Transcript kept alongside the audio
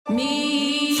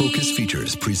Me. Focus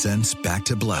Features presents Back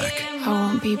to Black. I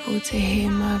want people to hear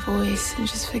my voice and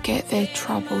just forget their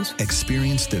troubles.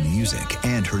 Experience the music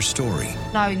and her story.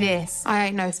 Know this. I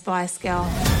ain't no Spice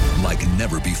Girl. Like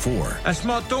never before. That's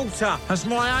my daughter. That's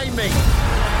my Amy.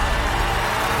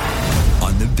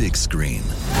 On the big screen.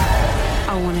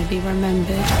 I want to be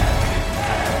remembered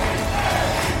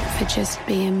for just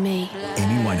being me.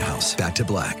 Amy Winehouse, Back to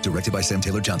Black. Directed by Sam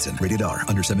Taylor Johnson. Rated R.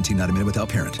 Under 17, not a minute without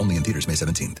parent. Only in theaters May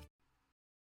 17th.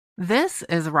 This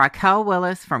is Raquel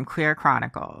Willis from Queer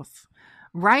Chronicles.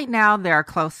 Right now, there are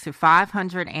close to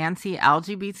 500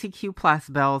 anti-LGBTQ plus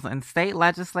bills in state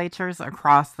legislatures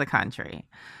across the country.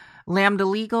 Lambda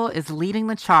Legal is leading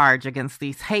the charge against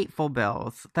these hateful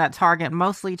bills that target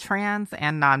mostly trans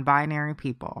and non-binary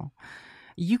people.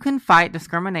 You can fight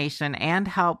discrimination and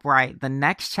help write the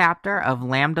next chapter of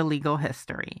Lambda Legal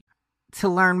history. To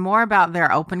learn more about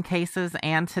their open cases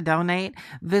and to donate,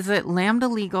 visit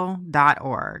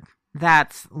lambdalegal.org.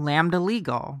 That's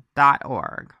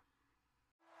lambdalegal.org.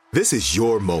 This is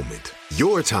your moment,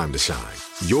 your time to shine,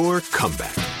 your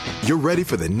comeback. You're ready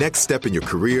for the next step in your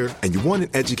career, and you want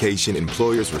an education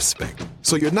employers respect.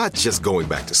 So you're not just going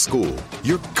back to school,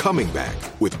 you're coming back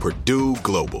with Purdue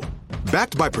Global.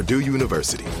 Backed by Purdue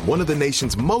University, one of the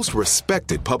nation's most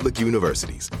respected public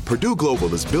universities, Purdue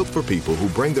Global is built for people who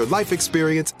bring their life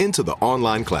experience into the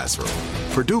online classroom.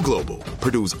 Purdue Global,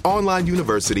 Purdue's online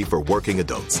university for working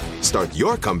adults. Start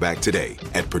your comeback today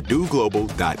at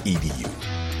purdueglobal.edu.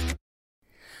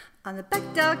 On the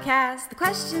Bechdel cast, the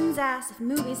questions asked if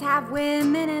movies have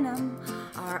women in them.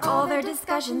 Are all their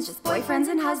discussions just boyfriends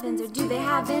and husbands, or do they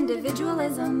have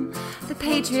individualism? The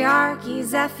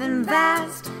patriarchy's effing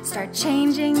vast. Start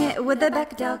changing it with the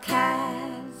Bechdel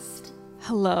cast.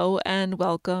 Hello and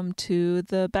welcome to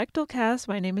the Bechdel cast.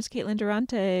 My name is Caitlin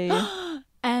Durante.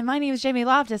 And my name is Jamie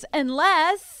Loftus.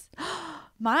 Unless...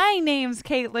 My name's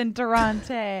Caitlin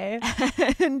Durante.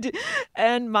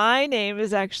 and my name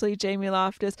is actually Jamie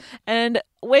Loftus. And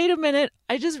wait a minute,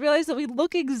 I just realized that we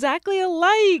look exactly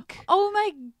alike. Oh my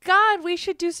God, we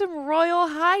should do some royal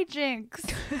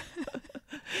hijinks.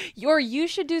 Or you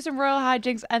should do some royal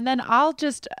hijinks, and then I'll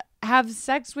just have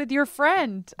sex with your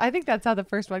friend. I think that's how the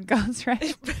first one goes,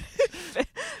 right?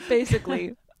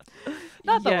 Basically.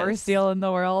 Not the worst deal in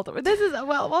the world. This is,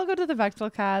 well, welcome to the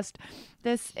Bechdel cast.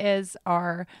 This is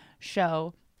our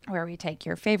show where we take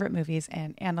your favorite movies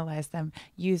and analyze them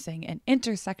using an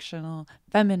intersectional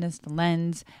feminist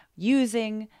lens,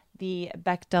 using the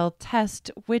Bechdel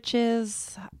test, which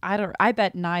is, I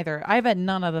bet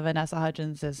none of the Vanessa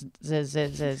Hudgens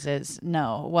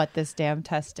know what this damn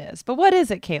test is. But what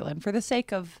is it, Caitlin, for the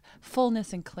sake of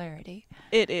fullness and clarity?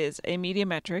 It is a media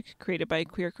metric created by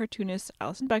queer cartoonist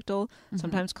Alison Bechdel,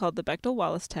 sometimes called the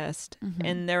Bechdel-Wallace test.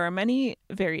 And there are many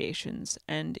variations,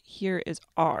 and here is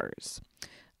ours.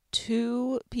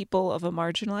 2 people of a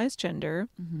marginalized gender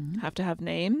have to have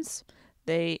names.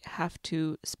 They have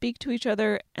to speak to each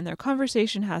other, and their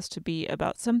conversation has to be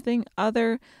about something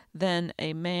other than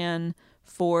a man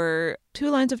for 2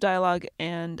 lines of dialogue,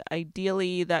 and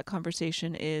ideally that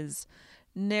conversation is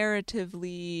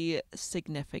narratively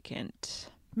significant.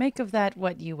 Make of that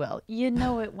what you will. You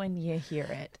know it when you hear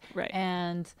it. Right.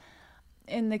 And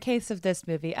in the case of this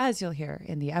movie, as you'll hear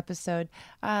in the episode,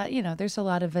 there's a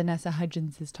lot of Vanessa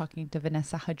Hudgenses talking to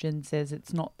Vanessa Hudgenses.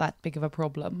 It's not that big of a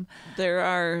problem. There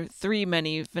are 3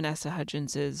 many Vanessa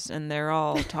Hudgenses, and they're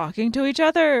all talking to each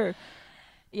other.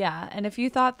 Yeah, and if you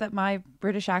thought that my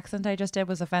British accent I just did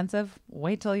was offensive,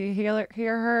 wait till you hear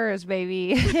hers,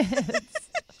 baby.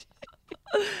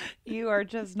 You are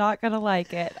just not gonna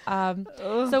like it. So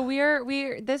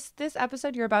this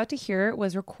episode you're about to hear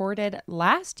was recorded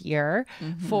last year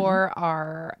for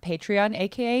our Patreon,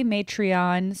 aka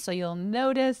Matreon. So you'll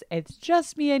notice it's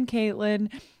just me and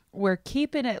Caitlin. We're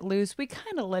keeping it loose. We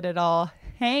kind of let it all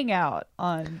hang out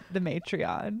on the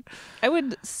Matreon. I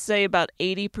would say about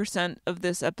 80% of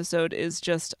this episode is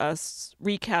just us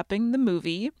recapping the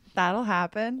movie. That'll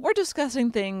happen. We're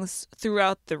discussing things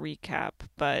throughout the recap,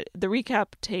 but the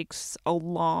recap takes a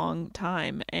long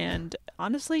time, and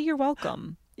honestly, you're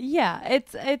welcome. Yeah,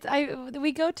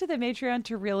 we go to the Matreon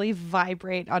to really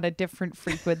vibrate on a different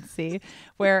frequency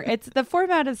where the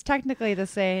format is technically the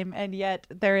same, and yet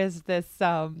there is this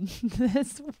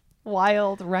this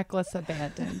wild, reckless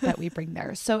abandon that we bring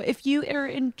there. So if you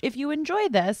enjoy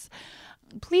this,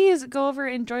 please go over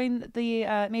and join the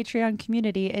Matreon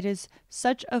community. It is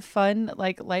such a fun,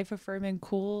 life-affirming,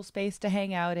 cool space to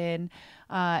hang out in.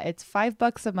 It's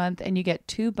 $5 a month, and you get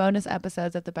 2 bonus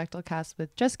episodes of the Bechdel cast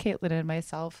with just Caitlin and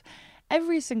myself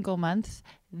every single month.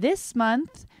 This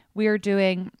month, we are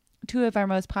doing two of our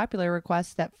most popular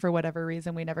requests that for whatever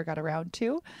reason we never got around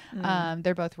to.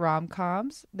 They're both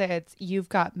rom-coms. It's You've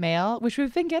Got Mail, which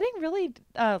we've been getting really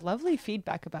lovely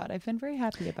feedback about. I've been very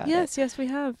happy about it. Yes, we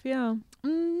have. Yeah.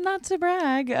 Not to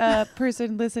brag, a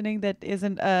person listening that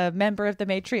isn't a member of the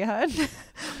Matreon.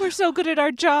 We're so good at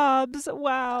our jobs.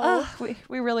 Wow.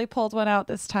 We really pulled one out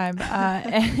this time.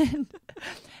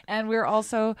 And we're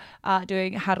also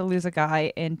doing How to Lose a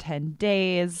Guy in 10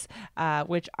 Days,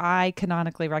 which I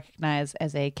canonically recognize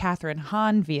as a Catherine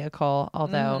Hahn vehicle,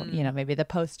 although, maybe the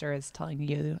poster is telling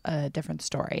you a different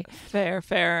story.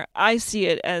 Fair. I see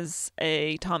it as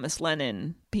a Thomas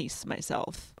Lennon piece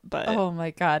myself. But oh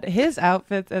my God, his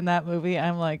outfits in that movie,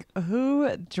 I'm like,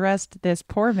 who dressed this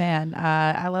poor man?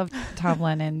 I love Tom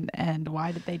Lennon, and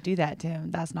why did they do that to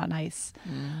him? That's not nice.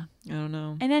 I don't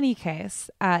know. In any case,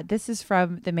 this is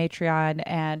from the Matreon,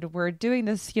 and we're doing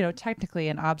this, technically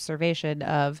an observation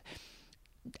of.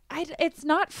 It's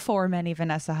not for many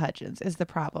Vanessa Hudgens is the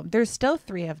problem. There's still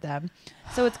 3 of them,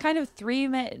 so it's kind of three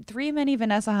many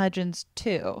Vanessa Hudgens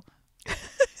too.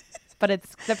 But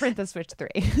it's The Princess Switch 3.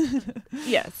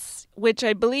 Yes, which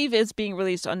I believe is being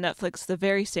released on Netflix the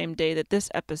very same day that this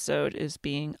episode is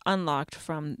being unlocked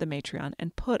from the Matreon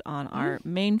and put on our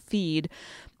main feed.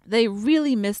 They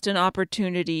really missed an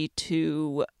opportunity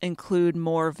to include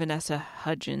more Vanessa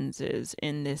Hudgenses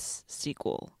in this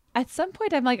sequel. At some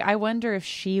point, I'm like, I wonder if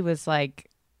she was like,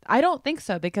 I don't think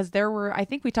so, because I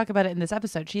think we talk about it in this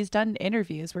episode. She's done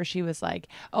interviews where she was like,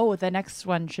 oh, the next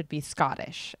one should be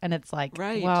Scottish. And it's like,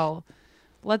 right. Well,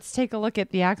 let's take a look at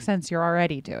the accents you're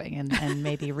already doing and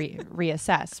maybe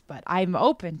reassess. But I'm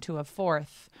open to a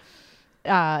 4th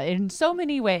in so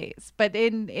many ways. But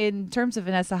in terms of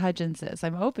Vanessa Hudgens,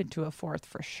 I'm open to a 4th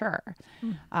for sure.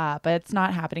 But it's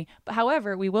not happening. But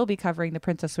however, we will be covering The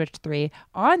Princess Switch 3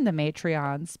 on the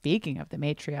Matreon, speaking of the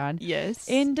Matreon, yes,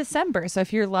 in December. So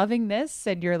if you're loving this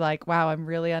and you're like, wow, I'm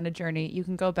really on a journey, you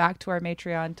can go back to our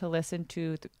Matreon to listen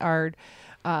to our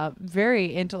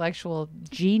very intellectual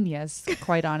genius,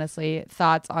 quite honestly,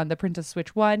 thoughts on The Princess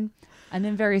Switch 1, and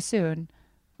then very soon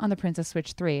on The Princess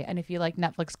Switch 3. And if you like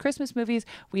Netflix Christmas movies,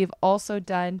 we've also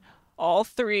done all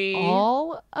 3.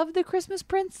 All of the Christmas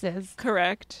Princes.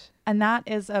 Correct. And that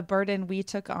is a burden we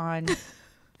took on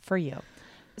for you.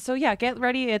 So yeah, get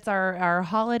ready. It's our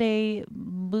holiday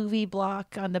movie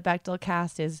block on the Bechdel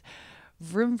cast is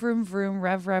vroom, vroom, vroom,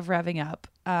 revving up.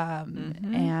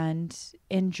 And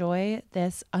enjoy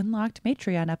this unlocked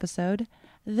Matreon episode,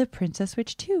 The Princess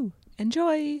Switch 2.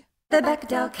 Enjoy. The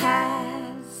Bechdel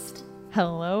cast.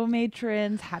 Hello,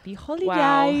 matrons. Happy holidays.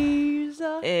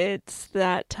 Wow. It's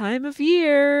that time of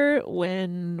year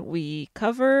when we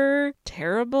cover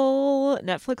terrible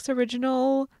Netflix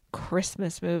original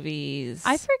Christmas movies.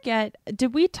 I forget,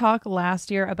 did we talk last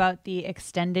year about the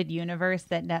extended universe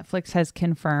that Netflix has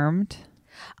confirmed?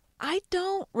 I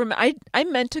don't remember. I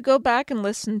meant to go back and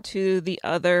listen to the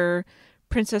other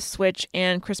Princess Switch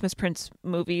and Christmas Prince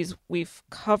movies we've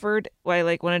covered.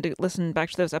 I wanted to listen back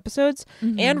to those episodes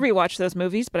and rewatch those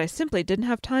movies, but I simply didn't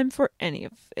have time for any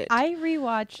of it. I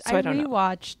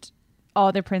rewatched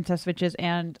all the Princess Switches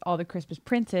and all the Christmas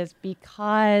Princes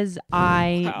because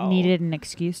I needed an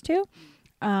excuse to.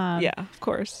 Yeah, of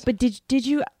course. But did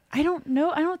you? I don't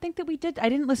know. I don't think that we did. I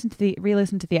didn't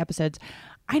re-listen to the episodes.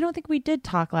 I don't think we did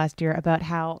talk last year about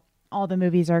how all the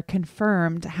movies are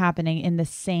confirmed happening in the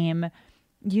same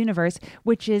universe,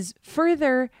 which is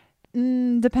further,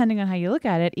 depending on how you look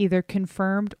at it, either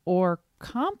confirmed or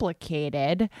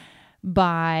complicated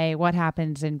by what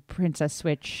happens in Princess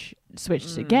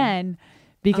Switched again,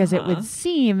 because it would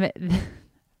seem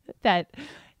that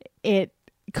it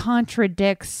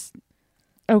contradicts.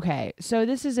 Okay, so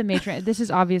this is a Matreon. This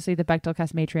is obviously the Bechdel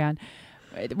cast Matreon.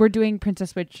 We're doing Princess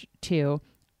Switch 2.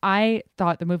 I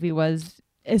thought the movie was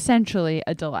essentially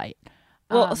a delight.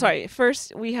 Well, sorry.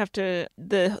 First, we have to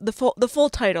the full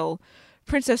title: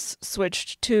 Princess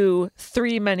Switched to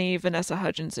 3 Many Vanessa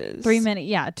Hudgenses. 3 many,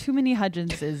 yeah, too many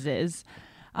Hudgenses is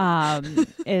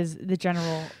the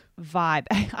general vibe.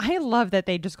 I love that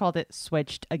they just called it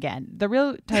Switched Again. The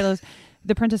real title is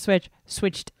The Princess Switch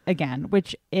Switched Again,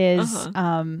 which is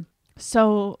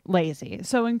so lazy,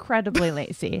 so incredibly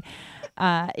lazy.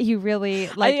 You really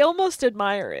like. I almost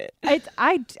admire it.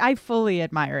 I fully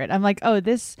admire it. I'm like, oh,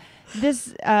 this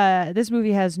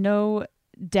movie has no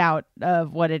doubt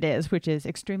of what it is, which is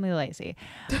extremely lazy.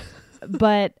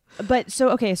 but so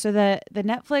okay, so the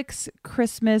Netflix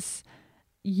Christmas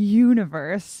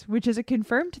universe, which is a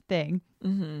confirmed thing,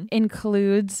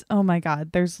 includes. Oh my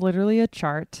God, there's literally a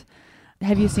chart.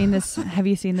 Have you seen this? Have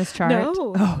you seen this chart?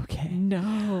 No. Okay.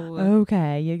 No.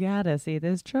 Okay, you gotta see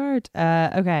this chart.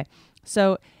 Okay.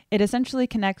 So it essentially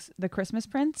connects the Christmas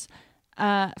Prince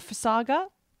saga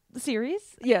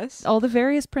series. Yes. All the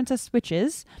various Princess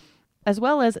Switches, as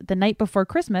well as The Night Before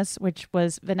Christmas, which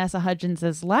was Vanessa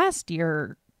Hudgens' last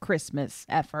year Christmas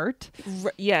effort.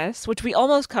 Yes, which we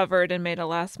almost covered and made a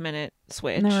last minute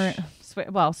switch.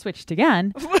 Switched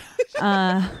again.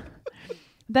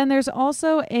 Then there's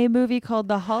also a movie called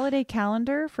The Holiday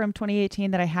Calendar from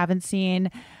 2018 that I haven't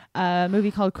seen. A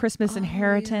movie called Christmas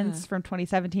Inheritance from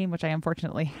 2017, which I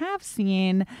unfortunately have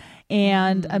seen.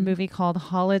 And a movie called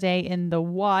Holiday in the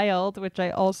Wild, which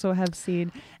I also have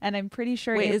seen. And I'm pretty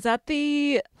sure... Wait, is that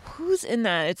who's in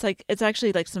that? It's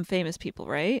actually like some famous people,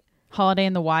 right? Holiday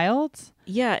in the Wild?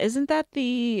 Yeah, isn't that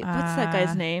what's that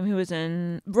guy's name who was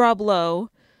in Rob Lowe?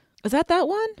 Is that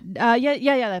one?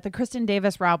 Yeah. The Kristen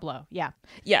Davis, Rob Lowe. Yeah.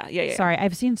 Yeah. Sorry,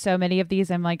 I've seen so many of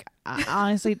these. I'm like,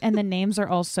 honestly, and the names are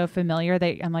all so familiar.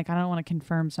 I'm like, I don't want to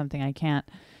confirm something I can't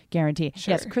guarantee.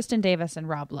 Sure. Yes, Kristen Davis and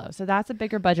Rob Lowe. So that's a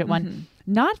bigger budget one.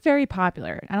 Not very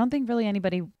popular. I don't think really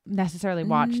anybody necessarily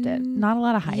watched it. Not a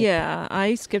lot of hype. Yeah,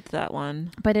 I skipped that one.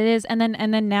 But it is. And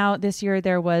then now this year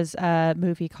there was a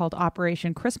movie called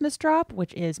Operation Christmas Drop,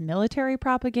 which is military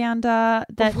propaganda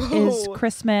that is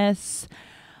Christmas.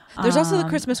 There's also the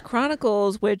Christmas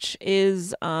Chronicles, which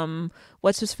is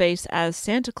what's his face as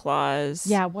Santa Claus.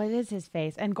 Yeah, what is his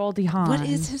face? And Goldie Hawn. What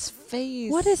is his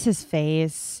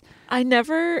face?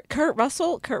 Kurt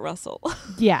Russell.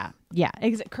 Yeah.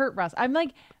 Kurt Russell. I'm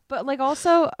like, but like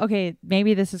also, okay,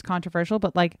 maybe this is controversial,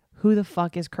 but like, who the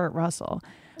fuck is Kurt Russell?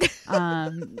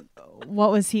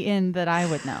 What was he in that I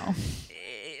would know?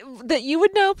 That you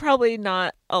would know, probably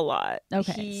not a lot.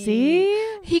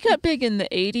 Okay. He got big in the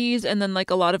 80s, and then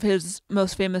like a lot of his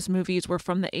most famous movies were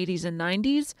from the 80s and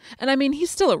 90s. And I mean,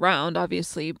 he's still around,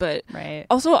 obviously, but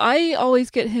also I always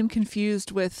get him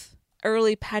confused with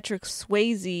early Patrick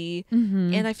Swayze,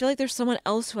 and I feel like there's someone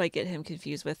else who I get him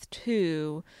confused with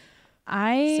too.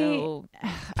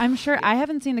 I'm sure I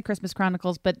haven't seen the Christmas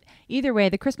Chronicles, but either way,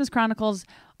 the Christmas Chronicles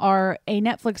are a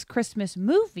Netflix Christmas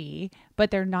movie, but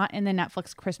they're not in the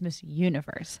Netflix Christmas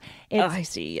universe. I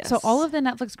see. Yes. So all of the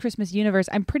Netflix Christmas universe,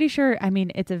 I'm pretty sure, I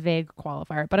mean, it's a vague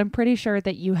qualifier, but I'm pretty sure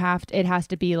that it has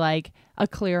to be like a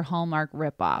clear Hallmark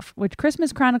ripoff, which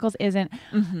Christmas Chronicles isn't.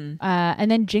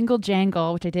 And then Jingle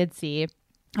Jangle, which I did see.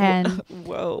 And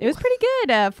whoa, it was pretty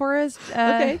good. Forrest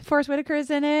Whitaker is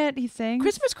in it. He sings.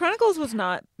 Christmas Chronicles was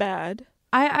not bad.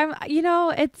 I'm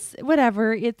it's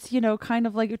whatever. It's kind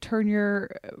of like turn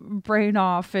your brain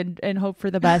off and hope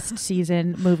for the best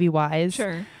season movie wise.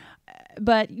 Sure.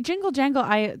 But Jingle Jangle,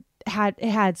 it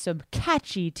had some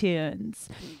catchy tunes.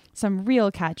 Some real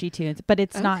catchy tunes, but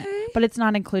it's not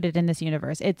included in this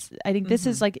universe. I think this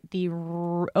is like the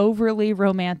overly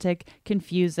romantic,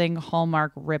 confusing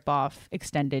Hallmark ripoff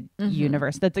extended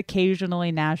universe that's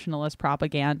occasionally nationalist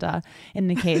propaganda in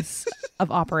the case of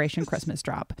Operation Christmas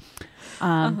Drop.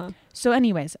 So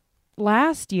anyways,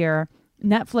 last year,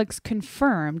 Netflix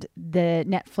confirmed the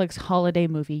Netflix Holiday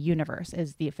Movie Universe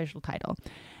is the official title.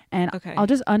 And I'll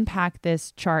just unpack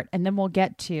this chart and then we'll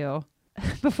get to,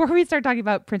 before we start talking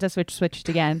about Princess Switch switched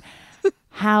again,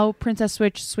 how Princess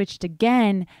Switch switched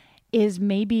again is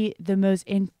maybe the most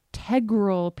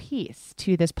integral piece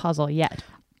to this puzzle yet.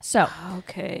 So,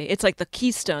 it's like the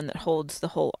keystone that holds the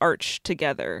whole arch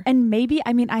together. And maybe,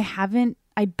 I mean,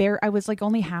 I was like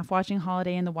only half watching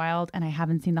Holiday in the Wild and I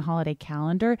haven't seen the Holiday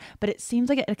Calendar, but it seems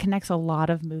like it connects a lot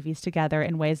of movies together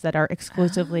in ways that are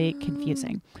exclusively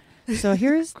confusing. So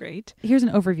here's an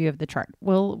overview of the chart.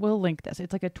 We'll link this.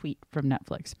 It's like a tweet from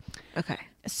Netflix. Okay.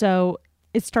 So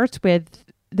it starts with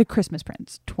The Christmas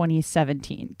Prince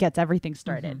 2017. Gets everything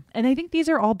started. And I think these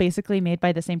are all basically made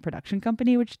by the same production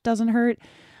company, which doesn't hurt.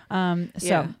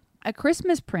 So A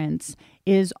Christmas Prince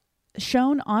is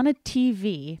shown on a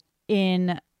TV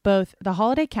in both the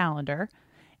Holiday Calendar,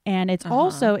 and it's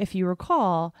also, if you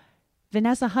recall,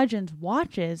 Vanessa Hudgens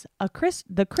watches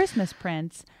The Christmas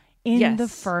Prince in the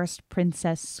first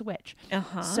Princess Switch.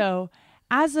 So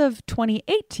as of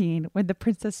 2018, when the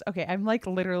princess, I'm like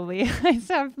literally,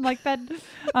 I'm like that,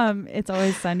 It's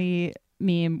Always Sunny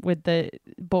meme with the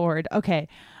board.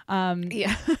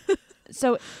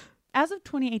 So as of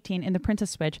 2018, in the Princess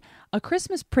Switch, A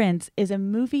Christmas Prince is a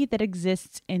movie that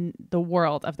exists in the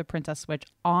world of the Princess Switch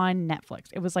on Netflix.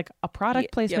 It was like a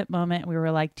product placement moment. We were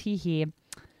like, tee-hee.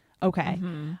 Okay.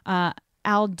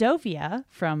 Aldovia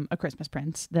from A Christmas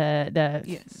Prince,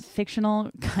 the fictional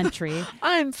country.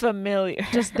 I'm familiar.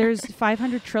 There's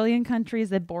 500 trillion countries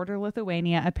that border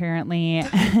Lithuania, apparently,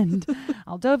 and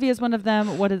Aldovia is one of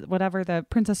them. Whatever the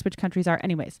Princess Switch countries are.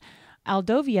 Anyways,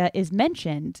 Aldovia is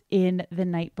mentioned in The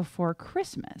Night Before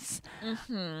Christmas.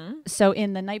 So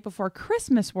in The Night Before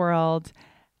Christmas world,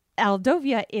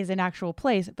 Aldovia is an actual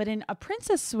place, but in the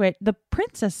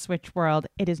Princess Switch world,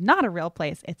 it is not a real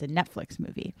place. It's a Netflix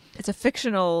movie. It's a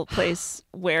fictional place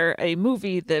where a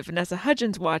movie that Vanessa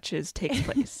Hudgens watches takes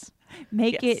place.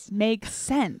 It make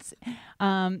sense.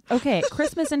 Okay,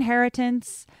 Christmas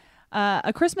Inheritance.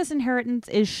 A Christmas Inheritance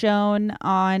is shown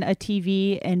on a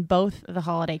TV in both the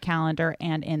holiday calendar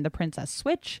and in the Princess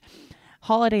Switch.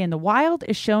 Holiday in the Wild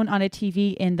is shown on a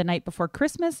TV in The Night Before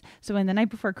Christmas. So in The Night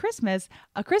Before Christmas,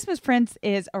 A Christmas Prince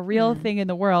is a real thing in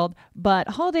the world, but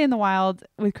Holiday in the Wild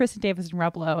with Kristen Davis and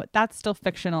Rob Lowe, that's still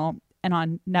fictional and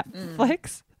on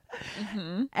Netflix.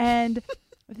 And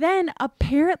then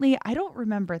apparently, I don't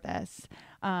remember this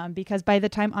because by the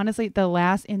time, honestly, the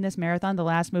last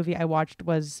movie I watched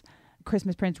was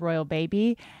Christmas Prince Royal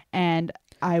Baby, and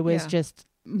I was just...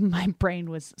 my brain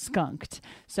was skunked.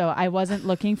 So I wasn't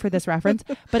looking for this reference.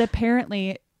 But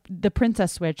apparently the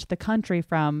Princess Switch, the country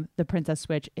from the Princess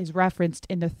Switch, is referenced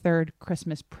in the third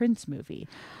Christmas Prince movie.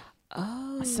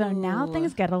 Oh. So now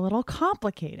things get a little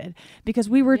complicated because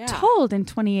we were told in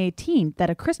 2018 that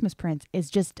A Christmas Prince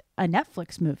is just a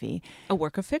Netflix movie. A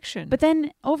work of fiction. But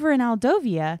then over in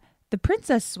Aldovia, the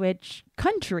Princess Switch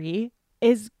country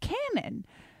is canon.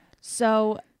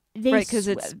 So... right, because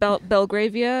it's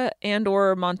Belgravia and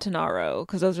or Montanaro,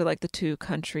 because those are like the two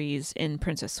countries in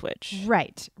Princess Switch.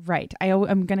 Right.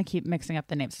 I'm going to keep mixing up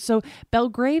the names. So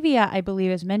Belgravia, I believe,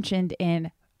 is mentioned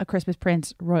in A Christmas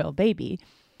Prince Royal Baby.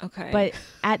 Okay. But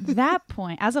at that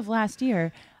point, as of last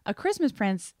year, A Christmas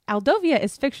Prince, Aldovia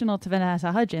is fictional to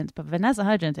Vanessa Hudgens, but Vanessa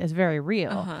Hudgens is very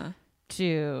real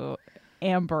to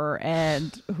Amber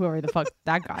and whoever the fuck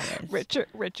that guy is.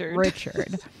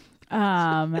 Richard.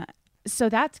 So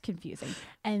that's confusing.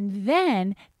 And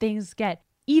then things get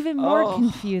even more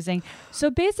confusing. So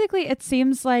basically, it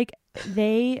seems like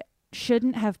they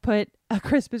shouldn't have put A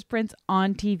Christmas Prince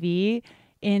on TV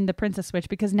in the Princess Switch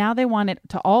because now they want it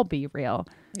to all be real.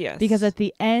 Yes. Because at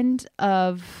the end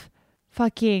of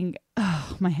fucking...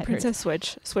 Oh, my head Princess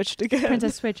hurts. switched again.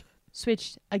 Princess Switch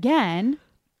switched again.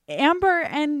 Amber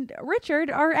and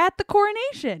Richard are at the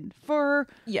coronation for...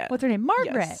 What's her name?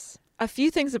 Margaret. Yes. A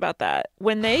few things about that.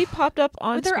 When they popped up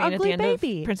on with their screen at the end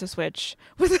baby. of Princess Switch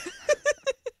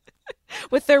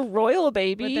with their royal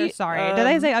baby. Did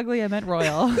I say ugly? I meant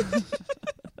royal.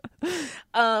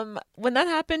 When that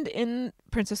happened in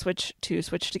Princess Switch 2,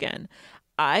 Switched Again,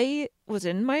 I was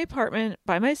in my apartment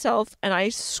by myself and I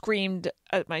screamed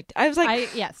I was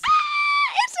like, yes.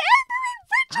 It's Amber and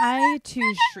Richard! I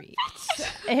too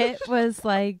shrieked. It was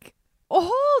like,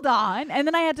 hold on. And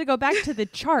then I had to go back to the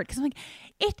chart because I'm like,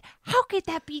 how could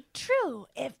that be true?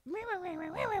 And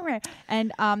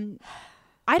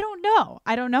I don't know.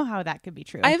 I don't know how that could be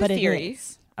true. I have a theory.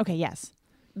 Okay, yes.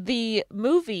 The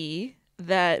movie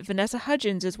that Vanessa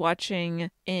Hudgens is watching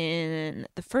in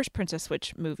the first Princess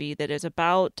Switch movie that is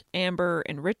about Amber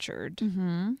and Richard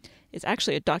is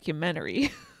actually a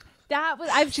documentary.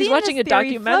 She's watching a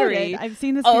documentary. I've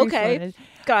seen this theory floated.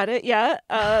 Got it. Yeah.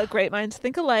 Great minds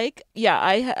think alike. Yeah.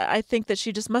 I think that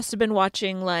she just must have been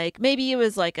watching maybe it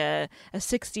was like a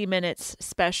 60 minutes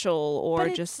special or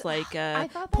just like a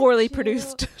poorly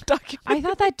produced documentary. I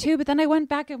thought that too, but then I went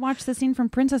back and watched the scene from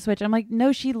Princess Switch. I'm like,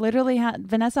 no, she literally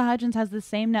Vanessa Hudgens has the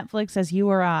same Netflix as you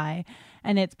or I.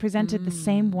 And it's presented the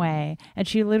same way. And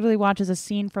she literally watches a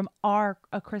scene from A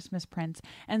Christmas Prince.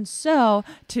 And so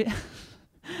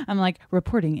I'm like,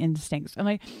 reporting instincts. I'm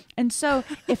like, and so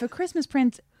if A Christmas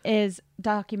Prince is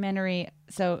documentary,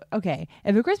 if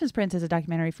A Christmas Prince is a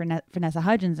documentary for Vanessa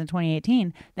Hudgens in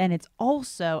 2018, then it's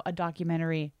also a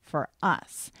documentary for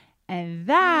us. And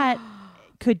that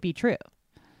could be true.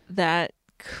 That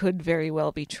could very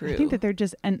well be true. I think that they're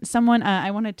just, and someone,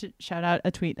 I wanted to shout out a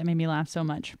tweet that made me laugh so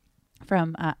much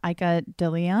from Ika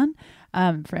DeLeon,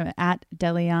 from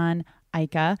 @DeLeon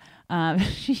Ika.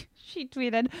 She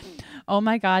tweeted, "Oh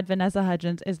my God, Vanessa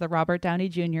Hudgens is the Robert Downey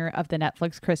Jr. of the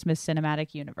Netflix Christmas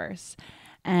cinematic universe."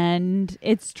 And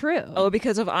it's true. Oh,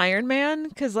 because of Iron Man?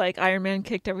 Because Iron Man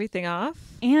kicked everything off?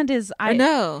 And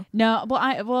no,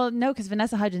 because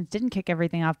Vanessa Hudgens didn't kick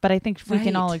everything off, but I think we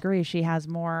can all agree she has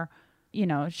more,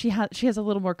 she has a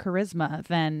little more charisma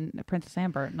than Princess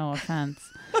Amber. No offense.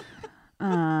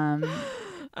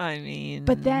 I mean,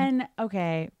 but then,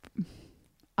 okay,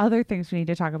 other things we need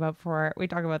to talk about before we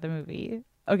talk about the movie.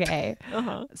 Okay.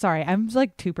 Sorry, I'm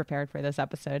too prepared for this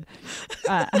episode.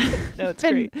 No, it's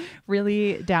great.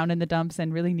 Really down in the dumps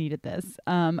and really needed this.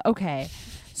 Okay.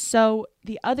 So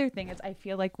the other thing is I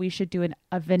feel like we should do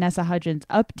a Vanessa Hudgens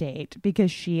update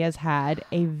because she has had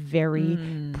a very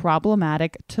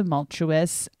problematic,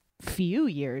 tumultuous few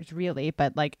years, really,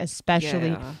 but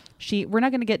especially we're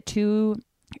not going to get too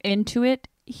into it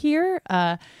here.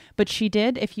 But she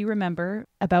did, if you remember,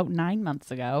 about 9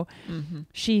 months ago,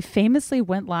 she famously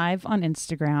went live on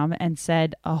Instagram and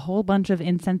said a whole bunch of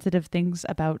insensitive things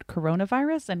about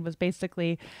coronavirus, and was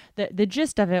basically, the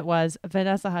gist of it was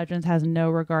Vanessa Hudgens has no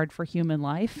regard for human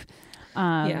life.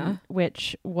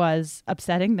 Which was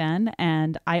upsetting then.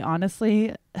 And I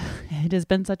honestly, it has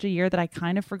been such a year that I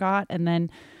kind of forgot, and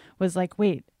then was like,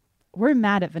 wait, we're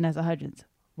mad at Vanessa Hudgens.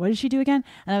 What did she do again?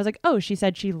 And I was like, oh, she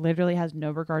said she literally has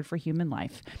no regard for human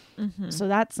life. So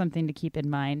that's something to keep in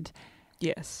mind.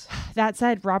 Yes. That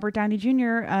said, Robert Downey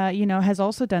Jr., has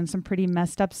also done some pretty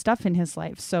messed up stuff in his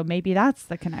life. So maybe that's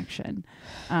the connection.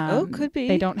 Could be.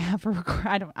 They don't have a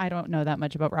regard. I don't know that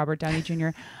much about Robert Downey Jr.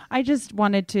 I just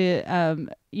wanted to,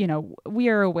 we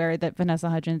are aware that Vanessa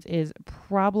Hudgens is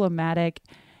problematic,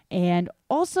 and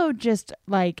also just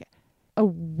like a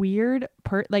weird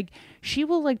she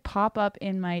will like pop up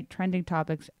in my trending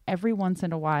topics every once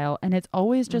in a while, and it's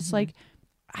always just like,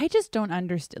 I just don't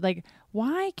understand, like,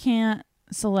 why can't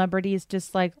celebrities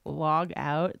just like log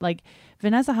out? Like,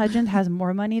 Vanessa Hudgens has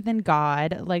more money than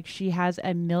God. Like, she has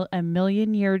a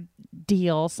million-year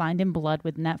deal signed in blood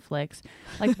with Netflix.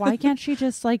 Like, why can't she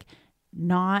just like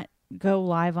not go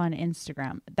live on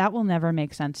Instagram? That will never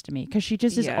make sense to me, because she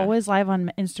just is always live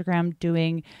on Instagram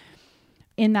doing,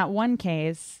 in that one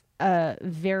case, a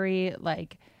very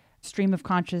like stream of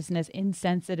consciousness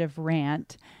insensitive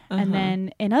rant, and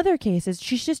then in other cases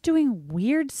she's just doing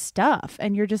weird stuff,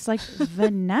 and you're just like,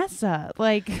 Vanessa,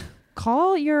 like,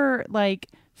 call your like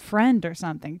friend or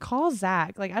something, call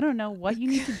Zach. Like, I don't know what you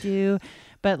need to do,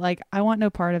 but like, I want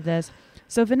no part of this.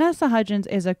 So Vanessa Hudgens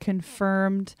is a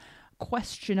confirmed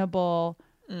questionable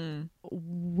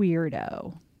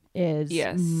weirdo is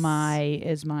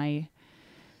my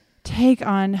take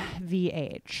on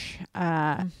VH.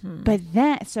 But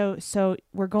then so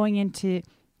we're going into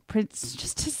Prince,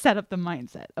 just to set up the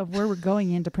mindset of where we're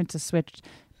going into Princess Switch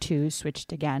 2,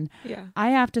 Switched Again.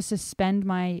 I have to suspend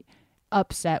my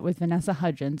upset with Vanessa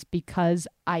Hudgens because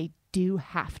I do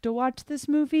have to watch this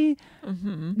movie,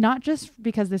 not just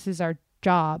because this is our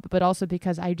job, but also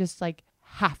because I just like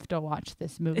have to watch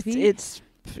this movie. It's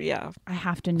I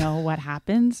have to know what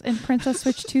happens in Princess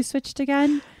Switch 2, Switched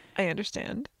Again. I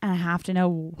understand. And I have to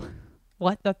know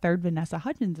what the third Vanessa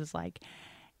Hudgens is like.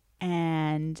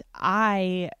 And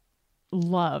I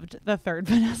loved the third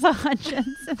Vanessa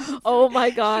Hudgens. Oh my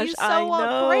gosh, she's so I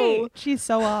know. Great. She's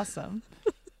so awesome.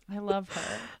 I love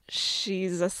her.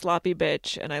 She's a sloppy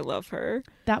bitch, and I love her.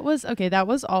 That was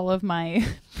all of my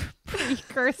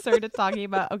precursor to talking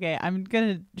about, okay, I'm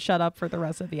going to shut up for the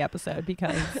rest of the episode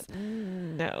because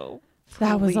no.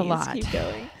 That was a lot. Keep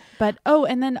going. But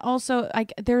and then also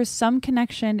like there's some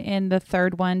connection in the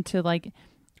third one to like,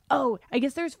 I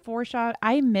guess there's foreshadow.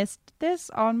 I missed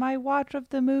this on my watch of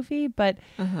the movie, but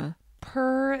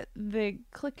per the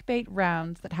clickbait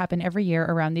rounds that happen every year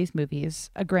around these movies,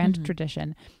 a grand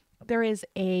tradition, there is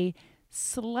a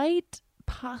slight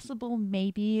possible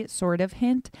maybe sort of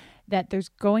hint that there's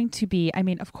going to be, I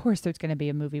mean, of course there's going to be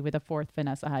a movie with a fourth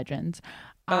Vanessa Hudgens.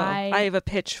 I have a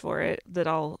pitch for it that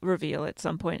I'll reveal at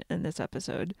some point in this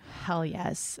episode. Hell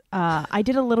yes. I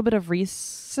did a little bit of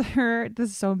research.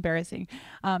 This is so embarrassing.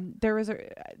 Vanessa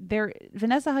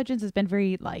Hudgens has been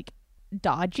very like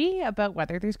dodgy about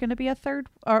whether there's going to be a third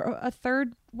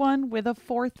one with a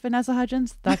fourth Vanessa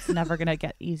Hudgens. That's never going to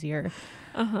get easier.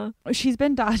 She's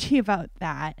been dodgy about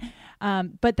that.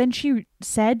 But then she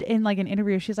said in like an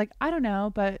interview, she's like, I don't know,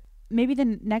 but maybe the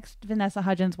next Vanessa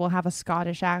Hudgens will have a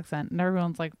Scottish accent. And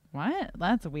everyone's like, what?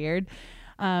 That's weird.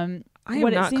 I am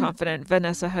not confident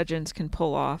Vanessa Hudgens can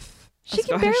pull off. She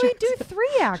can barely do 3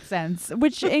 accents,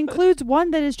 which includes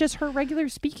one that is just her regular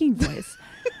speaking voice.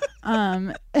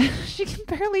 She can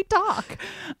barely talk.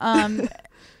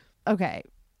 Okay.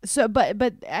 So,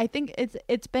 but I think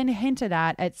it's been hinted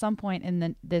at some point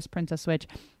in this Princess Switch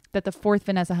that the fourth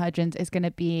Vanessa Hudgens is going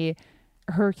to be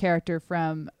her character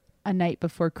from A Night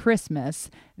Before Christmas,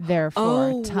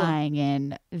 therefore tying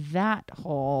in that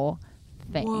whole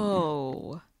thing.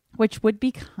 Whoa. Which would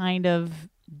be kind of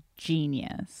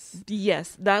genius.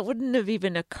 Yes, that wouldn't have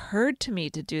even occurred to me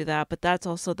to do that, but that's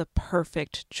also the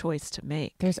perfect choice to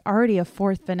make. There's already a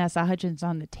fourth Vanessa Hudgens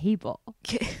on the table.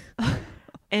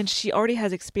 And she already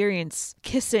has experience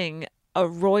kissing a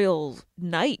royal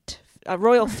knight, a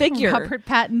royal figure. Robert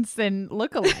Pattinson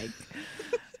lookalike.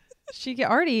 She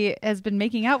already has been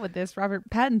making out with this Robert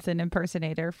Pattinson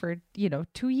impersonator for,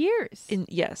 2 years.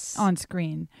 Yes. On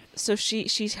screen. So she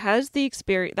has the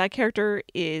experience. That character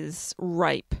is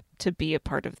ripe to be a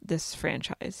part of this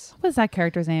franchise. What was that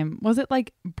character's name? Was it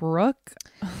like Brooke?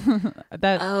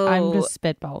 I'm just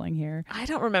spitballing here. I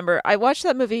don't remember. I watched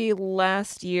that movie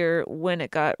last year when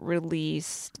it got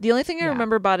released. The only thing I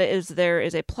remember about it is there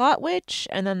is a plot witch,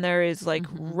 and then there is like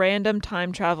random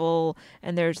time travel,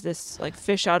 and there's this like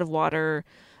fish out of water,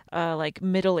 like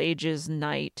Middle Ages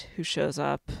knight who shows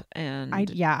up. And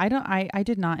I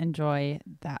did not enjoy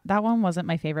that. That one wasn't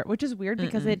my favorite, which is weird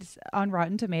because it's on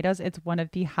Rotten Tomatoes. It's one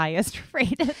of the highest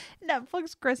rated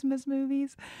Netflix Christmas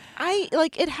movies.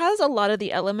 It has a lot of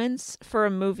the elements for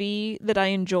a movie that I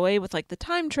enjoy, with like the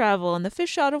time travel and the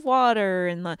fish out of water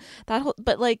and that whole,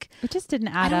 but like it just didn't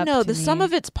add up. I don't know, the sum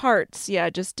of its parts,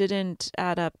 just didn't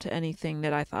add up to anything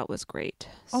that I thought was great.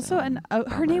 Also,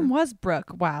 her name was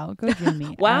Brooke. Wow, go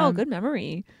Jimmy. Wow, good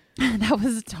memory. That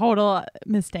was a total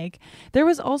mistake. There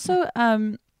was also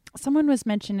someone was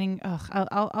mentioning.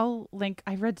 I'll link.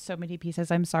 I read so many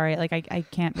pieces. I'm sorry. Like I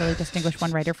can't really distinguish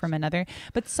one writer from another.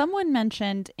 But someone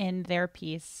mentioned in their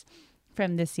piece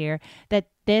from this year that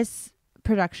this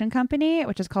production company,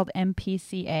 which is called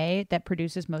MPCA, that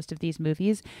produces most of these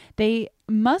movies, they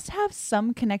must have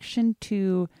some connection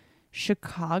to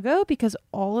Chicago because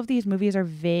all of these movies are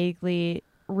vaguely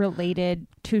related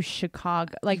to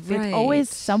Chicago. Like it's always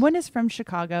someone is from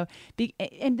Chicago.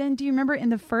 And then do you remember in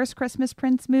the first Christmas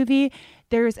Prince movie,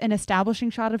 there's an establishing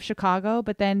shot of Chicago,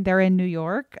 but then they're in New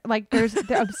York. Like they're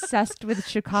obsessed with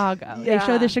Chicago. Yeah. They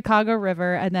show the Chicago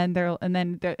River, and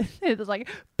then it's like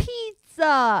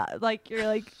pizza. Like you're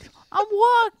like, I'm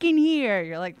walking here.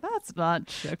 You're like, that's not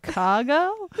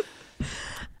Chicago.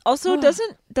 Also,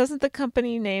 doesn't the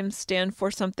company name stand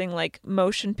for something like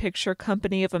Motion Picture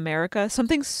Company of America?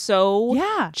 Something so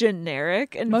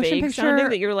generic and Motion vague Picture sounding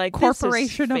that you're like,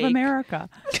 Corporation of America.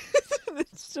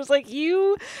 It's just like,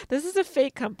 this is a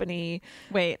fake company.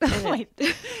 Wait.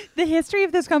 The history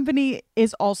of this company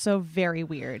is also very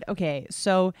weird. Okay,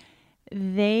 so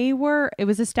it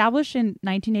was established in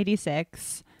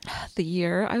 1986. The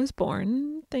year I was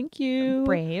born. Thank you.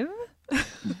 Brave.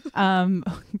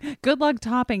 Good luck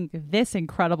topping this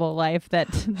incredible life that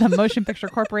the Motion Picture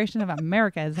Corporation of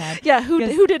America has had. Yeah,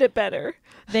 who did it better?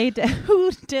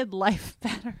 Who did life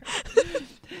better?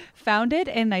 Founded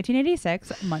in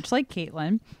 1986, much like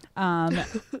Caitlin,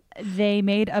 they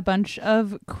made a bunch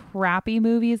of crappy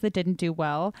movies that didn't do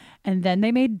well, and then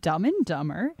they made Dumb and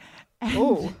Dumber.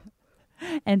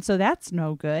 And so that's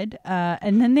no good.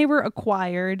 And then they were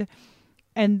acquired,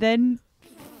 and then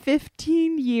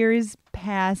 15 years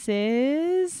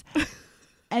passes,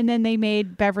 and then they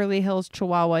made Beverly Hills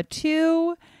Chihuahua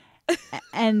 2,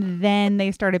 and then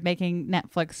they started making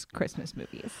Netflix Christmas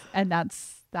movies, and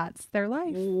that's their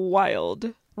life.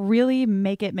 Wild. Really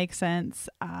make it make sense.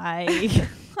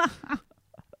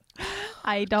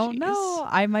 I don't know.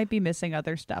 I might be missing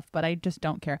other stuff, but I just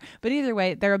don't care. But either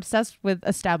way, they're obsessed with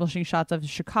establishing shots of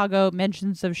Chicago,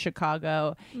 mentions of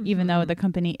Chicago, even though the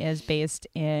company is based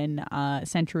in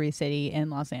Century City in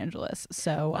Los Angeles.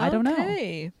 So I don't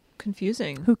know.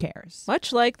 Confusing. Who cares?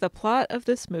 Much like the plot of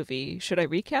this movie. Should I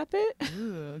recap it?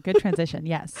 Ooh, good transition.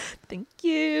 Yes. Thank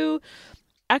you.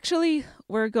 Actually,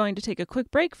 we're going to take a quick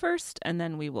break first, and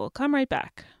then we will come right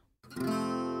back.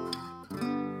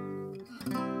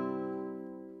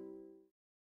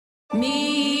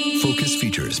 Focus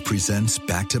Features presents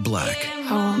Back to Black.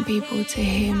 I want people to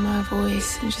hear my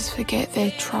voice and just forget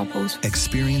their troubles.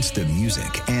 Experience the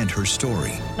music and her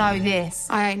story. Know this.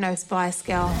 I ain't no Spice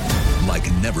Girl.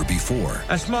 Like never before.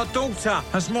 That's my daughter.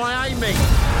 That's my Amy.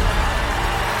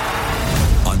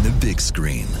 On the big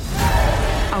screen.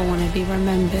 I want to be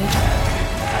remembered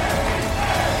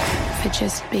for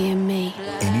just being me.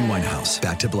 Amy Winehouse,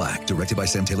 Back to Black, directed by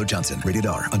Sam Taylor Johnson. Rated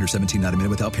R, under 17, not a minute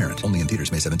without parent. Only in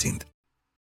theaters May 17th.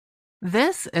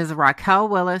 This is Raquel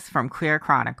Willis from Queer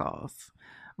Chronicles.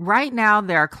 Right now,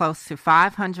 there are close to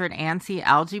 500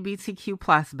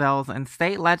 anti-LGBTQ+ bills in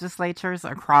state legislatures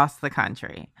across the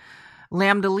country.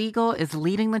 Lambda Legal is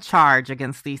leading the charge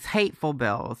against these hateful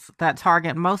bills that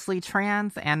target mostly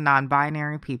trans and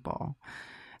non-binary people.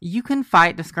 You can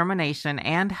fight discrimination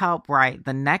and help write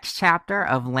the next chapter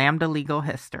of Lambda Legal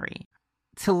history.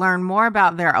 To learn more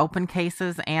about their open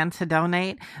cases and to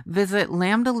donate, visit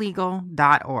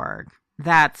lambdalegal.org.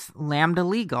 That's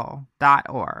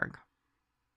lambdalegal.org.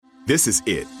 This is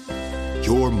it.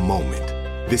 Your moment.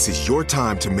 This is your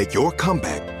time to make your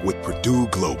comeback with Purdue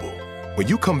Global. When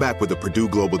you come back with a Purdue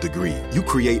Global degree, you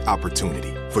create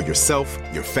opportunity for yourself,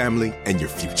 your family, and your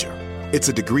future. It's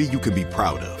a degree you can be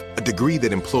proud of, a degree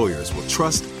that employers will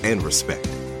trust and respect.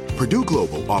 Purdue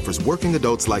Global offers working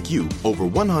adults like you over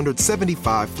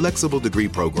 175 flexible degree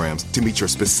programs to meet your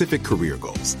specific career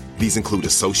goals. These include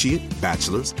associate,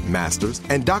 bachelor's, master's,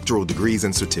 and doctoral degrees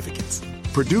and certificates.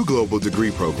 Purdue Global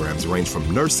degree programs range from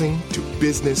nursing to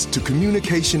business to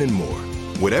communication and more.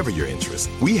 Whatever your interest,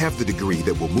 we have the degree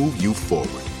that will move you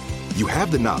forward. You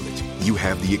have the knowledge, you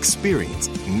have the experience.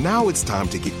 Now it's time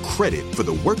to get credit for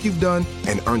the work you've done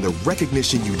and earn the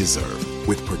recognition you deserve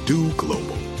with Purdue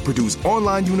Global, Purdue's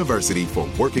online university for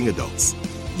working adults.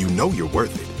 You know you're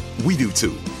worth it. We do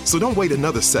too. So don't wait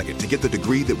another second to get the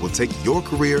degree that will take your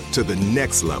career to the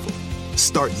next level.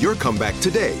 Start your comeback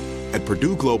today at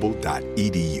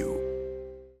purdueglobal.edu.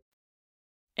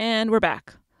 And we're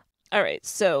back. All right,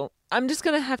 so I'm just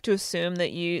going to have to assume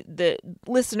that the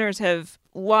listeners have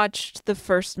watched the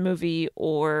first movie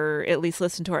or at least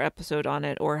listened to our episode on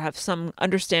it or have some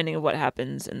understanding of what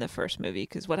happens in the first movie,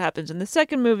 because what happens in the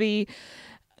second movie,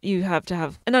 you have to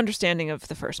have an understanding of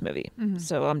the first movie. Mm-hmm.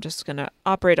 So I'm just going to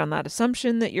operate on that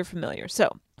assumption that you're familiar.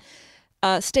 So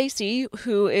Stacy,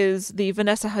 who is the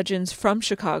Vanessa Hudgens from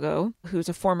Chicago, who's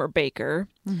a former baker,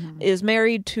 is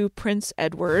married to Prince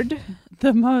Edward.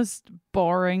 The most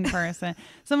boring person.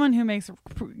 Someone who makes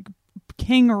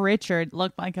King Richard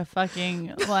look like a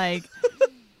fucking, like,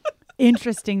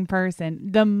 interesting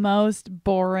person. The most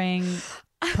boring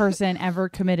person ever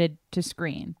committed to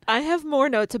screen. I have more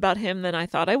notes about him than I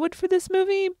thought I would for this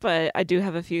movie, but I do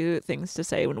have a few things to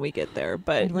say when we get there.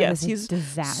 But Edward yes, he's a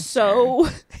disaster. So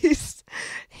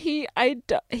I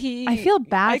feel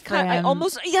bad for him. I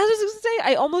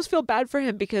almost feel bad for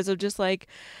him because of just like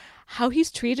how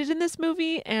he's treated in this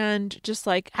movie, and just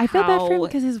like I feel bad for him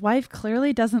because his wife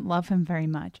clearly doesn't love him very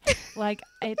much. Like,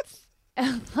 it's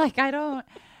like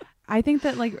I think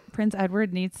that like Prince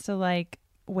Edward needs to like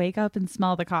wake up and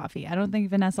smell the coffee. I don't think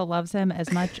Vanessa loves him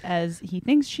as much as he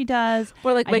thinks she does.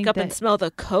 Or like wake up and smell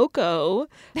the cocoa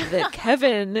that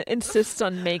Kevin insists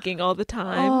on making all the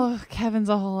time. Oh, Kevin's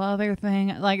a whole other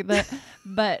thing.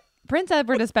 But Prince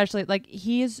Edward especially, like,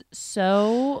 he's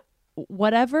so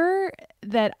whatever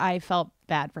that I felt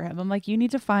bad for him. I'm like, you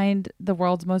need to find the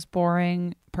world's most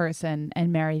boring person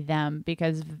and marry them,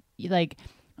 because like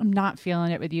I'm not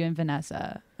feeling it with you and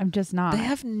Vanessa. I'm just not. They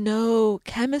have no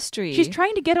chemistry. She's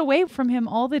trying to get away from him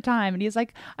all the time. And he's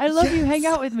like, I love you. Hang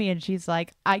out with me. And she's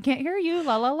like, I can't hear you.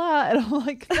 La, la, la. And I'm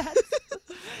like, that's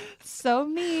so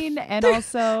mean. And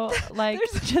also, like,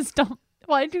 just don't.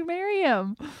 Why'd you marry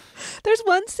him? There's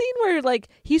one scene where like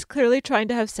he's clearly trying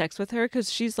to have sex with her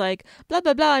because she's like, blah,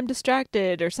 blah, blah, I'm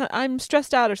distracted, or I'm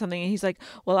stressed out or something. And he's like,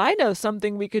 well, I know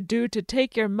something we could do to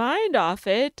take your mind off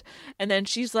it. And then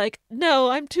she's like, no,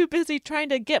 I'm too busy trying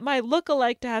to get my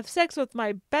lookalike to have sex with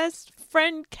my best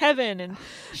friend, Kevin. And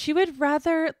she would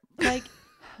rather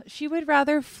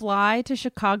fly to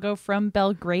Chicago from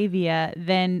Belgravia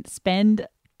than spend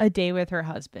a day with her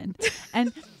husband.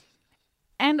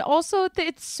 And also,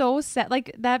 it's so sad.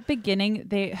 Like that beginning,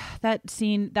 that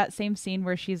same scene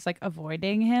where she's like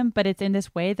avoiding him, but it's in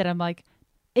this way that I'm like,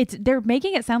 they're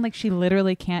making it sound like she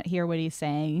literally can't hear what he's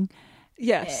saying.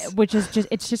 Yes, which is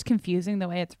just confusing the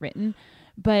way it's written.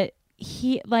 But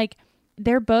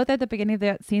they're both at the beginning of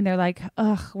that scene. They're like,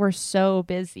 ugh, we're so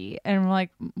busy. And we're like,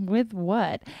 with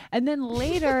what? And then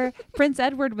later, Prince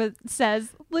Edward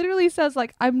literally says,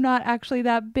 like, I'm not actually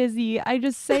that busy. I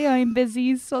just say I'm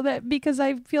busy because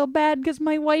I feel bad because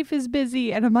my wife is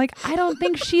busy. And I'm like, I don't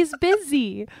think she's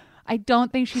busy. I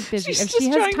don't think she's busy. She's if she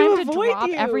just has trying time to drop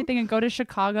everything and go to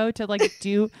Chicago to like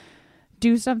do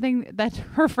something that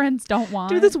her friends don't want.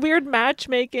 Do this weird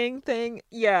matchmaking thing.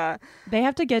 Yeah. They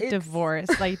have to get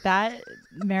divorced. Like that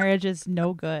marriage is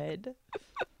no good.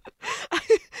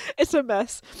 It's a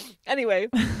mess. Anyway,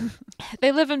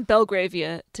 they live in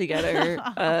Belgravia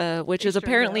together, which is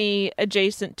apparently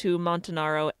adjacent to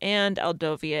Montanaro and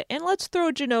Aldovia. And let's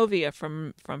throw Genovia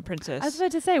from Princess. I was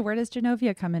about to say, where does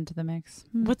Genovia come into the mix?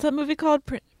 What's that movie called?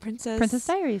 Princess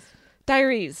Diaries.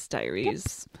 Diaries.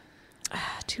 Yep.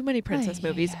 Too many princess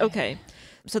movies. Okay.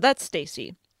 So that's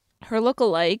Stacy. Her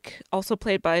lookalike, also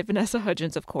played by Vanessa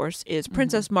Hudgens, of course, is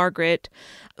Princess Margaret,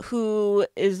 who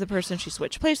is the person she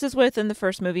switched places with in the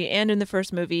first movie. And in the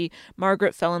first movie,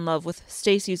 Margaret fell in love with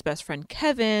Stacy's best friend,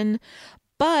 Kevin.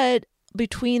 But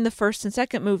between the first and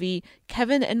second movie,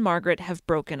 Kevin and Margaret have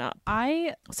broken up.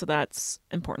 So that's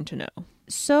important to know.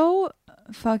 So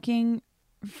fucking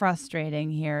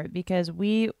frustrating here, because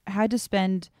we had to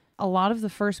spend a lot of the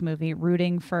first movie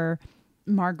rooting for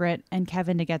Margaret and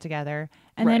Kevin to get together,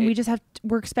 and then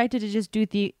we're expected to just do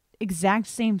the exact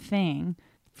same thing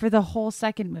for the whole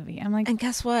second movie. I'm like, and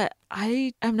guess what?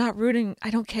 I'm not rooting. I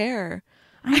don't care.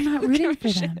 I'm not rooting for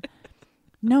them.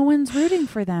 No one's rooting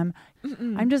for them.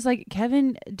 I'm just like,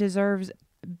 Kevin deserves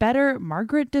better.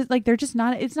 Margaret does, like, they're just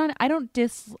not, it's not, I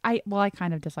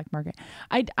kind of dislike Margaret.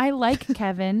 I like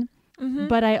Kevin,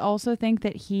 but I also think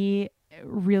that he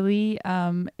really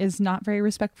is not very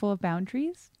respectful of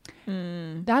boundaries.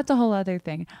 That's a whole other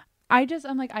thing.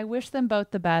 I'm like, I wish them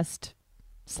both the best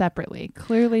separately.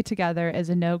 Clearly together is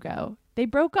a no-go. They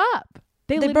broke up.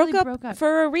 They broke up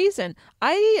for a reason.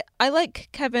 I like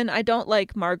Kevin. I don't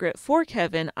like Margaret for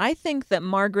Kevin. I think that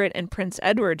Margaret and Prince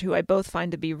Edward, who I both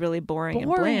find to be really boring.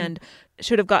 and bland,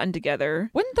 should have gotten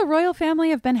together. Wouldn't the royal family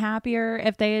have been happier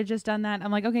if they had just done that?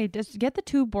 I'm like, okay, just get the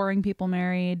two boring people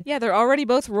married. Yeah, they're already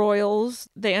both royals.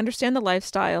 They understand the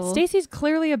lifestyle. Stacey's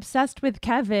clearly obsessed with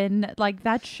Kevin. Like,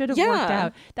 that should have worked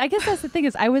out. I guess that's the thing,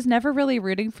 is I was never really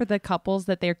rooting for the couples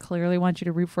that they clearly want you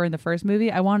to root for in the first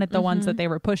movie. I wanted the ones that they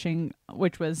were pushing,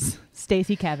 which was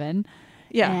Stacey Kevin.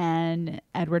 And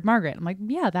Edward Margaret. I'm like,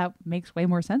 yeah, that makes way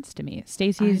more sense to me.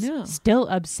 Stacey's still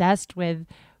obsessed with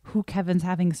who Kevin's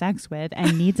having sex with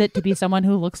and needs it to be someone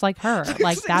who looks like her.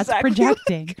 Like, that's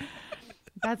projecting.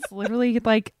 That's literally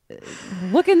like,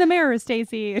 look in the mirror,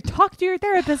 Stacey. Talk to your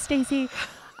therapist, Stacey.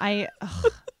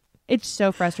 It's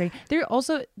so frustrating. There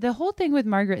also, the whole thing with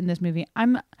Margaret in this movie,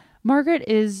 Margaret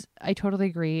is, I totally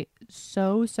agree,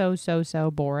 so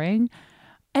boring.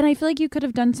 And I feel like you could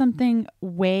have done something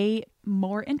way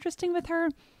more interesting with her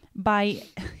by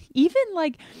even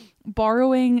like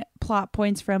borrowing plot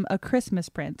points from A Christmas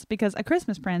Prince, because A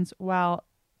Christmas Prince, while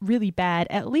really bad,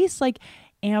 at least like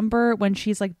Amber, when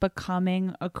she's like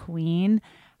becoming a queen,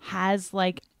 has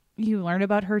like, you learn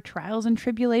about her trials and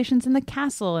tribulations in the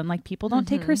castle, and like people don't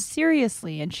take her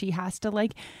seriously, and she has to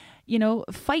like, you know,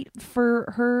 fight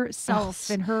for herself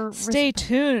and her. Stay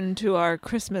tuned to our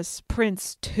Christmas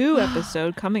Prince 2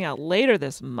 episode coming out later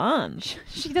this month.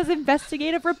 She does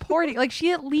investigative reporting. Like,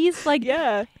 she at least like,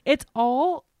 it's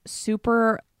all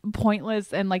super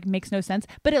pointless and like makes no sense,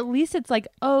 but at least it's like,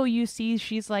 oh, you see,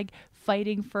 she's like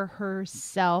fighting for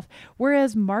herself.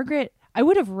 Whereas Margaret, I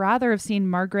would have rather have seen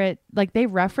Margaret, like, they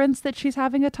reference that she's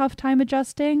having a tough time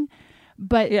adjusting,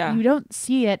 but you don't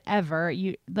see it ever.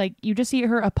 You just see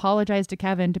her apologize to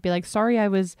Kevin to be like,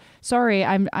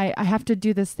 I have to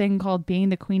do this thing called being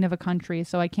the queen of a country,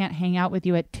 so I can't hang out with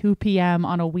you at 2 p.m.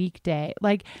 on a weekday.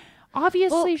 Like,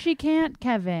 obviously she can't,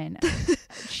 Kevin.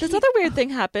 This other weird thing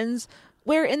happens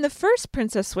where in the first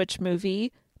Princess Switch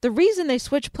movie, the reason they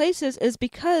switch places is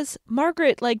because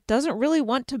Margaret like doesn't really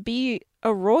want to be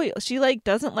a royal. She like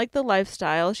doesn't like the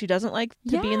lifestyle. She doesn't like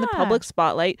to be in the public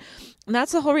spotlight. And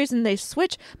that's the whole reason they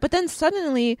switch. But then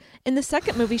suddenly in the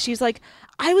second movie, she's like,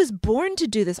 I was born to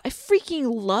do this. I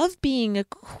freaking love being a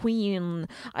queen.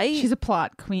 She's a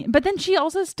plot queen. But then she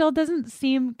also still doesn't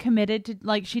seem committed to,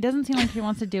 like, she doesn't seem like she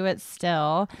wants to do it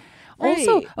still. Right.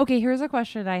 Also, okay, here's a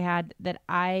question I had that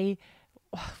I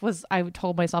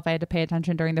told myself I had to pay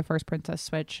attention during the first Princess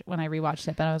Switch when I rewatched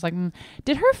it, but I was like,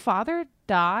 did her father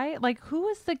die? Like, who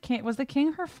was the king? Was the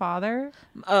king her father?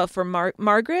 For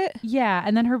Margaret? Yeah,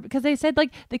 and then because they said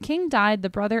like the king died, the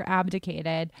brother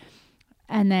abdicated,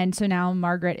 and then so now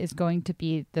Margaret is going to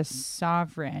be the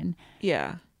sovereign.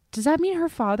 Yeah. Does that mean her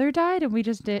father died and we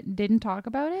just didn't talk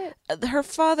about it? Her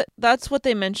father, that's what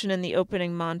they mentioned in the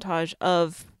opening montage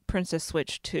of Princess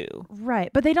Switch 2.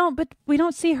 Right, but we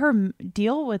don't see her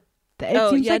deal with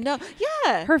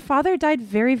that. Her father died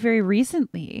very, very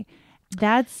recently.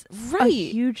 That's a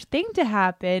huge thing to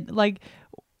happen. Like,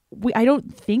 I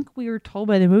don't think we were told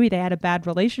by the movie they had a bad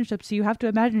relationship, so you have to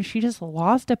imagine she just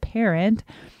lost a parent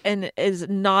and is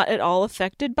not at all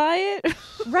affected by it.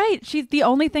 Right. She's the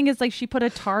only thing is like she put a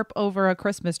tarp over a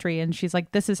Christmas tree and she's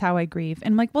like, this is how I grieve.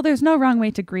 And I'm like, well, there's no wrong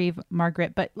way to grieve,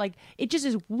 Margaret, but like it just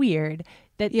is weird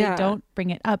that they don't bring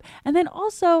it up. And then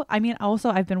also I've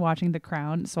been watching The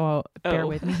Crown, so bear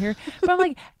with me here. But I'm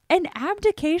like, an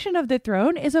abdication of the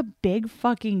throne is a big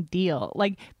fucking deal.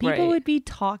 Like, people would be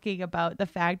talking about the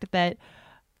fact that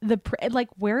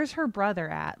where's her brother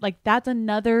at? Like, that's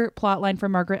another plot line for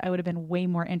Margaret I would have been way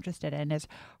more interested in, is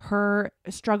her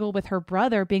struggle with her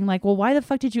brother being like, well, why the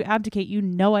fuck did you abdicate? You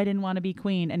know I didn't want to be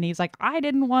queen. And he's like, I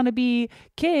didn't want to be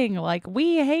king. Like,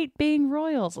 we hate being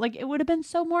royals. Like, it would have been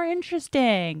so more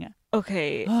interesting.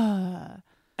 Okay.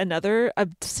 A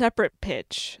separate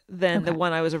pitch than the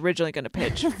one I was originally going to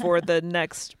pitch for the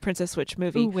next Princess Switch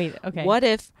movie. Ooh, wait, okay. What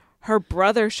if her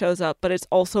brother shows up, but it's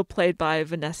also played by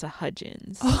Vanessa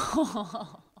Hudgens?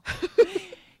 Oh.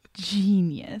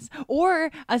 Genius.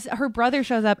 Or her brother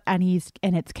shows up and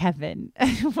it's Kevin.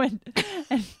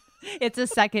 and it's a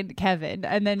second Kevin.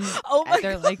 And then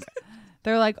they're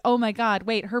like, oh my God,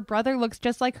 wait, her brother looks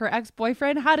just like her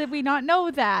ex-boyfriend? How did we not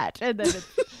know that? And then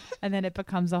and then it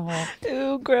becomes a whole.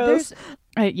 Ew, gross.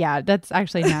 Yeah, that's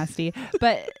actually nasty.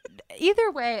 But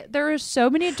either way, there are so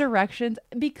many directions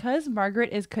because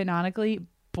Margaret is canonically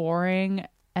boring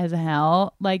as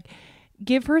hell. Like,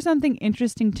 give her something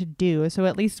interesting to do. So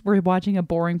at least we're watching a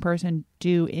boring person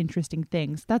do interesting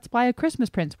things. That's why A Christmas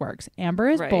Prince works. Amber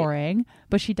is boring,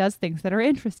 but she does things that are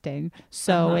interesting.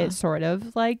 So it's sort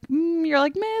of like, you're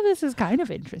like, man, this is kind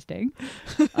of interesting.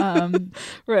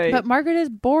 Right. But Margaret is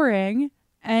boring,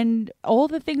 and all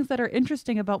the things that are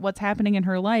interesting about what's happening in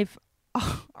her life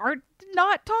are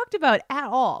not talked about at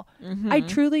all. I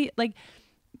truly, like,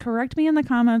 correct me in the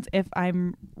comments if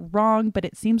I'm wrong, but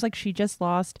it seems like she just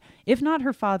lost, if not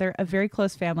her father, a very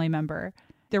close family member.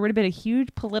 There would have been a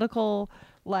huge political,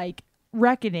 like,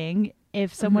 reckoning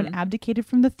if someone abdicated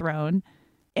from the throne.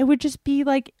 It would just be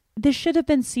like, this should have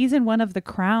been season 1 of The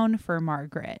Crown for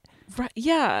Margaret. Right.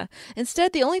 Yeah.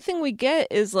 Instead, the only thing we get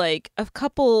is like a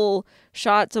couple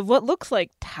shots of what looks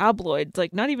like tabloids,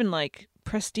 like not even like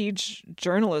prestige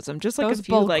journalism, just like Those a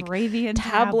few like Belgravian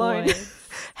tabloid tabloids.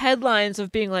 headlines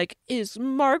of being like, is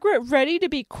Margaret ready to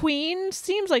be queen?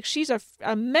 Seems like she's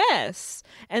a mess.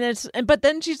 But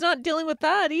then she's not dealing with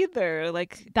that either.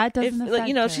 Like, that doesn't affect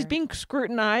you know, her. she's being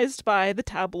scrutinized by the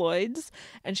tabloids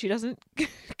and she doesn't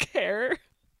care.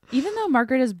 Even though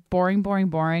Margaret is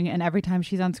boring, and every time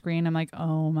she's on screen, I'm like,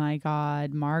 oh my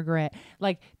God, Margaret.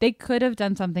 Like, they could have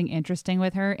done something interesting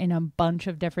with her in a bunch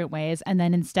of different ways. And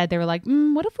then instead they were like,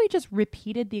 what if we just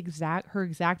repeated her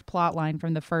exact plot line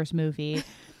from the first movie?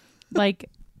 Like,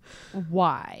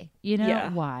 why? You know,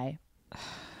 why?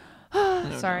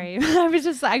 Sorry.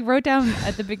 I wrote down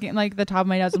at the beginning, like the top of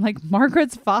my notes, I'm like,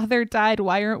 Margaret's father died.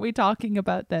 Why aren't we talking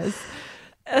about this?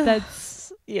 That's...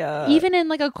 Yeah. Even in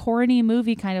like a corny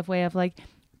movie kind of way of like,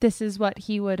 this is what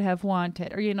he would have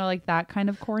wanted, or, you know, like that kind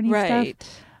of corny stuff.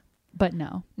 But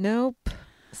no. Nope.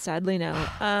 Sadly, no.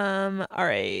 All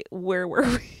right. Where were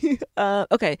we?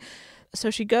 Okay. So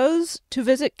she goes to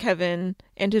visit Kevin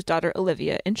and his daughter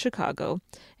Olivia in Chicago,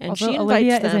 and Although she invites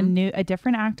Olivia them. is a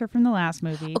different actor from the last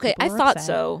movie. Okay, People I were thought upset.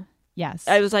 so. Yes.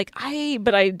 I was like,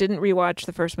 but I didn't rewatch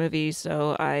the first movie,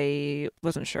 so I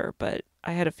wasn't sure, but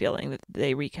I had a feeling that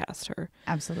they recast her.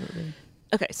 Absolutely.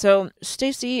 Okay, so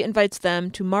Stacy invites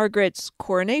them to Margaret's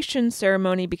coronation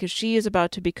ceremony because she is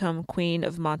about to become Queen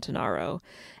of Montanaro.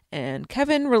 And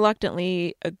Kevin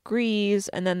reluctantly agrees,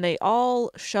 and then they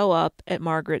all show up at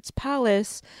Margaret's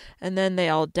palace, and then they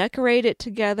all decorate it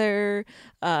together.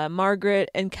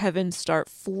 Margaret and Kevin start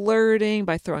flirting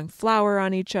by throwing flour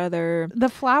on each other. The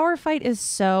flower fight is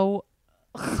so...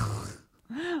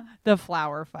 The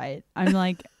flower fight. I'm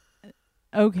like,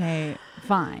 okay,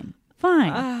 fine.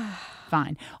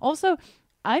 Fine. Also,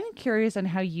 I'm curious on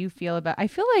how you feel about... I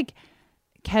feel like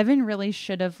Kevin really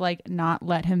should have like not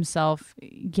let himself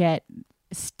get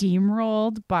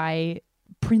steamrolled by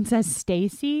Princess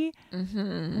Stacy.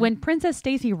 When Princess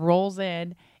Stacy rolls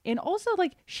in, and also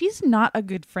like she's not a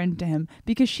good friend to him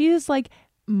because she is like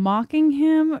mocking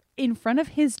him in front of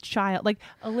his child. Like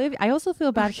Olivia, I also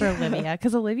feel bad for Olivia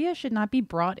because Olivia should not be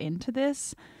brought into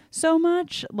this so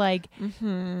much. Like,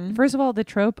 first of all, the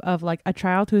trope of like a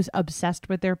child who's obsessed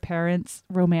with their parents'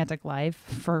 romantic life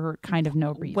for kind of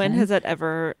no reason. When has that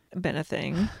ever been a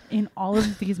thing? In all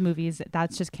of these movies,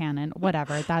 that's just canon.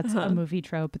 Whatever. That's a movie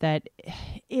trope that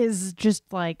is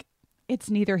just like, it's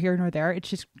neither here nor there. It's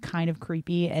just kind of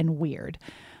creepy and weird.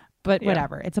 But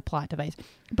whatever. It's a plot device.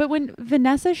 But when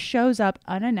Vanessa shows up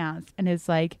unannounced and is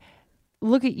like,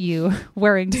 look at you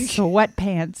wearing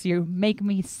sweatpants. You make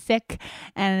me sick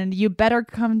and you better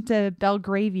come to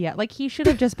Belgravia. Like, he should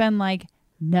have just been like,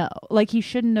 no. Like, he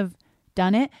shouldn't have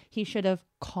done it. He should have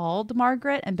called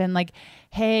Margaret and been like,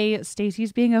 hey,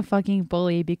 Stacy's being a fucking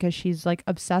bully because she's like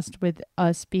obsessed with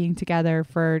us being together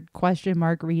for ?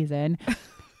 Reason.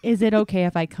 Is it okay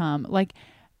if I come? Like,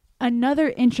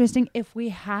 another interesting, if we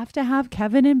have to have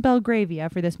Kevin in Belgravia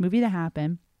for this movie to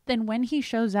happen, then when he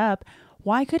shows up,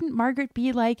 why couldn't Margaret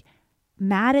be like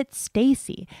mad at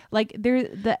Stacy? Like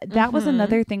that was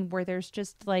another thing where there's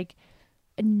just like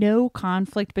no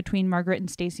conflict between Margaret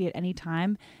and Stacy at any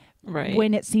time. Right.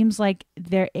 When it seems like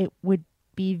it would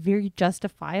be very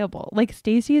justifiable. Like,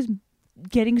 Stacy is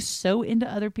getting so into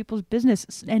other people's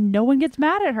business and no one gets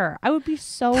mad at her. I would be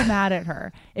so mad at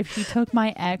her if she took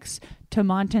my ex to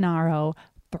Montanaro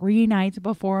 3 nights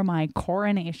before my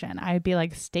coronation. I'd be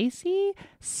like, Stacy,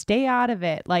 stay out of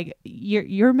it. Like,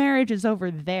 your marriage is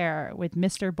over there with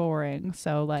Mr. Boring.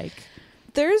 So like,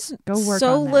 there's go work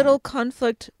so on that. little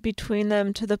conflict between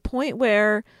them to the point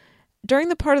where during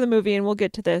the part of the movie, and we'll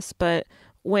get to this, but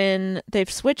when they've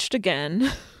switched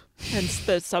again hence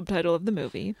the subtitle of the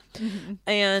movie.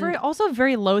 And For also a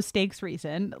very low stakes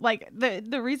reason. Like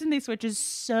the reason they switch is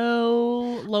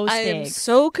so low I am stakes.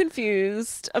 so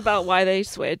confused about why they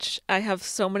switch. I have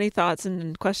so many thoughts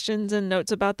and questions and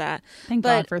notes about that. Thank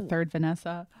but God for third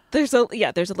Vanessa. There's a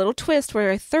little twist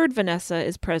where a third Vanessa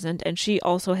is present and she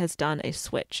also has done a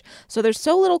switch. So there's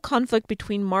so little conflict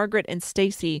between Margaret and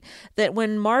Stacy that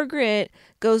when Margaret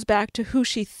goes back to who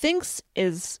she thinks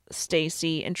is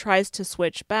Stacy and tries to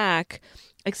switch back,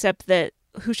 except that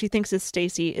who she thinks is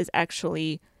Stacy is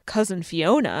actually cousin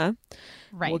Fiona.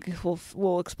 Right.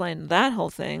 We'll explain that whole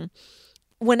thing.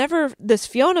 Whenever this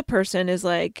Fiona person is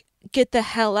like, get the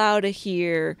hell out of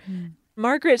here,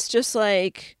 Margaret's just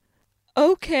like,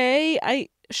 okay,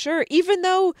 sure, even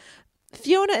though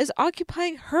Fiona is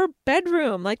occupying her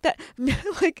bedroom like that.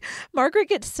 Like, Margaret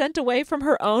gets sent away from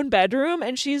her own bedroom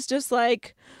and she's just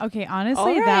like, okay, honestly,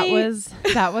 all right.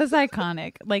 that was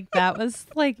iconic. Like, that was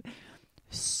like,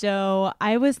 so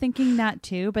I was thinking that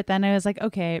too, but then I was like,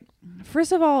 okay,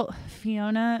 first of all,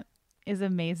 Fiona is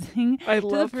amazing. I to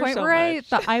love the her point so where I much.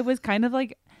 thought I was kind of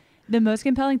like, the most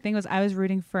compelling thing was I was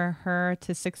rooting for her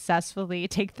to successfully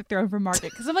take the throne from Margaret,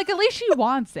 because I'm like, at least she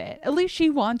wants it. At least she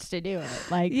wants to do it.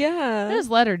 Like, yeah, just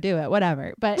let her do it,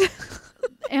 whatever. But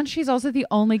and she's also the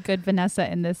only good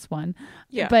Vanessa in this one.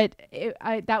 Yeah. But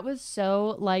that was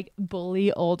so like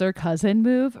bully older cousin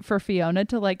move for Fiona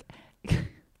to like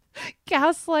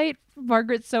gaslight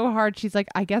Margaret so hard. She's like,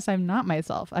 I guess I'm not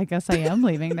myself. I guess I am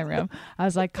leaving the room. I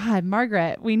was like, God,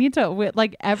 Margaret, we need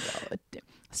to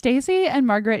Stacey and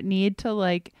Margaret need to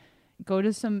like go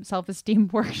to some self-esteem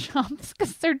workshops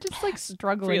because they're just like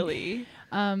struggling. really.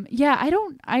 Yeah,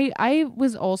 I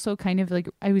was also kind of like,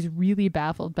 I was really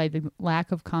baffled by the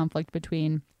lack of conflict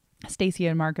between Stacey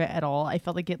and Margaret at all. I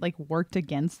felt like it like worked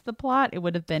against the plot. It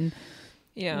would have been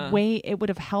it would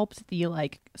have helped the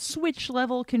like switch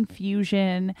level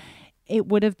confusion. It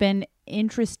would have been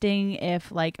interesting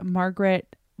if like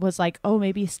Margaret was like, oh,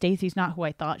 maybe Stacey's not who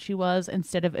I thought she was,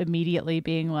 instead of immediately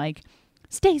being like,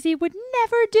 Stacey would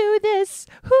never do this.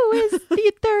 Who is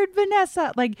the third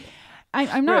Vanessa? Like,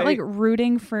 I'm not like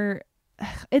rooting for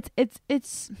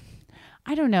it's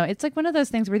I don't know. It's like one of those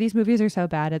things where these movies are so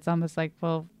bad. It's almost like,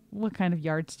 well, what kind of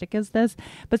yardstick is this?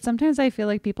 But sometimes I feel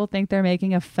like people think they're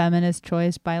making a feminist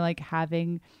choice by like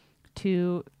having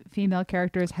two female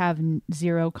characters have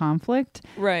zero conflict.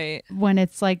 Right. When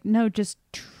it's like, no, just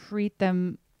treat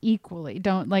them equally.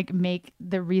 Don't like make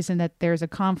the reason that there's a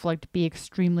conflict be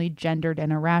extremely gendered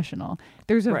and irrational.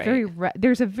 There's a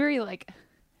very like,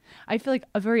 I feel like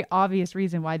a very obvious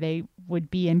reason why they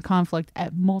would be in conflict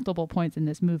at multiple points in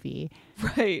this movie.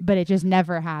 Right. But it just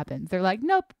never happens. They're like,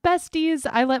 nope, besties.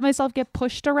 I let myself get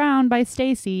pushed around by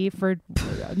Stacey for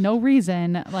no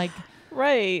reason. Like,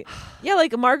 right. Yeah,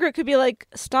 like Margaret could be like,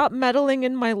 stop meddling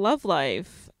in my love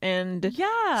life. And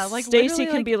yeah, like Stacey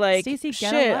can be like, Stacey,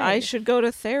 shit, I should go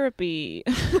to therapy.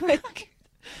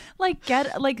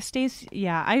 like Stacey.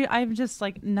 Yeah, I'm just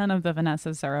like, none of the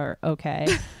Vanessas are okay.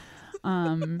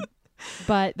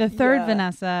 But the third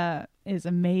Vanessa is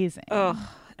amazing. Oh,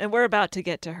 and we're about to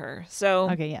get to her. So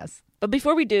okay, yes. But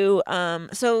before we do,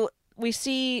 so we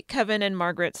see Kevin and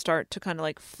Margaret start to kind of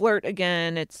like flirt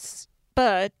again.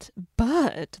 But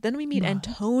then we meet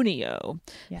Antonio,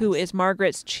 who is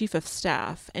Margaret's chief of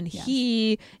staff, and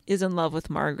he is in love with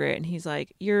Margaret, and he's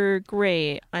like, "You're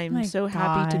great. I'm so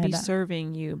happy to be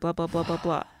serving you." Blah blah blah blah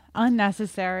blah.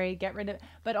 Unnecessary. Get rid of it.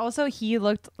 But also, he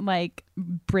looked like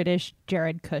British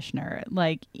Jared Kushner.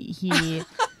 Like he.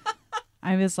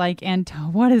 I was like,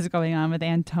 what is going on with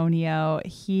Antonio?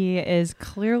 He is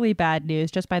clearly bad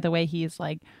news just by the way he's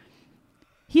like.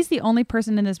 He's the only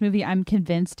person in this movie I'm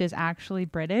convinced is actually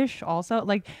British also.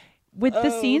 Like, with the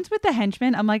scenes with the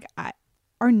henchmen, I'm like,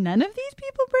 are none of these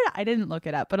people British? I didn't look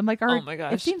it up, but I'm like, oh my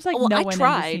gosh. It seems like no one in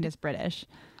the scene is British.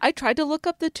 I tried to look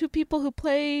up the two people who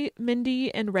play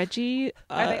Mindy and Reggie,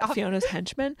 Fiona's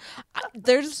henchmen.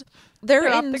 They're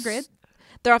off the grid.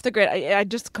 They're off the grid. I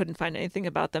just couldn't find anything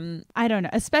about them. I don't know.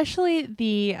 Especially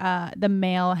the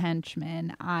male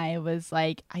henchman. I was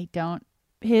like,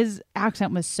 his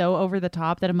accent was so over the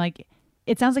top that I'm like,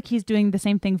 it sounds like he's doing the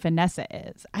same thing Vanessa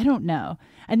is. I don't know.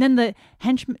 And then the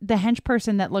hench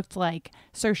person that looked like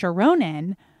Saoirse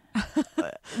Ronan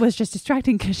was just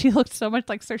distracting because she looked so much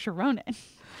like Saoirse Ronan.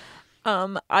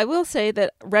 I will say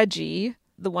that Reggie,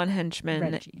 the one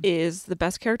henchman, is the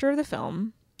best character of the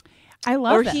film. I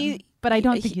love him, but I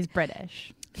don't think he's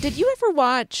British. Did you ever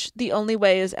watch The Only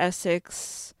Way is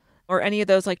Essex? Or any of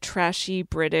those like trashy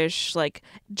British, like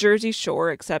Jersey Shore,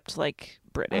 except like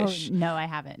British? Oh, no, I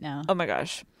haven't. No. Oh my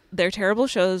gosh. They're terrible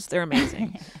shows. They're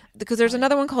amazing. Because there's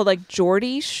another one called like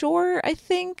Geordie Shore, I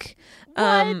think.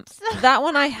 That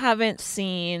one I haven't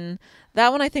seen.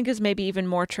 That one I think is maybe even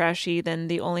more trashy than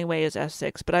The Only Way is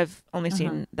Essex, but I've only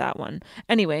seen that one.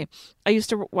 Anyway, I used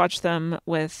to watch them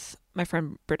with my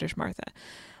friend British Martha.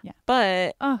 Yeah.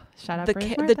 But shout out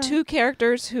the two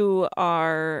characters who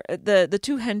are the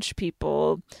two hench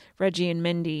people, Reggie and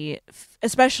Mindy,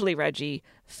 especially Reggie,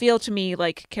 feel to me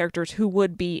like characters who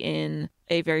would be in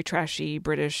a very trashy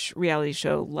British reality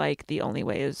show like The Only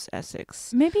Way is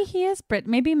Essex. Maybe he is Brit.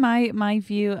 Maybe my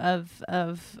view of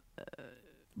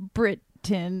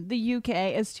Britain, the UK,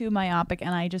 is too myopic,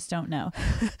 and I just don't know.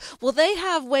 Well, they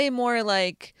have way more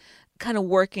like kind of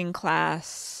working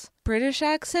class British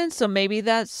accents, so maybe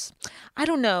that's, I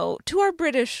don't know. To our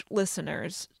British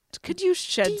listeners, could you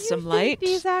shed some light? Do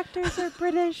you think these actors are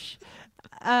British?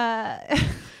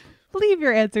 Leave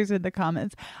your answers in the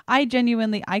comments. I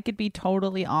could be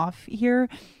totally off here,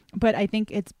 but I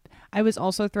think I was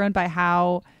also thrown by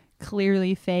how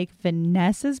clearly fake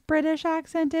Vanessa's British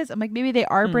accent is. I'm like, maybe they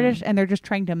are British and they're just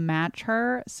trying to match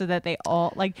her so that they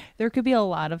all, like, there could be a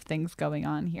lot of things going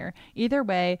on here. Either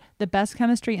way, the best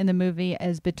chemistry in the movie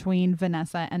is between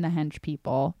Vanessa and the hench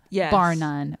people. Yes. Bar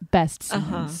none. Best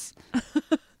scenes.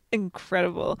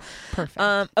 Incredible.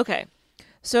 Perfect. Okay.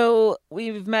 So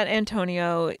we've met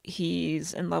Antonio.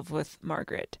 He's in love with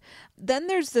Margaret. Then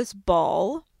there's this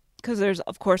ball, because there's,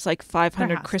 of course, like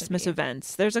 500 Christmas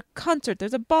events. There's a concert.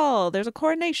 There's a ball. There's a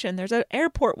coronation. There's an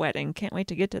airport wedding. Can't wait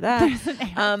to get to that. There's an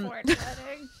airport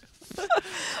wedding.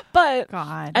 But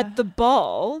God. At the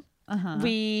ball,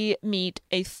 we meet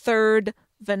a third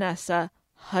Vanessa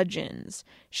Hudgens.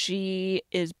 She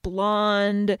is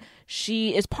blonde.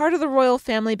 She is part of the royal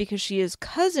family because she is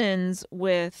cousins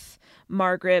with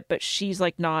Margaret, but she's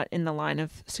like not in the line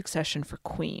of succession for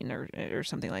queen or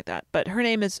something like that. But her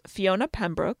name is Fiona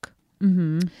Pembroke.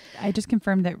 I just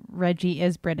confirmed that Reggie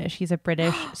is British. He's a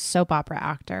British soap opera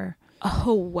actor.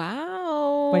 Oh,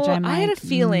 wow. Which I had a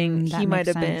feeling he might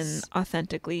have sense. been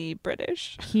authentically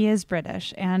British. He is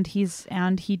British, and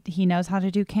he knows how to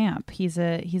do camp. He's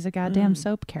a goddamn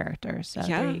soap character. So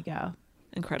there you go.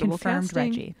 Incredible Confirmed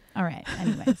casting. Reggie. All right.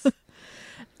 Anyways.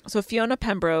 So Fiona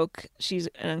Pembroke, she's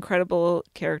an incredible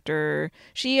character.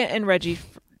 She and Reggie,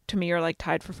 to me, are like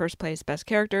tied for first place best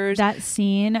characters. That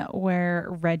scene where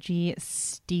Reggie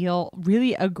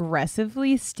really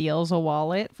aggressively steals a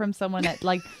wallet from someone that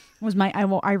like was I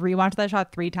rewatched that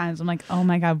shot 3 times. I'm like, oh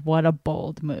my God, what a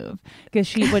bold move.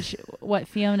 Because what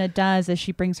Fiona does is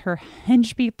she brings her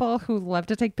hench people who love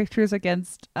to take pictures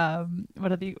against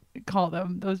what do you call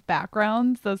them? Those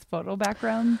backgrounds, those photo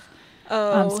backgrounds.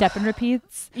 Step and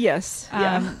repeats. Yes.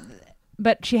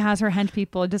 But she has her hench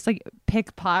people just like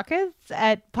pickpockets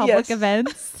at public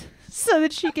events so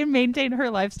that she can maintain her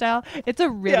lifestyle. It's a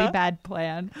really bad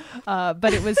plan.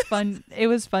 But it was fun. It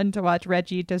was fun to watch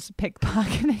Reggie just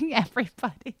pickpocketing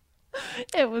everybody.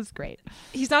 It was great.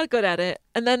 He's not good at it.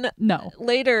 And then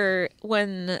later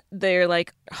when they're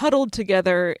like huddled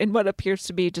together in what appears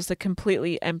to be just a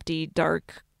completely empty,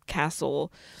 dark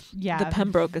castle, the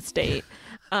Pembroke estate.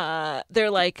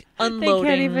 They're like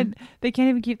unloading. They can't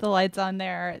even keep the lights on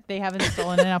there. They haven't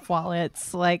stolen enough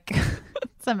wallets. Like,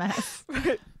 it's a mess.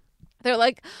 They're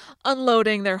like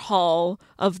unloading their haul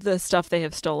of the stuff they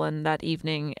have stolen that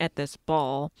evening at this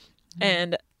ball.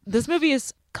 And this movie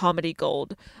is comedy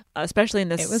gold, especially in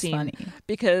this scene. Funny.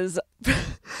 Because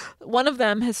one of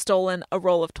them has stolen a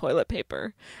roll of toilet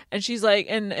paper, and she's like,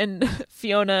 and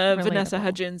Fiona Relatable. Vanessa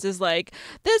Hudgens is like,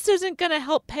 this isn't gonna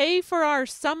help pay for our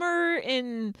summer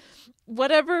in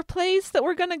whatever place that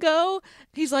we're gonna go.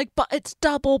 He's like, but it's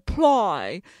double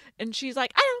ply. And she's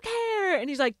like, I don't care. And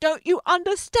he's like, don't you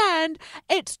understand?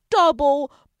 It's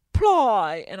double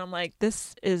ply. And I'm like,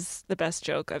 this is the best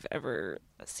joke I've ever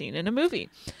seen in a movie.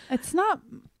 It's not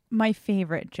my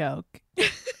favorite joke.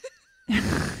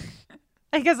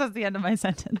 I guess that's the end of my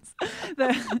sentence.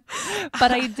 But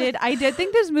I did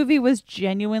think this movie was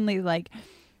genuinely like,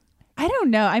 I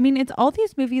don't know. I mean, it's all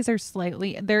these movies are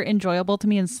they're enjoyable to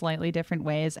me in slightly different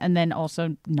ways, and then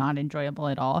also not enjoyable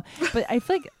at all. But I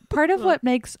feel like part of what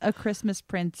makes A Christmas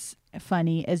Prince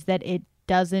funny is that it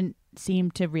doesn't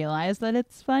seem to realize that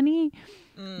it's funny.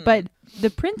 But the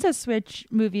Princess Switch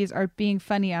movies are being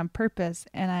funny on purpose,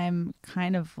 and I'm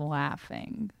kind of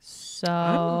laughing.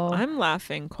 So I'm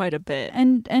laughing quite a bit.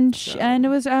 And it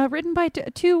was written by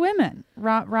two women,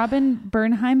 Robin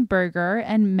Bernheim Berger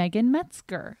and Megan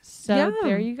Metzger. So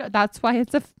there you go. That's why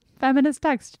it's a feminist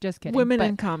text. Just kidding. Women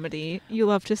in comedy. You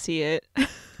love to see it.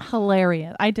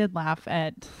 Hilarious. I did laugh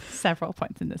at several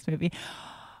points in this movie.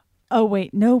 Oh,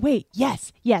 wait. No, wait.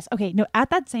 Yes. Okay. No,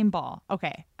 at that same ball.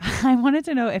 Okay. I wanted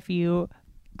to know if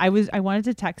I wanted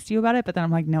to text you about it, but then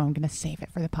I'm like, no, I'm going to save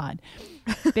it for the pod.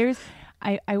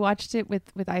 I watched it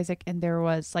with Isaac, and there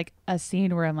was like a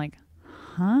scene where I'm like,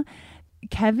 huh?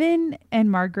 Kevin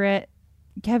and Margaret,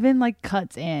 Kevin like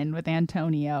cuts in with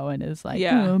Antonio and is like,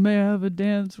 oh, may I have a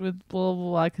dance with blah, blah,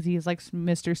 blah. Cause he's like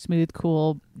Mr. Smooth,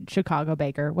 cool Chicago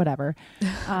baker, whatever.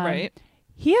 Right.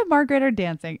 He and Margaret are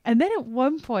dancing. And then at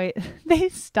one point they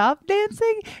stop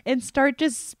dancing and start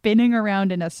just spinning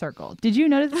around in a circle. Did you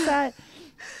notice that?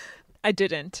 I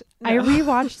didn't. No. I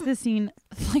rewatched the scene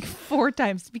like 4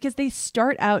 times because they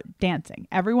start out dancing.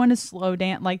 Everyone is slow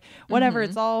dance, like whatever.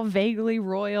 It's all vaguely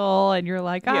royal, and you're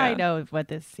like, I know what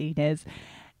this scene is.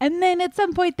 And then at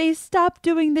some point they stop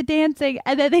doing the dancing,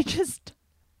 and then they just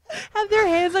have their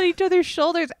hands on each other's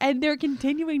shoulders, and they're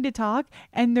continuing to talk,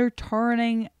 and they're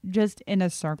turning just in a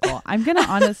circle. I'm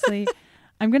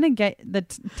gonna get the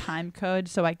time code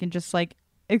so I can just like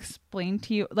explain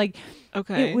to you. Like,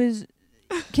 okay, it was.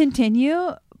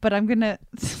 Continue, but I'm gonna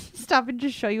stop and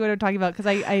just show you what I'm talking about because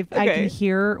I can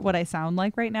hear what I sound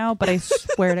like right now, but I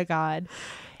swear to God,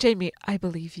 Jamie, I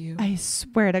believe you. I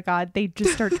swear to God, they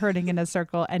just start turning in a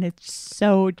circle, and it's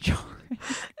so jarring.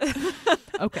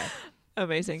 Okay,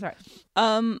 amazing. Sorry.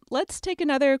 Let's take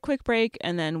another quick break,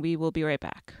 and then we will be right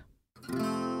back.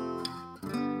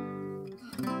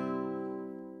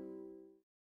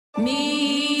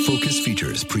 Focus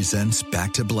Features presents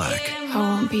Back to Black. I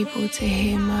want people to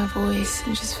hear my voice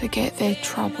and just forget their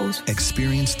troubles.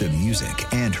 Experience the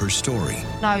music and her story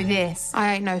Know this.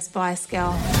 I ain't no Spice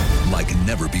Girl. like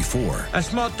never before.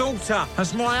 That's my daughter.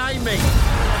 That's my Amy.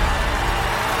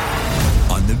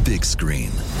 On the big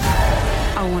screen.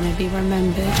 I want to be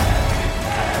remembered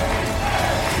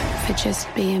for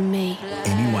just being me.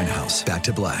 Amy Winehouse, Back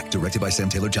to Black, directed by Sam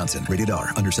Taylor Johnson. Rated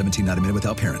R, under 17, not a minute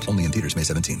without parent. Only in theaters May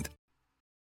 17th.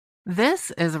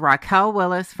 This is Raquel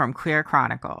Willis from Queer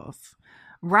Chronicles.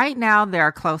 Right now, there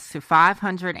are close to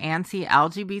 500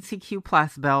 anti-LGBTQ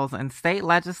plus bills in state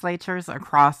legislatures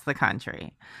across the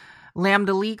country.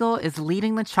 Lambda Legal is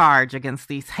leading the charge against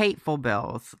these hateful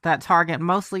bills that target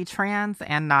mostly trans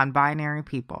and non-binary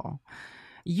people.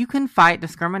 You can fight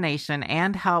discrimination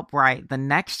and help write the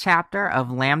next chapter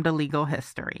of Lambda Legal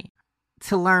history.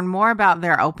 To learn more about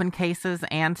their open cases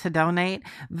and to donate,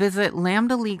 visit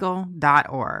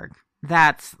lambdalegal.org.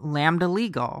 That's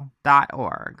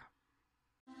lambdalegal.org.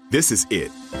 This is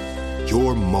it.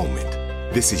 Your moment.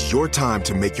 This is your time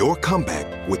to make your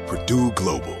comeback with Purdue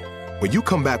Global. When you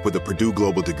come back with a Purdue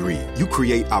Global degree, you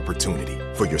create opportunity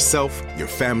for yourself, your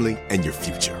family, and your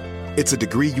future. It's a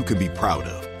degree you can be proud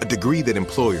of, a degree that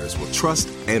employers will trust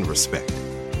and respect.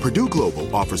 Purdue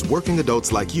Global offers working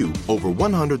adults like you over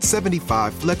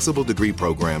 175 flexible degree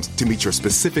programs to meet your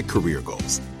specific career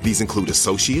goals. These include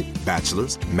associate,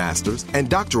 bachelor's, master's, and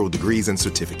doctoral degrees and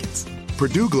certificates.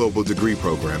 Purdue Global degree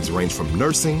programs range from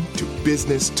nursing to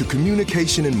business to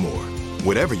communication and more.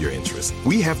 Whatever your interest,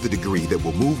 we have the degree that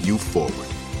will move you forward.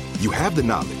 You have the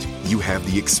knowledge, you have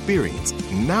the experience.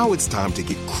 Now it's time to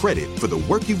get credit for the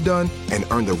work you've done and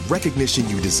earn the recognition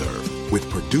you deserve with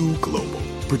Purdue Global,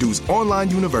 Purdue's online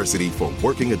university for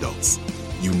working adults.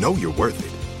 You know you're worth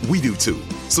it. We do too.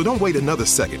 So don't wait another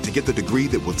second to get the degree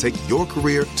that will take your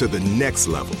career to the next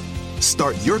level.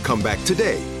 Start your comeback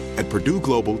today at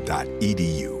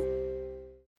purdueglobal.edu.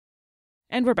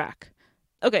 And we're back.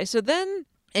 Okay, so then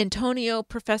Antonio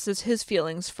professes his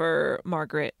feelings for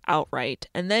Margaret outright,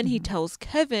 and then he tells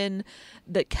Kevin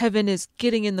that Kevin is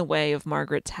getting in the way of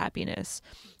Margaret's happiness,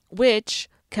 which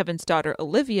Kevin's daughter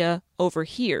Olivia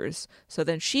overhears. So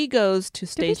then she goes to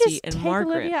Stacy and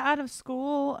Margaret. Olivia out of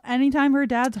school anytime her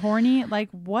dad's horny? Like,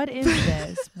 what is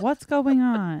this? What's going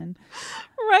on?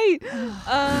 Right.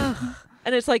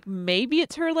 And it's like, maybe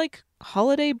it's her like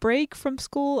holiday break from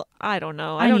school. I don't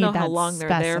know. I don't know how long they're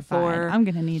there for. I'm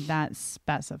going to need that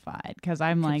specified because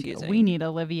I'm Confusing. like, we need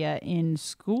Olivia in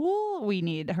school. We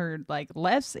need her like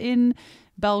less in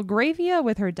Belgravia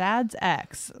with her dad's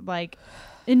ex. Like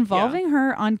involving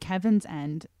her on Kevin's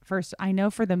end. First, I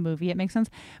know for the movie it makes sense,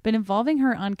 but involving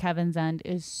her on Kevin's end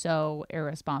is so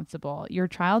irresponsible. Your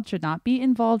child should not be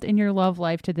involved in your love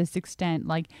life to this extent.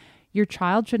 Like, your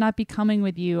child should not be coming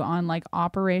with you on like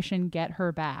Operation Get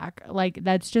Her Back. Like,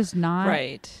 that's just not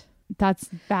right. That's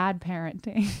bad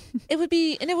parenting. It would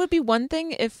be one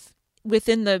thing if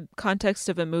within the context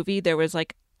of a movie there was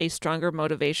like a stronger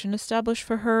motivation established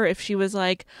for her. If she was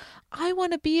like, I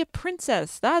want to be a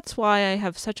princess. That's why I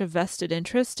have such a vested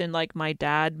interest in like my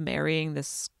dad marrying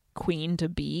this queen to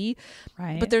be.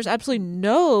 Right. But there's absolutely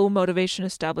no motivation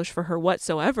established for her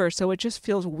whatsoever. So it just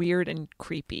feels weird and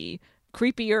creepy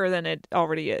creepier than it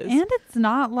already is. And it's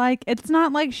not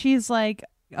like she's like,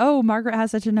 oh, Margaret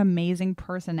has such an amazing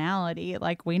personality.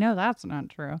 Like, we know that's not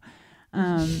true.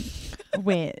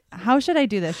 Wait, how should I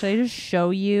do this? Should I just show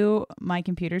you my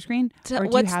computer screen? Or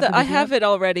do you have I have it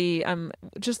already.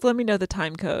 Just let me know the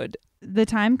time code. The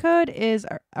time code is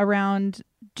around,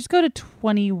 just go to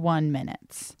 21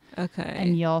 minutes. Okay.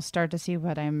 And you'll start to see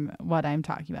what I'm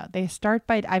talking about. They start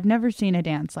by, I've never seen a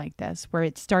dance like this where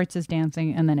it starts as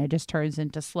dancing and then it just turns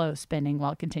into slow spinning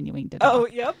while continuing to talk. Oh,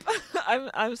 yep.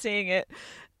 I'm seeing it.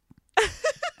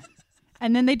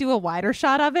 And then they do a wider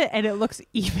shot of it and it looks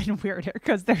even weirder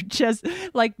because they're just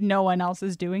like, no one else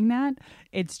is doing that.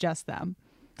 It's just them.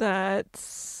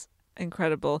 That's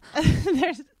incredible.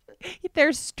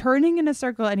 They're turning in a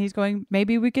circle and he's going,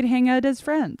 maybe we could hang out as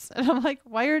friends. And I'm like,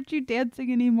 why aren't you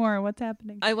dancing anymore? What's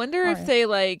happening? I wonder if they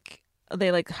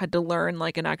had to learn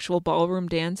like an actual ballroom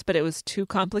dance, but it was too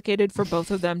complicated for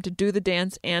both of them to do the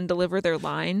dance and deliver their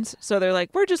lines. So they're like,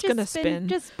 we're just going to spin.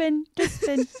 Just spin.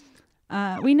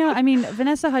 We know, I mean,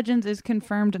 Vanessa Hudgens is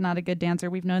confirmed not a good dancer.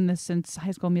 We've known this since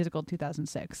High School Musical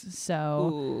 2006.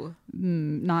 So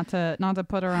not to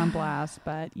put her on blast,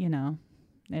 but you know,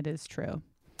 it is true.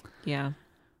 Yeah.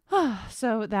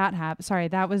 So that happened. Sorry,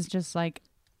 that was just like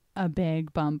a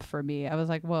big bump for me. I was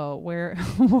like, whoa, where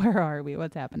are we?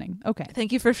 What's happening? Okay.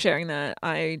 Thank you for sharing that.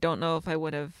 I don't know if I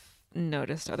would have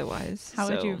noticed otherwise. How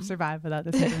would you survive without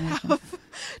this information?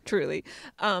 Truly.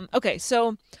 Okay,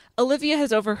 so Olivia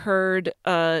has overheard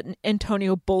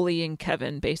Antonio bullying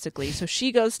Kevin, basically. So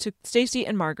she goes to Stacy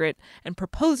and Margaret and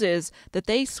proposes that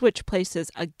they switch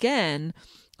places again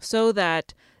so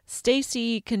that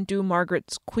Stacy can do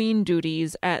Margaret's queen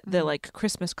duties at the like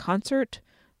Christmas concert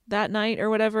that night or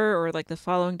whatever, or like the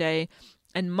following day,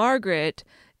 and Margaret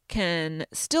can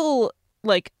still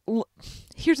like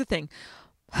here's the thing.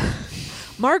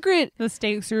 Margaret, the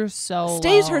stakes are so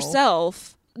stays low.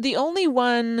 herself. The only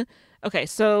one. Okay,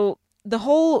 so the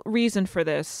whole reason for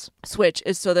this switch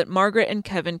is so that Margaret and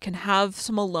Kevin can have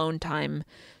some alone time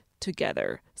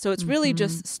together. So it's really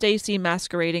just Stacy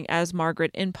masquerading as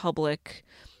Margaret in public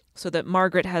so that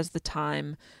Margaret has the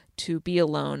time to be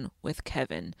alone with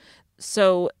Kevin.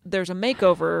 So there's a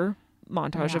makeover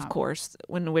montage, of course,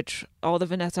 in which all the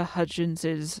Vanessa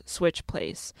Hudgenses switch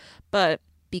place. But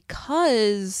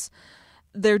because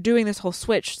they're doing this whole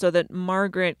switch so that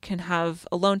Margaret can have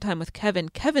alone time with Kevin,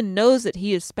 Kevin knows that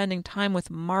he is spending time with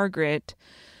Margaret.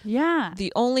 Yeah.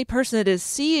 The only person that is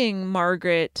seeing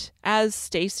Margaret as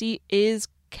Stacy is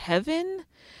Kevin.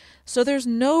 So there's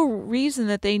no reason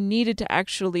that they needed to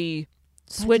actually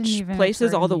switch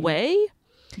places all the way.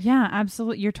 Yeah,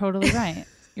 absolutely. You're totally right.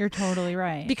 You're totally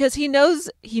right. Because he knows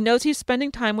he's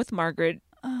spending time with Margaret,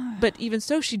 but even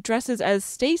so, she dresses as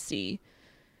Stacy,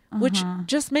 which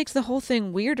just makes the whole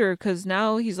thing weirder. Because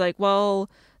now he's like, well,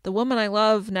 the woman I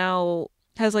love now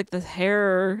has like the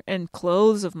hair and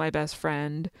clothes of my best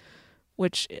friend,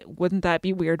 which wouldn't that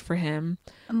be weird for him?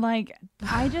 Like,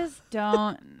 I just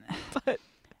don't. But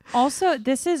also,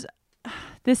 this is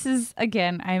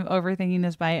again, I'm overthinking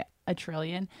this by a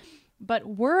trillion. But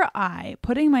were I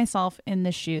putting myself in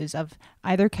the shoes of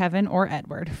either Kevin or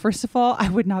Edward, first of all, I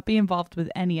would not be involved with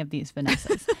any of these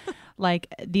Vanessas.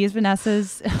 Like, these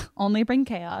Vanessas only bring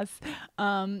chaos.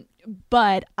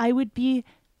 But I would be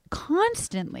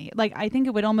constantly, like, I think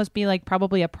it would almost be like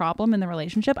probably a problem in the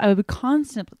relationship. I would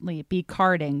constantly be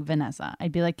carding Vanessa.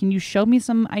 I'd be like, can you show me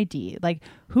some ID? Like,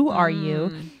 who are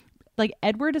you? Like,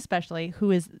 Edward especially, who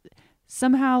is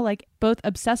somehow like both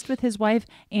obsessed with his wife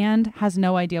and has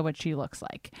no idea what she looks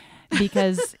like,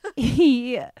 because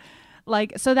he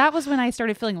like, so that was when I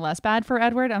started feeling less bad for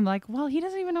Edward. I'm like, well, he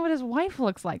doesn't even know what his wife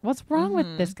looks like. What's wrong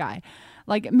with this guy?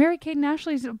 Like, Mary-Kate and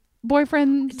Ashley's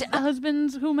boyfriends,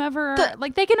 husbands, whomever,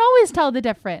 like, they can always tell the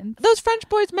difference. Those French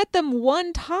boys met them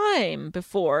one time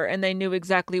before, and they knew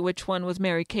exactly which one was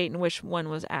Mary-Kate and which one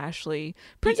was Ashley.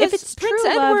 If it's Prince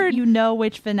Edward, love, you know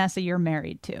which Vanessa you're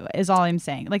married to, is all I'm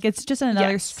saying. Like, it's just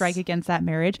another strike against that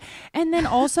marriage. And then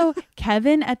also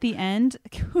Kevin at the end,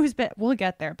 we'll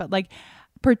get there, but like,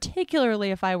 particularly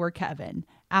if I were Kevin,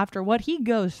 after what he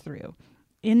goes through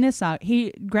in this,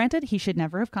 granted, he should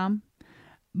never have come.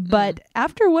 But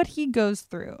after what he goes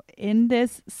through in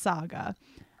this saga,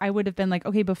 I would have been like,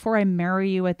 okay, before I marry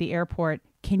you at the airport,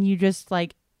 can you just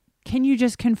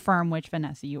confirm which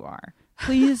Vanessa you are?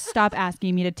 Please stop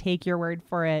asking me to take your word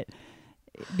for it,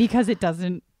 because it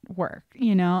doesn't work,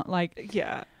 you know? Like,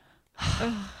 yeah.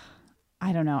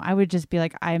 I don't know. I would just be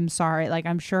like, I'm sorry. Like,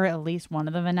 I'm sure at least one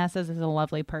of the Vanessas is a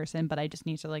lovely person, but I just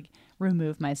need to like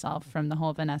remove myself from the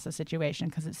whole Vanessa situation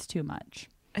because it's too much.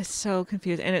 It's so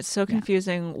confusing. And it's so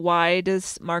confusing. Why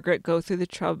does Margaret go through the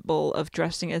trouble of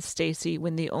dressing as Stacy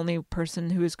when the only person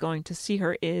who is going to see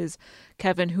her is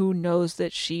Kevin, who knows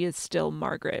that she is still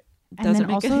Margaret? Doesn't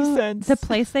make any sense. The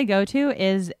place they go to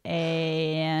is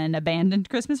an abandoned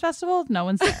Christmas festival. No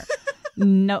one's there.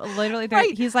 No, literally,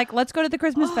 Right. He's like, let's go to the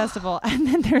Christmas festival. And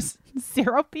then there's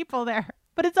 0 people there.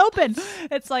 But it's open.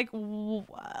 It's like,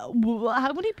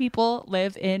 how many people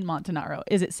live in Montanaro?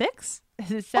 Is it 6?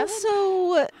 Is it 7?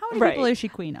 Also, how many people is she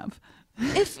queen of?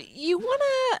 If you want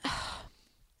to...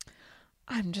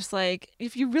 I'm just like,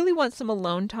 if you really want some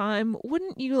alone time,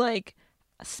 wouldn't you, like,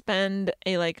 spend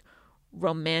a, like,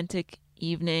 romantic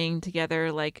evening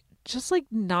together? Like, just, like,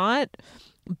 not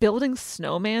building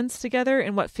snowmans together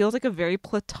in what feels like a very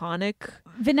platonic...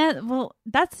 Well,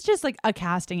 that's just like a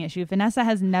casting issue. Vanessa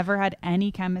has never had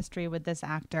any chemistry with this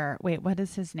actor. Wait, what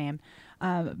is his name?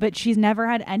 But she's never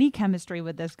had any chemistry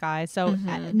with this guy. So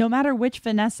no matter which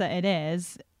Vanessa it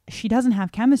is, she doesn't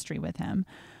have chemistry with him.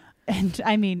 And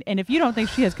I mean, and if you don't think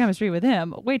she has chemistry with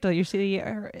him, wait till you see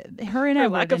her and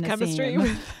Edward lack of in a chemistry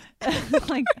scene.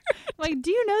 like,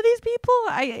 do you know these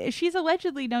people? She's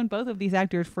allegedly known both of these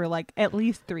actors for like at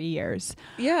least 3 years.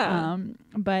 Yeah.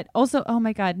 But also, oh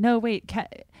my God, no, wait.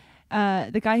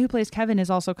 The guy who plays Kevin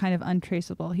is also kind of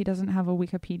untraceable. He doesn't have a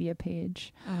Wikipedia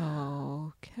page.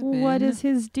 Oh, Kevin. What is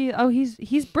his deal? Oh,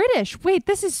 he's British. Wait,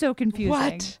 this is so confusing.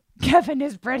 What? Kevin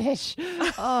is British.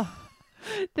 Oh,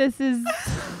 this is.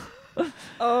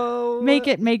 Oh, make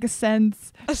it make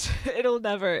sense. It will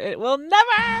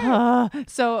never.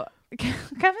 So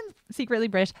Kevin's secretly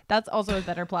British. That's also a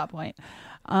better plot point.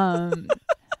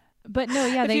 But no,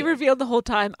 yeah, if you revealed the whole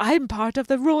time, I'm part of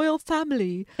the royal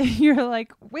family. You're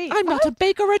like, wait, I'm not a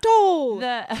baker at all.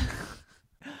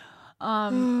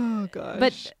 Oh gosh.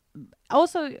 But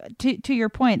also to your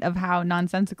point of how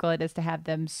nonsensical it is to have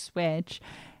them switch.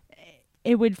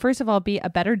 It would, first of all, be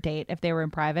a better date if they were in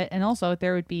private, and also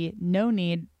there would be no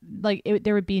need,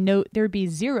 there would be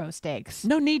 0 stakes.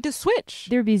 No need to switch.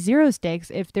 There would be 0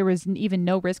 stakes if there was even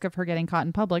no risk of her getting caught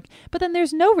in public. But then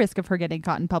there's no risk of her getting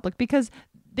caught in public because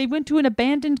they went to an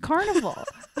abandoned carnival.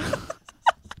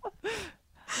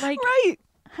 Right.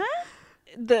 Huh?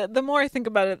 The more I think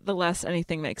about it, the less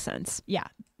anything makes sense. Yeah.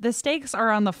 The stakes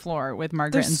are on the floor with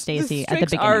Margaret and Stacy at the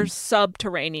beginning. Are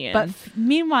subterranean. But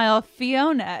meanwhile,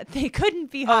 Fiona, they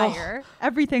couldn't be higher.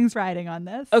 Everything's riding on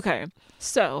this. Okay.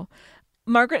 So,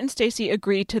 Margaret and Stacy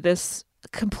agree to this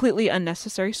completely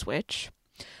unnecessary switch.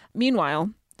 Meanwhile,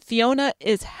 Fiona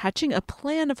is hatching a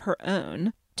plan of her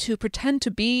own to pretend to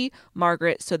be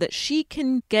Margaret so that she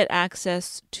can get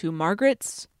access to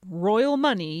Margaret's royal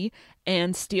money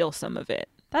and steal some of it.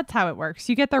 That's how it works.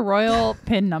 You get the royal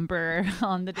PIN number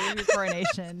on the day of your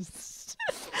coronation.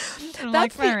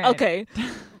 Okay.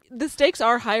 The stakes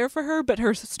are higher for her, but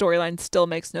her storyline still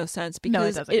makes no sense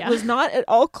because it was not at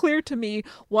all clear to me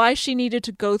why she needed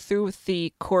to go through with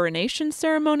the coronation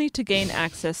ceremony to gain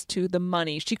access to the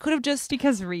money. She could have just...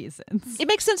 Because reasons. It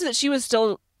makes sense that she would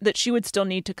still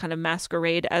need to kind of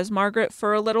masquerade as Margaret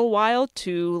for a little while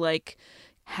to like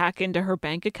hack into her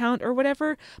bank account or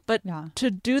whatever. But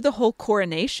to do the whole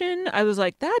coronation, I was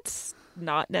like, that's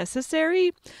not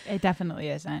necessary. It definitely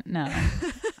isn't. No.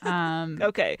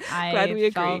 Okay. Glad we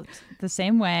agree. Felt the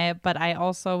same way, but I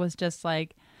also was just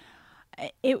like,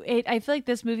 I feel like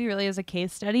this movie really is a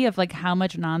case study of like how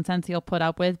much nonsense you'll put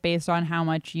up with based on how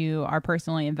much you are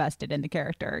personally invested in the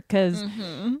character. Because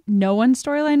no one's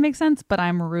storyline makes sense, but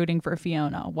I'm rooting for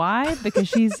Fiona. Why? Because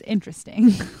she's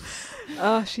interesting.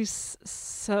 Oh, she's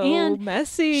so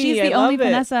messy. She's the only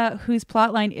Vanessa whose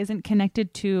plotline isn't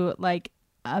connected to like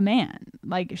a man.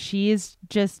 Like she's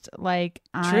just like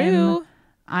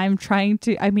I'm trying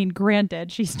to, I mean, granted,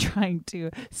 she's trying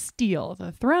to steal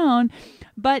the throne,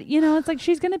 but you know, it's like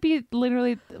she's going to be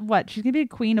literally she's going to be a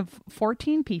queen of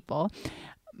 14 people.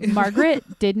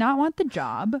 Margaret did not want the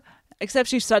job. Except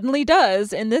she suddenly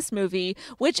does in this movie,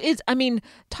 which is, I mean,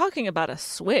 talking about a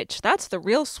switch. That's the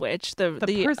real switch. The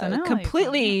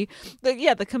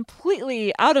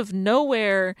completely out of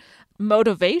nowhere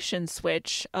motivation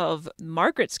switch of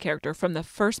Margaret's character from the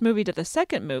first movie to the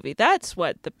second movie. That's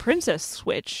what the princess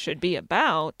switch should be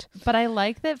about. But I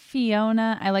like that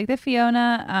Fiona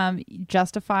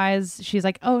justifies, she's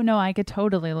like, oh no, I could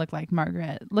totally look like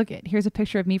Margaret. Here's a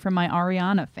picture of me from my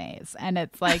Ariana phase. And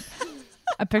it's like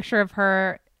a picture of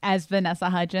her as Vanessa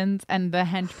Hudgens, and the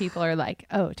hench people are like,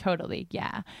 oh, totally,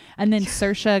 yeah. And then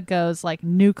Saoirse goes like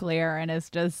nuclear and is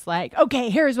just like, okay,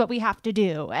 here's what we have to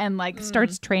do, and like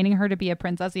starts training her to be a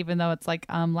princess, even though it's like,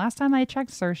 last time I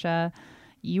checked, Saoirse,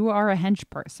 you are a hench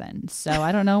person, so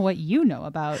I don't know what you know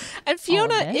about. And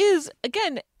Fiona is,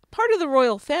 again, part of the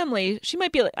royal family. She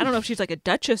might be like, I don't know if she's like a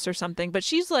duchess or something, but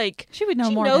she's like, she would know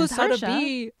she more knows than how to Saoirse.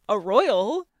 be a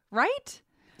royal. Right?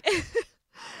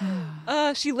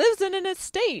 She lives in an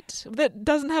estate that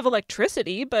doesn't have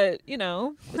electricity, but you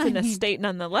know, it's an estate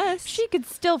nonetheless. She could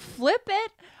still flip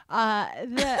it.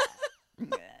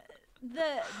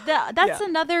 That's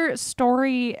another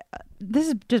story. This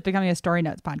is just becoming a story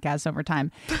notes podcast over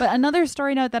time. But another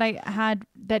story note that I had,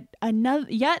 that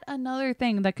yet another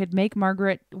thing that could make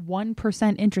Margaret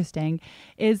 1% interesting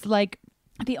is like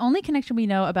the only connection we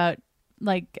know about,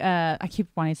 like, I keep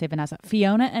wanting to say Vanessa,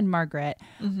 Fiona and Margaret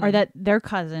are that they're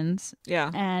cousins.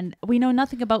 Yeah. And we know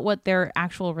nothing about what their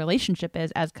actual relationship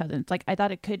is as cousins. Like,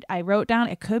 I wrote down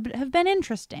it could have been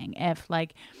interesting if,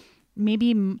 like,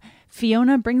 maybe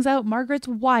Fiona brings out Margaret's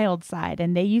wild side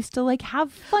and they used to like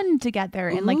have fun together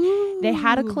and like they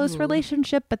had a close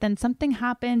relationship, but then something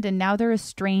happened and now they're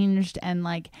estranged, and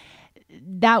like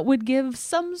that would give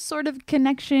some sort of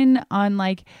connection on,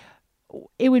 like,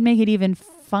 it would make it even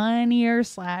funnier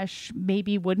 /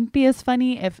 maybe wouldn't be as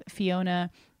funny if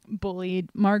Fiona bullied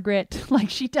Margaret like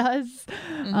she does.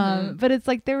 But it's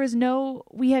like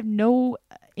we have no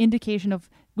indication of,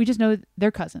 we just know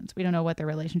they're cousins. We don't know what their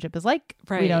relationship is like.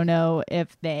 Right. We don't know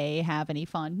if they have any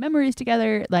fond memories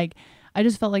together. Like, I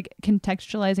just felt like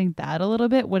contextualizing that a little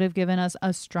bit would have given us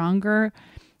a stronger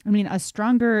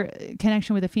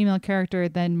connection with a female character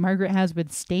than Margaret has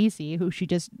with Stacey, who she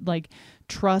just like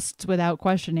trusts without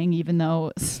questioning, even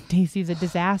though Stacey's a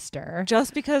disaster.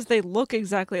 Just because they look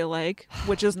exactly alike,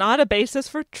 which is not a basis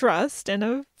for trust in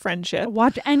a friendship.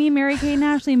 Watch any Mary-Kate and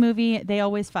Ashley movie, they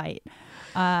always fight.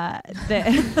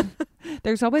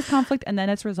 There's always conflict and then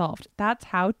it's resolved. That's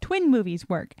how twin movies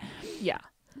work. Yeah.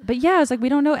 But yeah, it's like we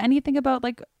don't know anything about,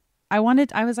 like, I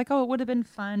was like, oh, it would have been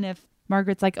fun if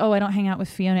Margaret's like, oh, I don't hang out with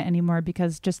Fiona anymore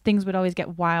because just things would always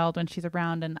get wild when she's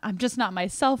around and I'm just not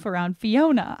myself around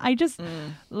Fiona. I just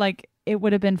like, it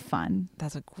would have been fun.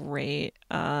 That's a great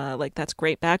that's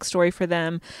great backstory for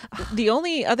them. The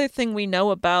only other thing we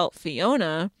know about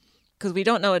Fiona, because we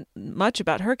don't know much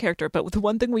about her character, but the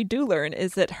one thing we do learn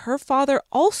is that her father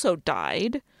also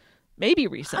died, maybe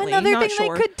recently. Another not thing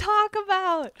sure. they could talk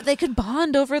about. They could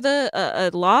bond over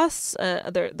the loss,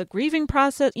 the grieving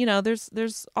process. You know,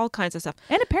 there's all kinds of stuff.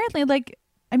 And apparently, like,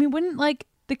 I mean, wouldn't like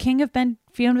the king have been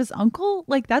Fiona's uncle?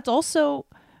 Like, that's also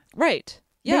right.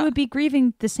 Yeah, they would be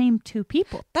grieving the same two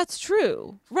people. That's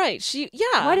true. Right.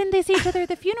 Why didn't they see each other at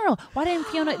the funeral?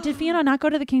 Did Fiona not go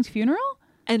to the king's funeral?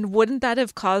 And wouldn't that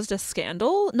have caused a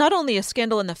scandal? Not only a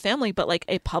scandal in the family, but like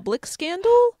a public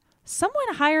scandal?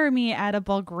 Someone hire me at a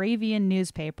Belgravian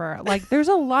newspaper. Like, there's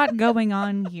a lot going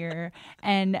on here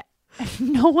and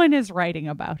no one is writing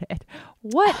about it.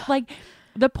 What? Like,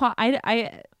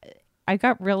 I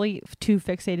got really too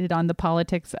fixated on the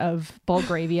politics of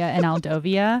Belgravia and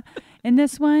Aldovia in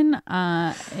this one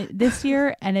this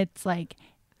year, and it's like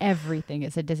everything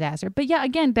is a disaster. But yeah,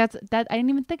 again, that I didn't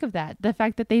even think of that. The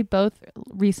fact that they both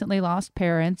recently lost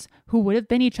parents who would have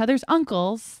been each other's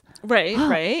uncles. Right,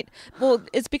 right. Well,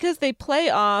 it's because they play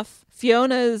off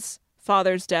Fiona's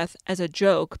father's death as a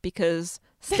joke because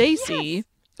Stacey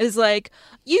is like,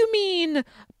 you mean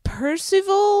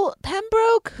Percival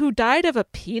Pembroke, who died of a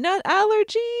peanut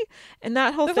allergy? And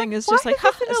that whole thing is just like,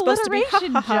 it's supposed to be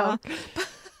joke.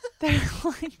 They're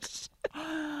like,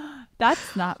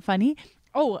 that's not funny.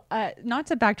 Oh, not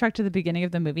to backtrack to the beginning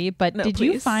of the movie, but did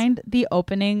you find the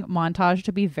opening montage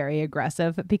to be very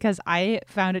aggressive? Because I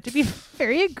found it to be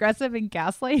very aggressive and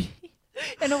gaslighting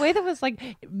in a way that was like,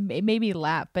 it made me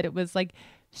laugh, but it was like,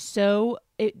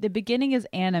 the beginning is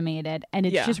animated and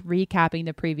it's just recapping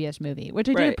the previous movie, which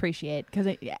I do appreciate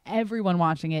because everyone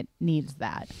watching it needs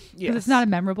that because it's not a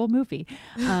memorable movie.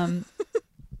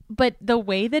 But the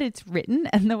way that it's written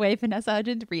and the way Vanessa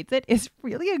Hudgens reads it is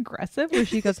really aggressive, where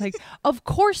she goes like, of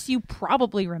course you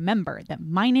probably remember that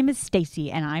my name is Stacey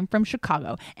and I'm from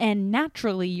Chicago. And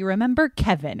naturally you remember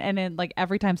Kevin. And then like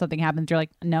every time something happens, you're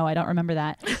like, no, I don't remember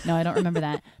that. No, I don't remember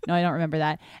that. No, I don't remember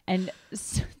that. And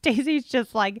Stacey's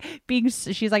just like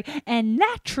she's like, and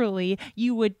naturally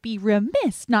you would be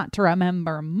remiss not to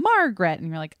remember Margaret. And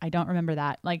you're like, I don't remember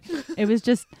that. Like, it was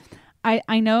just...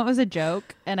 I know it was a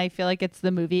joke, and I feel like it's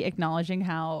the movie acknowledging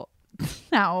how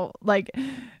like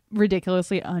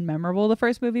ridiculously unmemorable the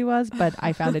first movie was, but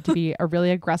I found it to be a really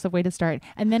aggressive way to start.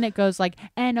 And then it goes like,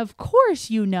 and of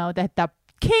course you know that the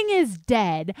king is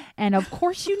dead, and of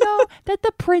course you know that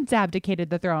the prince abdicated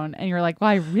the throne. And you're like,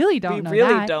 well, I really don't know. We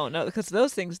really don't know, because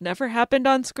those things never happened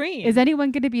on screen. Is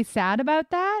anyone going to be sad about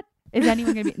that? Is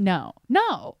anyone going to be...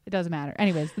 No, it doesn't matter.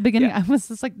 Anyways, the beginning, I was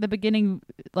just like, the beginning,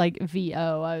 like,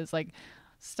 VO, I was like,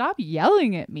 stop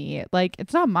yelling at me. Like,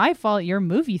 it's not my fault your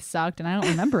movie sucked and I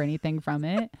don't remember anything from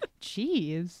it.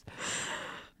 Jeez.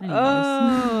 Anyways.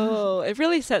 Oh, it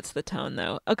really sets the tone,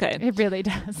 though. Okay. It really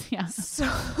does, yeah.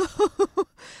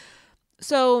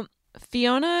 So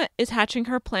Fiona is hatching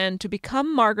her plan to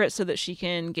become Margaret so that she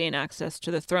can gain access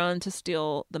to the throne to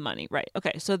steal the money. Right.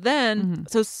 Okay. So then,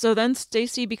 so then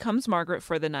Stacy becomes Margaret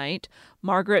for the night.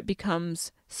 Margaret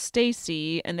becomes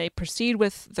Stacy, and they proceed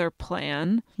with their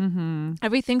plan.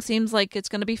 Everything seems like it's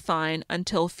going to be fine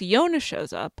until Fiona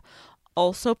shows up,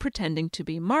 also pretending to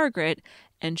be Margaret,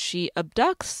 and she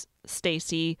abducts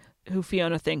Stacy, who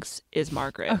Fiona thinks is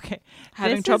Margaret. Okay.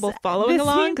 Having trouble following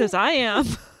along because I am.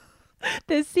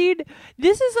 This scene,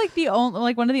 this is like the only,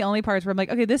 like one of the only parts where I'm like,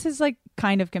 okay, this is like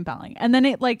kind of compelling, and then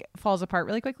it like falls apart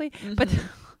really quickly.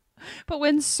 But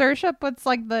when Saoirse puts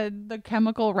like the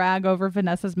chemical rag over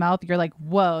Vanessa's mouth, you're like,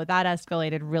 whoa, that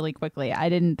escalated really quickly. I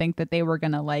didn't think that they were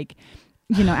gonna like,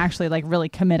 you know, actually like really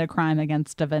commit a crime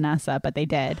against Vanessa, but they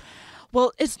did.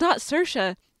 Well, it's not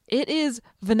Saoirse. It is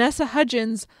Vanessa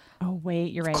Hudgens. Oh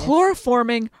wait, you're right.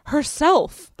 Chloroforming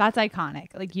herself. That's iconic.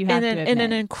 Like you have to admit. In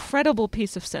an incredible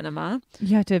piece of cinema.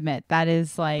 You have to admit that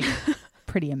is like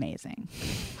pretty amazing.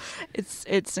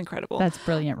 It's incredible. That's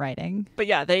brilliant writing. But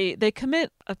yeah, they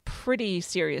commit a pretty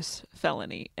serious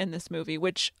felony in this movie,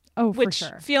 which for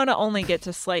sure. Fiona only gets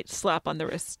a slight slap on the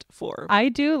wrist for. I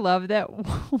do love that.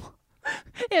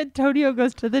 Antonio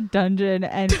goes to the dungeon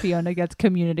and Fiona gets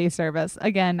community service.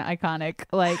 Again, iconic.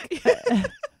 Like.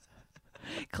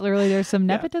 Clearly there's some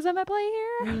nepotism at play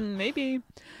here. Maybe.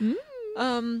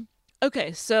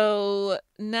 Okay, so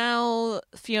now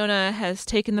Fiona has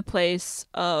taken the place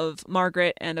of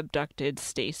Margaret and abducted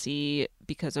Stacy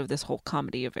because of this whole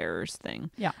comedy of errors thing.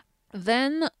 Yeah.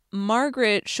 Then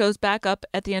Margaret shows back up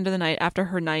at the end of the night after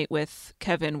her night with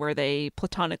Kevin, where they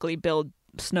platonically build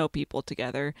snow people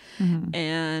together,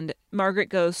 and Margaret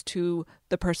goes to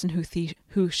the person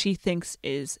who she thinks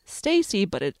is Stacy,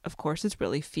 but it of course is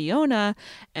really Fiona,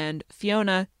 and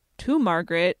Fiona to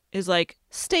Margaret is like,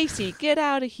 Stacy, get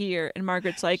out of here. And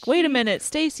Margaret's like, wait a minute,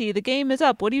 Stacy, the game is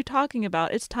up. What are you talking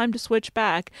about? It's time to switch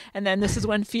back. And then this is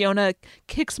when Fiona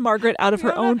kicks Margaret out of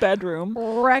her own bedroom.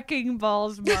 Wrecking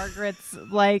balls Margaret's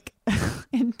like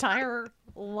entire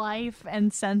life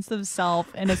and sense of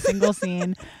self in a single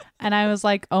scene. And I was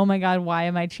like, oh my God, why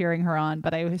am I cheering her on?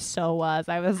 But I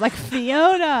was like,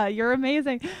 Fiona, you're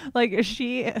amazing. Like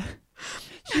she's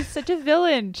such a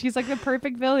villain. She's like the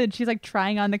perfect villain. She's like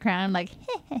trying on the crown, like,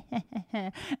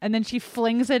 and then she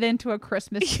flings it into a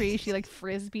Christmas tree. She like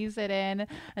frisbees it in.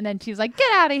 And then she's like,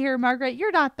 get out of here, Margaret.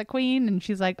 You're not the queen. And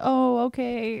she's like, oh,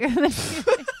 okay. And then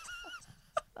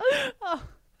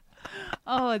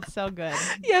Oh, it's so good.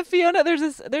 Yeah, Fiona,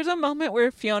 there's a moment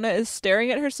where Fiona is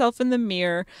staring at herself in the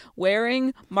mirror,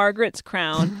 wearing Margaret's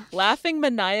crown, laughing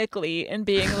maniacally and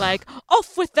being like,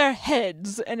 off with their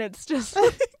heads. And it's just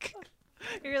like...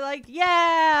 You're like,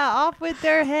 yeah, off with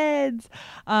their heads.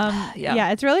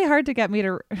 Yeah, it's really hard to get me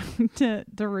to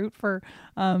root for,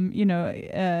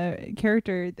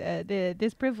 character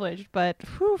this privileged, but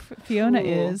Fiona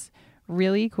is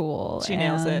really cool. She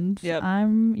nails it. Yep. I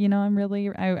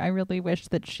really wish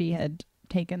that she had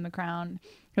taken the crown,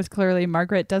 because clearly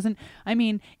Margaret doesn't. I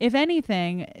mean, if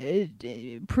anything,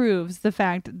 it proves the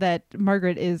fact that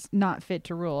Margaret is not fit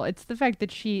to rule. It's the fact that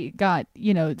she got,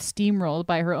 steamrolled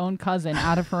by her own cousin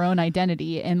out of her own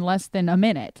identity in less than a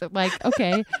minute. Like,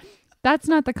 okay, that's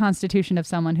not the constitution of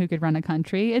someone who could run a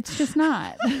country. It's just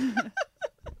not.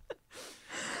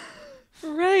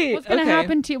 Right. What's gonna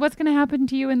happen to you? What's gonna happen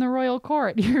to you in the royal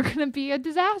court? You're gonna be a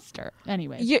disaster.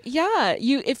 Anyway. Yeah.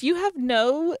 If you have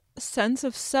no sense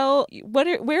of self,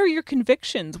 where are your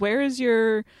convictions? Where's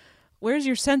your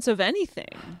sense of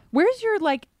anything? Where's your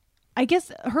I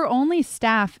guess her only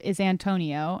staff is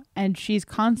Antonio, and she's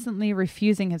constantly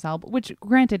refusing his help, which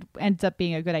granted ends up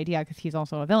being a good idea because he's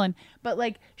also a villain. But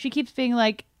she keeps being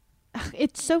like,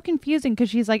 it's so confusing because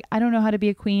she's like, I don't know how to be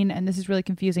a queen, and this is really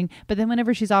confusing. But then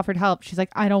whenever she's offered help, she's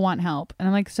like, I don't want help. And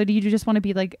I'm like, so do you just want to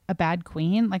be like a bad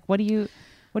queen? Like, what do you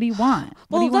want?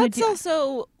 Well, that's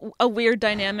also a weird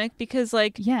dynamic because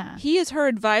he is her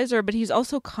advisor, but he's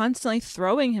also constantly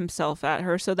throwing himself at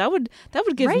her. So that would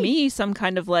give me some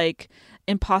kind of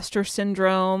imposter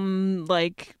syndrome,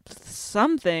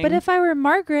 something. But if I were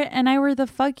Margaret and I were the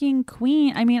fucking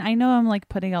queen, I mean, I know I'm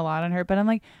putting a lot on her, but I'm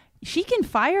like, she can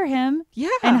fire him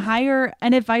and hire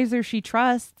an advisor she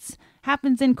trusts.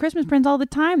 Happens in Christmas Prince all the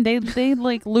time. They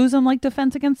lose them like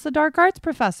Defense Against the Dark Arts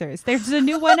professors. There's a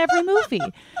new one every movie.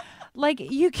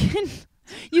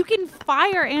 You can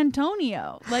fire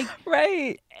Antonio.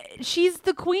 Right. She's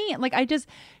the queen.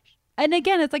 And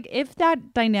again, it's like if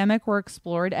that dynamic were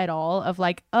explored at all of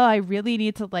like, oh, I really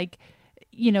need to like,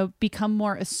 become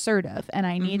more assertive and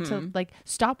I need to like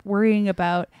stop worrying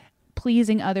about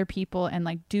pleasing other people and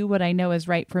like do what I know is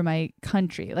right for my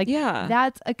country. Like,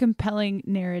 that's a compelling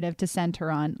narrative to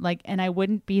center on. Like, and I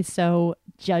wouldn't be so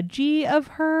judgy of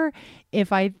her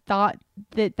if I thought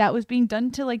that was being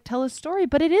done to like tell a story,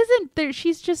 but it isn't. There,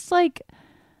 she's just like,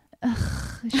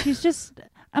 she's just.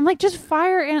 I'm like, just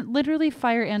literally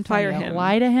fire Antonio. Fire him.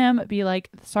 Lie to him. Be like,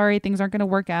 sorry, things aren't going to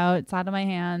work out. It's out of my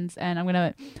hands, and I'm going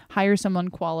to hire someone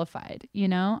qualified. I'm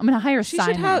going to hire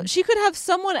Simon. She could have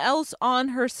someone else on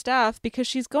her staff because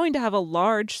she's going to have a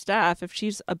large staff. If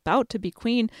she's about to be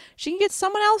queen, she can get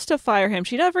someone else to fire him.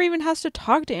 She never even has to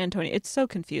talk to Antonio. It's so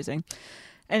confusing.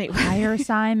 Anyway. Hire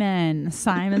Simon.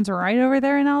 Simon's right over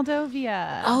there in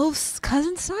Aldovia. Oh,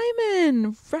 Cousin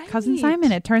Simon. Right. Cousin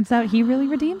Simon. It turns out he really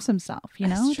redeems himself. It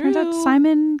turns out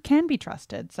Simon can be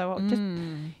trusted. So just,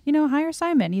 hire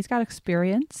Simon. He's got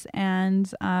experience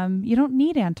and you don't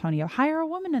need Antonio. Hire a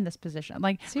woman in this position.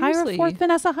 Like, seriously. Hire a fourth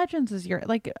Vanessa Hudgens as your,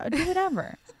 like, do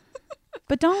whatever.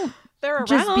 But don't They're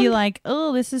just around. be like,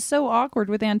 oh, this is so awkward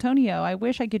with Antonio. I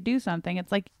wish I could do something.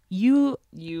 It's like, you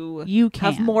can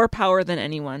have more power than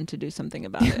anyone to do something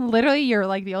about it. Literally, you're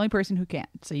like the only person who can.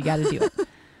 So you got to do it.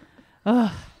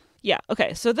 Ugh. Yeah.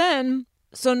 Okay. So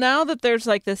now that there's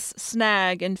like this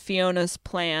snag in Fiona's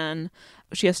plan,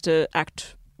 she has to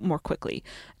act more quickly.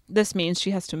 This means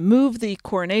she has to move the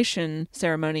coronation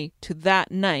ceremony to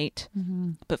that night.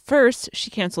 Mm-hmm. But first,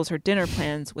 she cancels her dinner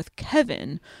plans with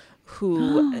Kevin,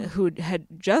 who had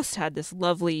just had this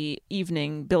lovely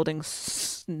evening building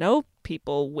snow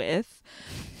people with.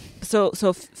 So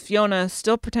Fiona,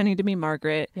 still pretending to be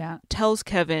Margaret, tells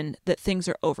Kevin that things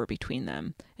are over between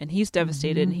them. And he's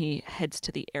devastated and he heads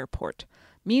to the airport.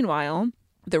 Meanwhile,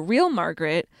 the real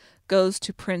Margaret goes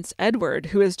to Prince Edward,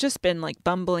 who has just been like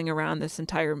bumbling around this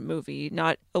entire movie,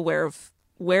 not aware of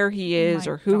where he is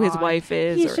or who his wife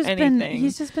is or anything.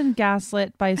 He's just been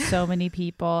gaslit by so many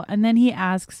people. And then he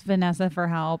asks Vanessa for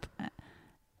help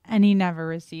and he never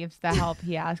receives the help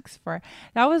he asks for.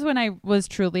 That was when I was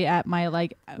truly at my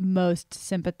like most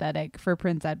sympathetic for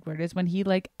Prince Edward, is when he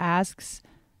like asks,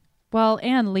 well,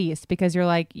 and least, because you're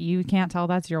like, you can't tell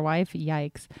that's your wife.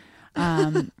 Yikes.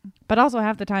 But also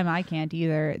half the time I can't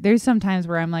either. There's some times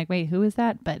where I'm like, wait, who is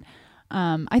that? But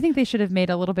I think they should have made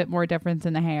a little bit more difference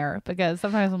in the hair, because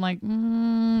sometimes I'm like,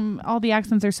 all the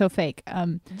accents are so fake.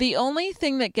 The only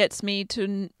thing that gets me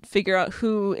to figure out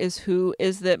who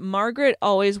is that Margaret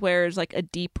always wears like a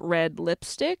deep red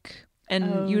lipstick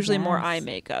and usually more eye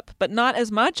makeup, but not as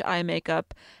much eye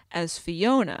makeup as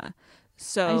Fiona.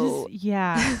 So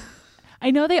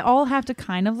I know they all have to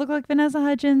kind of look like Vanessa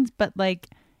Hudgens, but like,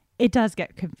 it does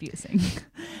get confusing.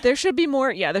 There should be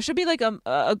more. Yeah, there should be like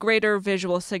a greater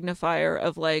visual signifier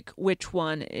of like which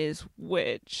one is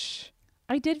which.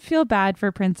 I did feel bad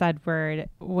for Prince Edward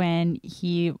when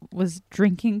he was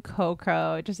drinking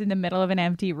cocoa just in the middle of an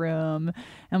empty room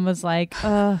and was like,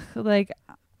 ugh, like,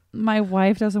 my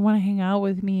wife doesn't want to hang out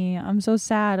with me. I'm so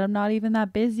sad. I'm not even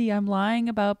that busy. I'm lying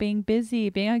about being busy.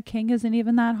 Being a king isn't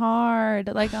even that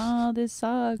hard. Like, oh, this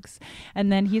sucks.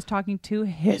 And then he's talking to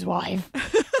his wife.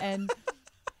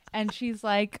 and she's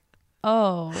like,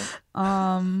 oh,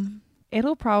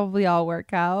 it'll probably all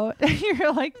work out.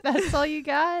 You're like, that's all you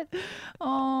got?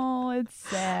 Oh, it's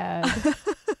sad.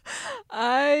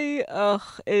 I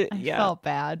felt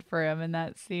bad for him in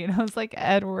that scene. I was like,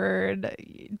 Edward,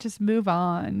 just move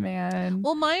on, man.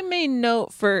 Well, my main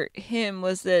note for him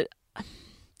was that,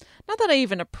 not that I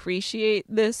even appreciate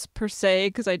this per se,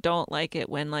 because I don't like it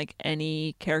when like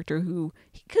any character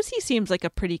because he seems like a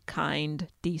pretty kind,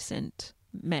 decent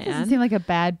man. He doesn't seem like a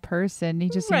bad person. He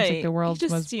just seems like the world's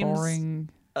most boring.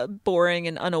 Boring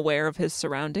and unaware of his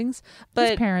surroundings.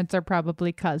 But his parents are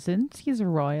probably cousins. He's a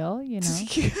royal,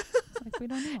 like, we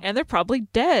don't know. And they're probably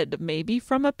dead, maybe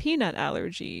from a peanut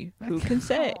allergy. Who can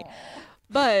say?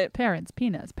 But parents,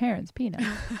 peanuts.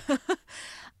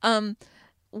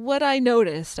 What I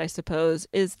noticed, I suppose,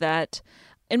 is that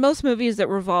in most movies that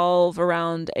revolve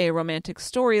around a romantic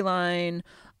storyline,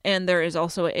 and there is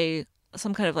also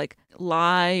some kind of like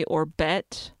lie or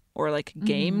bet or like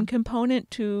game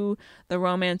component to the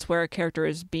romance where a character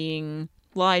is being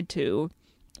lied to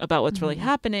about what's really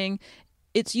happening,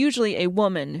 it's usually a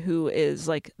woman who is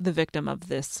like the victim of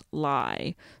this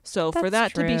lie. So for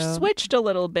that to be switched a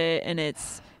little bit, and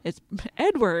it's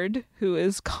Edward who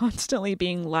is constantly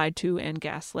being lied to and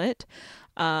gaslit,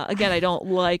 Again, I don't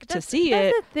like to see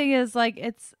that's it. The thing is, like,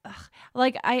 it's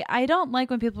like I don't like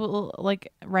when people,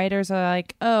 like, writers are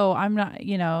like, oh, I'm not,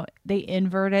 you know, they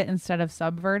invert it instead of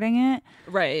subverting it,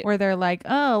 Right. where they're like,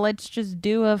 oh, let's just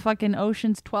do a fucking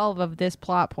Ocean's 12 of this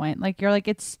plot point. Like, you're like,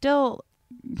 it's still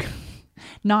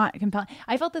not compelling.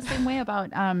 I felt the same way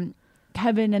about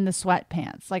Kevin in the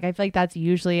sweatpants. Like, I feel like that's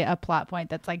usually a plot point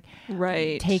that's like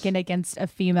taken against a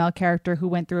female character who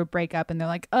went through a breakup, and they're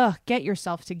like, ugh, get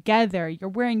yourself together, you're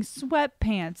wearing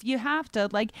sweatpants, you have to,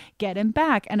 like, get him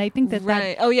back. And I think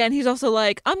that Oh yeah, and he's also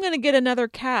like, I'm gonna get another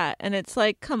cat, and it's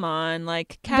like, come on,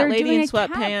 like, cat lady in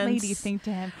sweatpants. Cat lady thing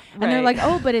to him, and they're like,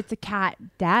 oh, but it's a cat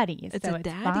daddy, it's so a it's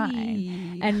daddy.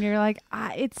 fine. And you're like,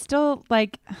 it's still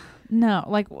like, no,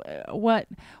 like, what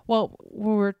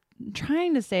we're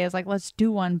trying to say is, like, let's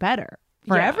do one better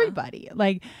for everybody.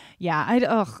 Like,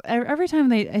 every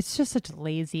time it's just such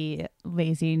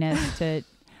laziness to,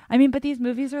 I mean, but these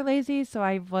movies are lazy, so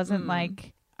I wasn't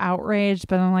like outraged,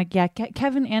 but I'm like, yeah,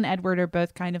 Kevin and Edward are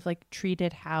both kind of like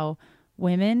treated how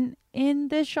women in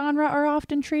this genre are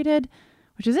often treated,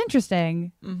 which is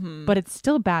interesting, but it's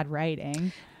still bad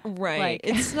writing. Right. Like,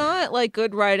 it's not like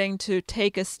good writing to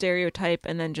take a stereotype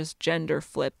and then just gender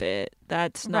flip it.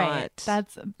 That's not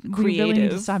That's creative. We really need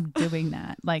to stop doing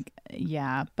that. Like,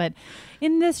 yeah, but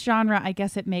in this genre, I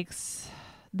guess it makes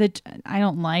I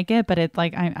don't like it, but it's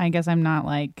like, I guess I'm not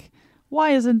like,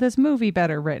 why isn't this movie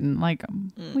better written? Like,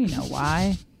 we know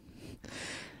why.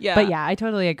 Yeah. But yeah, I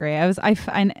totally agree. I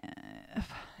find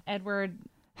Edward,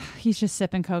 he's just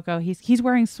sipping cocoa. He's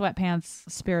wearing sweatpants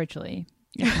spiritually,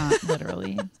 if not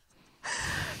literally.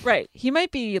 Right. He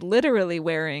might be literally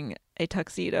wearing a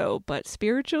tuxedo, but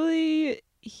spiritually,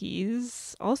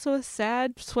 he's also a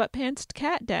sad sweatpants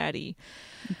cat daddy.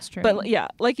 It's true. But yeah,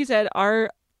 like you said,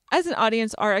 as an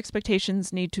audience, our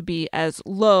expectations need to be as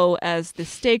low as the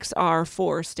stakes are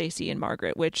for Stacy and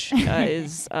Margaret, which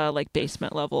is like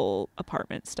basement level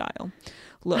apartment style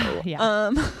low. Yeah.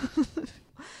 All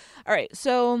right.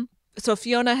 So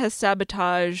Fiona has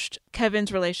sabotaged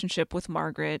Kevin's relationship with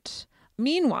Margaret.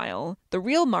 Meanwhile, the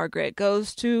real Margaret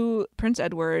goes to Prince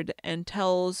Edward and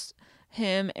tells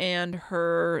him and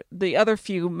the other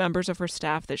few members of her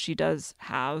staff that she does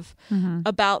have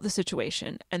about the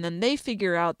situation. And then they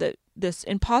figure out that this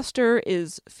imposter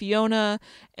is Fiona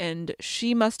and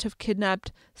she must have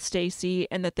kidnapped Stacy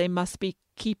and that they must be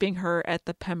keeping her at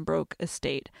the Pembroke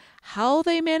estate. How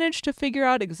they managed to figure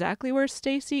out exactly where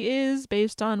Stacy is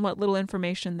based on what little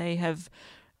information they have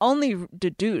only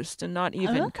deduced and not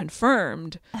even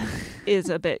confirmed is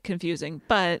a bit confusing,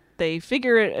 but they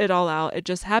figure it all out. It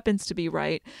just happens to be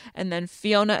right. And then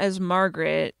Fiona as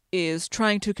Margaret is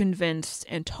trying to convince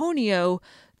Antonio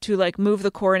to like move the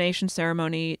coronation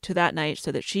ceremony to that night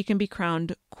so that she can be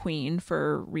crowned queen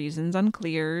for reasons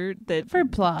unclear that for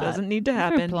plot doesn't need to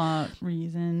happen. For plot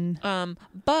reason.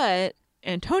 But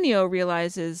Antonio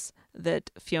realizes that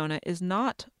Fiona is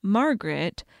not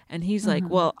Margaret, and he's like,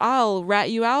 well, I'll rat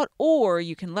you out, or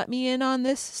you can let me in on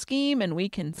this scheme and we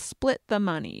can split the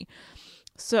money.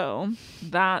 So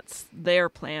that's their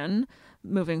plan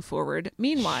moving forward.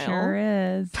 Meanwhile, sure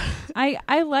is.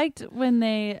 I liked when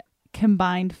they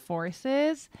combined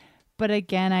forces, but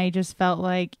again, I just felt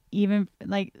like even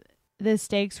like the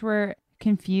stakes were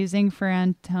confusing for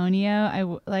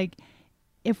Antonio.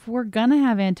 If we're gonna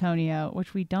have Antonio,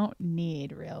 which we don't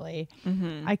need really,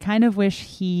 I kind of wish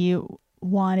he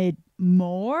wanted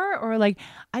more, or like,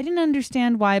 I didn't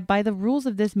understand why by the rules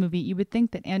of this movie you would think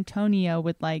that Antonio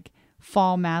would like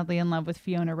fall madly in love with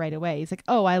Fiona right away. He's like,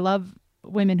 oh, I love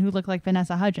women who look like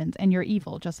Vanessa Hudgens and you're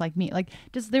evil just like me. Like,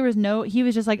 just he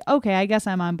was just like, okay, I guess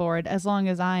I'm on board as long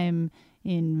as I'm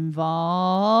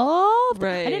involved.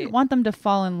 Right. I didn't want them to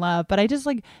fall in love, but I just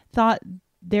like thought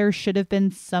there should have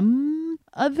been some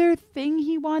other thing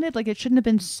he wanted. Like, it shouldn't have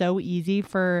been so easy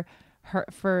for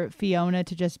Fiona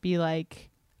to just be like,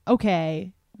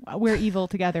 okay, we're evil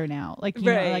together now. Like, you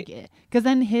know, like, because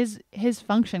then his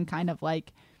function kind of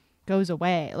like goes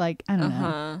away. Like, I don't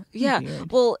know. Yeah.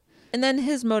 Weird. Well, and then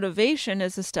his motivation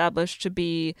is established to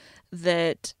be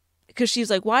that, because she's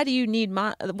like, why do you need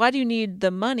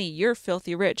the money? You're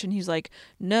filthy rich. And he's like,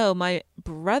 no, my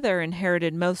brother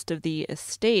inherited most of the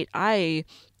estate. I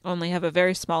only have a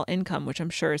very small income, which I'm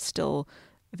sure is still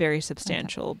very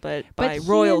substantial, but by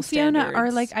royal standards. Fiona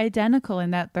are like identical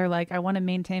in that they're like, I want to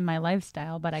maintain my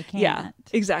lifestyle, but I can't. Yeah,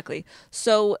 exactly.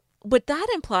 So, but that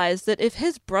implies that if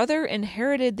his brother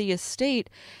inherited the estate,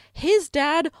 his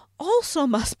dad also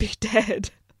must be dead.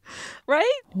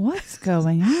 Right? What's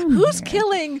going on? Who's here?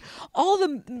 killing all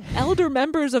the elder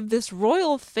members of this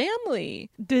royal family?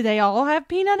 Do they all have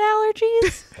peanut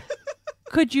allergies?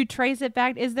 Could you trace it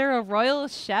back? Is there a royal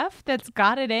chef that's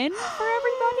got it in for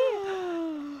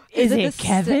everybody? Is it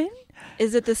Kevin?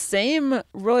 Is it the same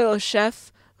royal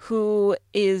chef who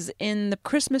is in The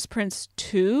Christmas Prince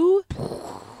 2?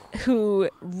 Who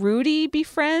Rudy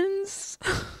befriends?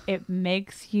 It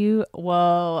makes you...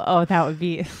 Whoa. Oh, that would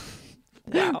be...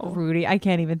 Wow. Rudy. I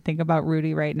can't even think about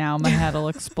Rudy right now. My head will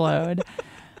explode.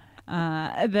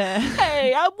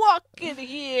 Hey, I'm walking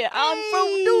here. I'm from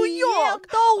New York.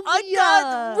 I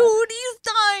got Rudy's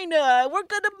Diner. We're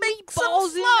gonna make some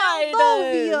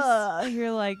sliders.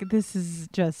 You're like,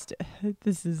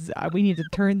 we need to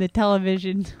turn the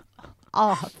television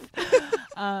off.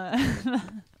 I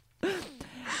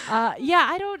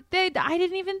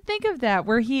didn't even think of that.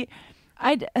 Where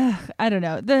I don't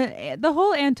know. The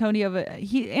whole Antonio I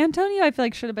feel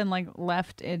like should have been like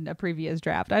left in a previous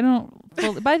draft.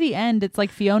 By the end it's like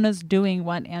Fiona's doing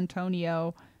what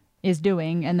Antonio is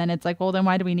doing, and then it's like, well, then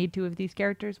why do we need two of these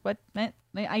characters? What?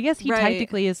 I guess he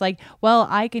technically is like, well,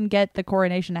 I can get the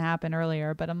coronation to happen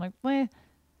earlier, but I'm like, well,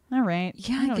 all right.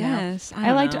 Yeah, I guess.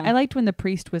 I liked when the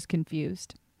priest was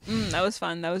confused. That was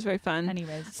fun. That was very fun.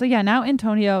 Anyways, so yeah, now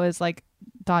Antonio is like ...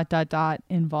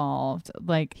 involved.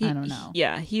 Like, I don't know.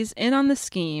 Yeah, he's in on the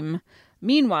scheme.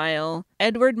 Meanwhile,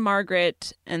 Edward,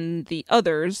 Margaret, and the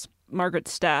others,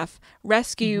 Margaret's staff,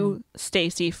 rescue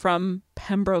Stacy from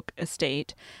Pembroke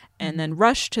Estate and then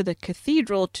rush to the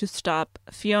cathedral to stop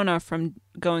Fiona from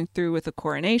going through with the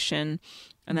coronation.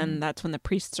 And then that's when the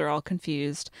priests are all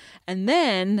confused. And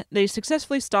then they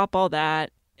successfully stop all that.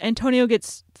 Antonio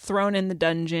gets thrown in the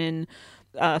dungeon.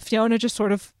 Fiona just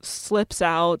sort of slips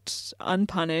out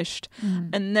unpunished.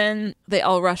 And then they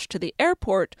all rush to the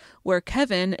airport where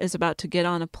Kevin is about to get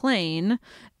on a plane.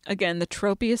 Again, the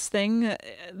tropiest thing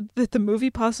that the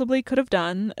movie possibly could have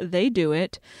done. They do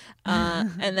it.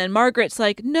 And then Margaret's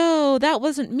like, no, that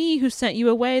wasn't me who sent you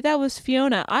away. That was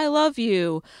Fiona. I love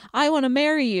you. I want to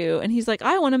marry you. And he's like,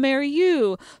 I want to marry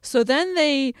you. So then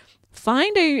they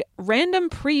find a random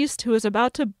priest who is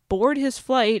about to board his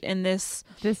flight in this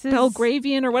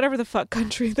Belgravian or whatever the fuck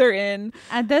country they're in.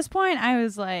 At this point, I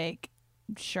was like,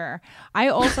 sure. I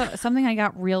also, something I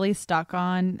got really stuck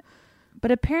on,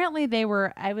 but apparently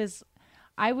I was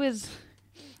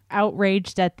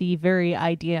outraged at the very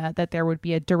idea that there would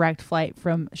be a direct flight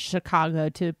from Chicago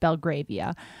to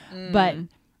Belgravia. But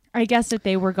I guess that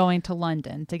they were going to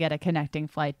London to get a connecting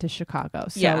flight to Chicago.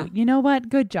 So, you know what?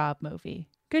 Good job, movie.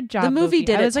 Good job. The movie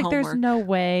did I was its like, homework. there's no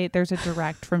way there's a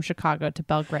direct from Chicago to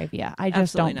Belgravia. I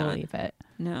just Absolutely don't not. believe it.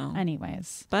 No.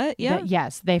 Anyways. But yeah.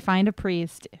 Yes, they find a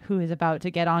priest who is about to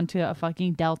get onto a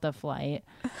fucking Delta flight.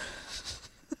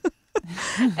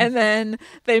 And then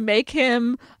they make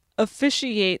him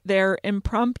officiate their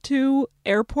impromptu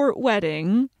airport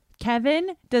wedding.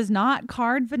 Kevin does not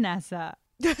card Vanessa.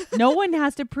 No one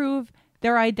has to prove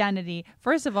their identity.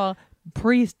 First of all,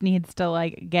 priest needs to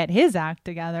like get his act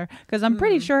together, because I'm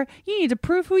pretty sure you need to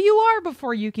prove who you are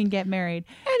before you can get married,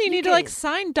 and you need to like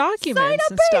sign documents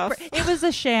and stuff. It was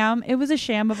a sham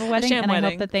of a wedding, and wedding. I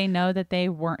hope that they know that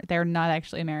they're not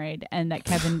actually married, and that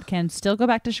Kevin can still go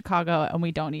back to Chicago, and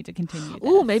we don't need to continue this.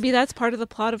 Ooh, maybe that's part of the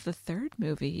plot of the third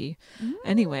movie.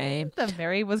 Anyway,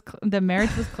 the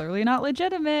marriage was clearly not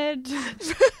legitimate.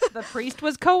 The priest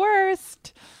was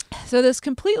coerced. So this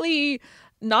completely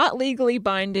not legally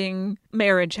binding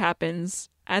marriage happens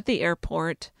at the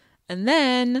airport. And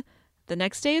then the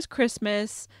next day is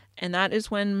Christmas. And that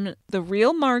is when the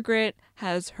real Margaret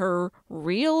has her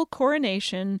real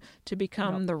coronation to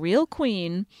become the real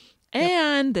queen.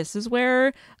 And this is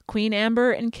where Queen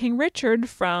Amber and King Richard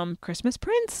from Christmas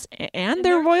Prince and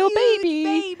their royal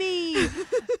baby.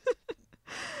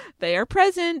 They are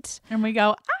present. And we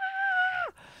go,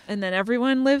 And then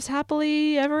everyone lives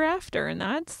happily ever after. And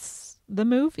that's the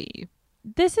movie.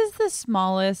 This is the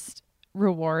smallest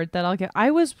reward that I'll get.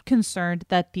 I was concerned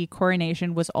that the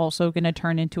coronation was also going to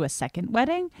turn into a second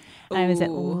wedding. And I was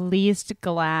at least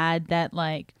glad that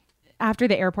like after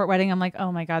the airport wedding, I'm like,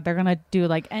 oh my God, they're going to do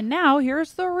like, and now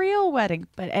here's the real wedding.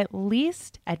 But at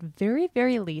very,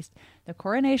 very least, the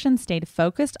coronation stayed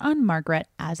focused on Margaret,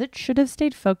 as it should have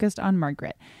stayed focused on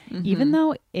Margaret. Even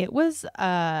though it was,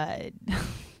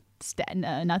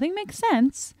 nothing makes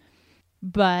sense,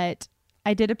 but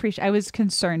I did appreciate. I was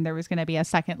concerned there was going to be a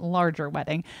second larger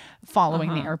wedding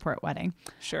following the airport wedding.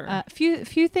 Sure.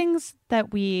 Few things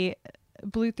that we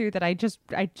blew through that I just.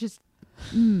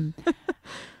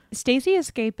 Stacy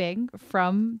escaping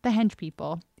from the hench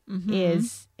people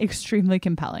is extremely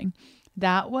compelling.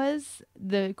 That was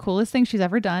the coolest thing she's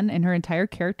ever done in her entire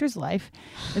character's life,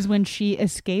 is when she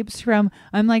escapes from.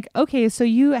 I'm like, okay, so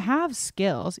you have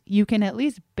skills. You can at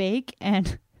least bake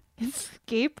and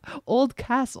escape old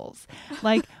castles.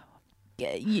 Like,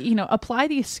 apply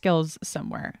these skills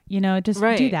somewhere, just do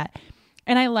Right. that.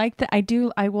 And I like that.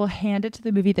 I will hand it to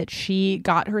the movie that she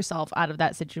got herself out of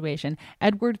that situation.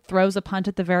 Edward throws a punch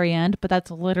at the very end, but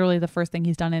that's literally the first thing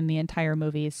he's done in the entire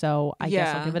movie. So I guess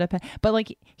I'll Yeah. give it a pen. But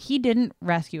like, he didn't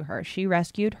rescue her. She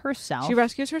rescued herself. She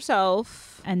rescues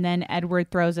herself. And then Edward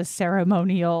throws a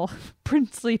ceremonial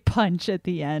princely punch at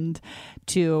the end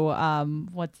to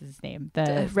what's his name?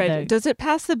 Does it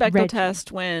pass the Bechdel Reggie.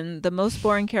 test when the most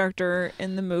boring character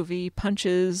in the movie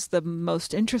punches the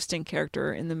most interesting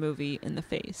character in the movie in the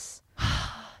face?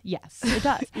 Yes, it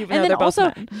does. Even And though then they're both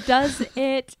also, men. does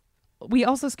it? We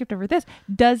also skipped over this.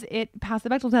 Does it pass the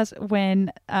Bechdel test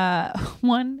when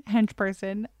one hench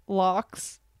person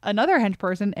locks another hench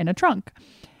person in a trunk?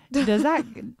 Does that,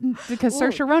 because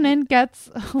Saoirse Ronan gets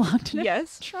locked in a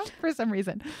Yes. trunk for some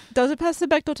reason. Does it pass the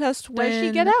Bechdel test when Does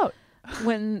she get out?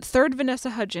 when third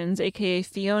Vanessa Hudgens, aka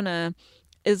Fiona,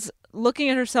 is looking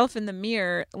at herself in the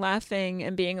mirror, laughing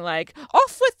and being like,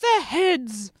 "Off with their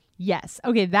heads!" Yes.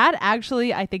 Okay, that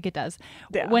actually, I think it does.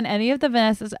 Yeah. When any of the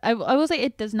Vanessas, I will say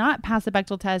it does not pass the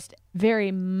Bechdel test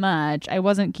very much. I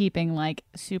wasn't keeping like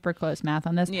super close math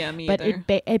on this. Yeah, me but either.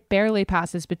 it barely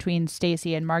passes between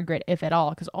Stacy and Margaret, if at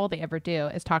all, because all they ever do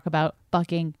is talk about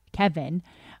fucking Kevin.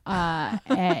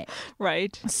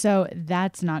 Right. So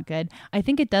that's not good. I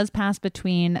think it does pass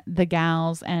between the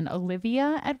gals and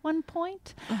Olivia at one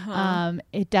point.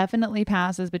 It definitely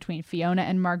passes between Fiona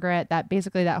and Margaret.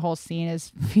 That whole scene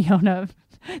is Fiona.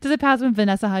 Does it pass when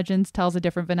Vanessa Hudgens tells a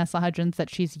different Vanessa Hudgens that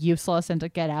she's useless and to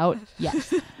get out?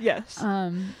 Yes. Yes.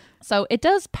 So it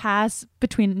does pass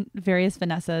between various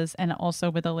Vanessas and also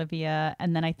with Olivia,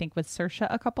 and then I think with Saoirse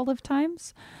a couple of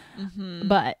times.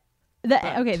 But the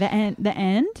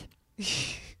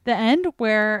end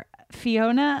where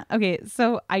Fiona. Okay,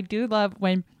 so I do love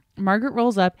when Margaret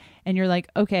rolls up and you're like,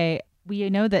 okay, we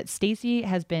know that Stacy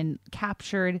has been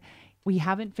captured. We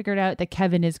haven't figured out that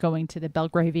Kevin is going to the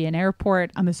Belgravian airport.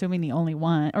 I'm assuming the only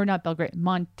one, or not Belgrade,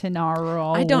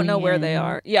 Montanaro. I don't know where they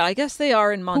are. Yeah, I guess they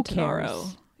are in Who Montanaro.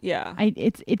 cares? Yeah.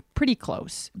 It's pretty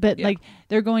close, but Yeah. like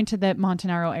they're going to the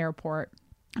Montanaro airport.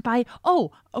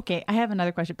 Okay, I have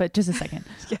another question, but just a second.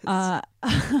 Yes.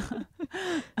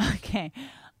 Okay.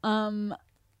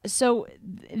 So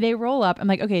they roll up. I'm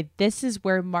like, okay, this is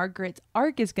where Margaret's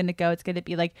arc is going to go. It's going to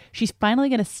be like, she's finally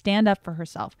going to stand up for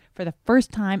herself for the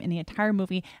first time in the entire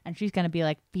movie. And she's going to be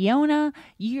like, Fiona,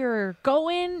 you're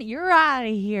out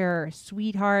of here,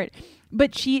 sweetheart.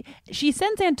 But she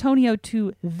sends Antonio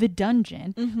to the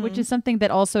dungeon, which is something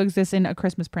that also exists in A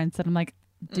Christmas Prince. And I'm like,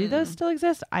 do those still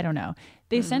exist? I don't know.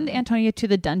 They send Antonio to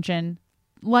the dungeon,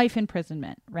 life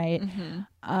imprisonment, right?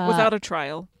 Without a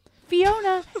trial.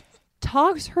 Fiona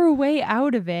talks her way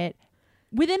out of it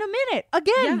within a minute.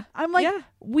 Again, Yeah. I'm like, Yeah.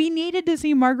 we needed to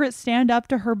see Margaret stand up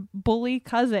to her bully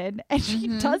cousin, and she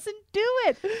doesn't do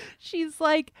it. She's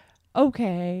like,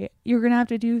 okay, you're going to have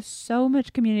to do so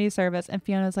much community service. And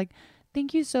Fiona's like,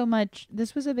 thank you so much.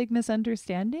 This was a big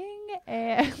misunderstanding.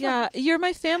 And Yeah, you're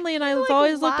my family and I've like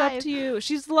always looked up live. to you.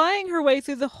 She's lying her way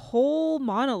through the whole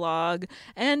monologue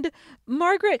and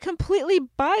Margaret completely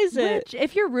buys it. Which,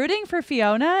 if you're rooting for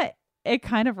Fiona, it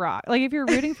kind of rocks. Like, if you're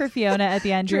rooting for Fiona at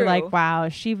the end, you're True. like, wow,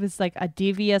 she was like a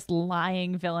devious,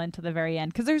 lying villain to the very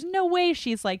end. Because there's no way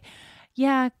she's like,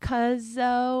 yeah,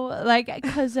 cuzzo,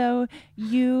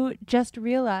 you just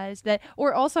realized that.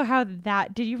 Or also how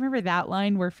that, did you remember that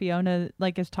line where Fiona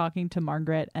like is talking to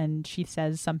Margaret and she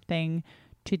says something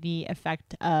to the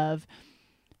effect of,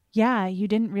 yeah, you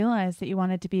didn't realize that you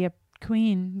wanted to be a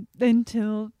queen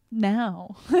until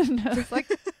now. And I was like,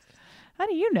 how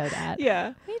do you know that?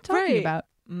 Yeah. What are you talking Right. about?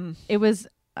 It was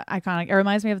iconic. It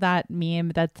reminds me of that meme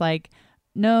that's like,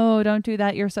 no, don't do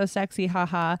that. You're so sexy.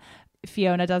 Haha.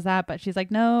 Fiona does that, but she's like,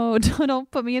 no,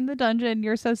 don't put me in the dungeon.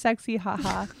 You're so sexy.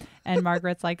 Haha. And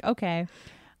Margaret's like, okay,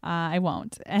 I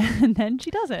won't. And then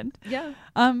she doesn't. Yeah.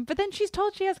 But then she's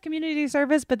told she has community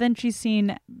service, but then she's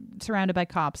seen surrounded by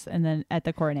cops and then at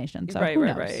the coronation. So who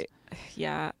knows? Right.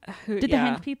 Yeah. Did the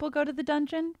hench people go to the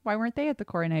dungeon? Why weren't they at the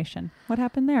coronation? What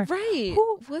happened there? Right.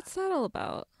 Who- What's that all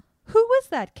about? Who was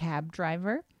that cab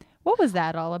driver? What was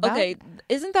that all about? Okay,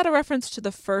 isn't that a reference to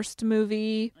the first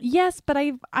movie? Yes, but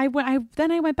I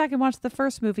went back and watched the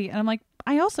first movie, and I'm like,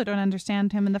 I also don't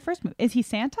understand him in the first movie. Is he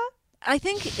Santa? I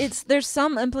think there's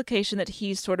some implication that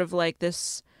he's sort of like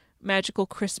this magical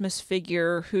Christmas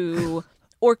figure who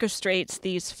orchestrates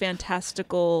these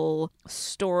fantastical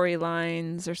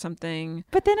storylines or something.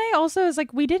 But then I also was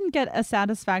like, we didn't get a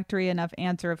satisfactory enough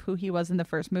answer of who he was in the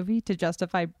first movie to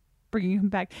justify bringing him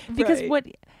back, because Right. what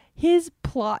his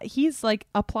plot, he's like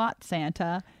a plot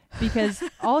Santa, because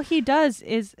all he does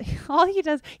is all he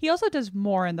does, he also does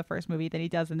more in the first movie than he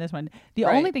does in this one. The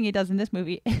only thing he does in this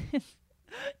movie is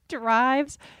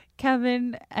drives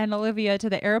Kevin and Olivia to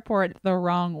the airport the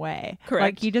wrong way. Correct.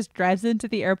 Like he just drives into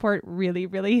the airport really,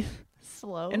 really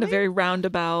slowly. In a very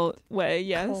roundabout way,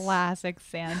 yes. Classic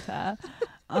Santa.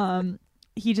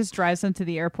 He just drives them to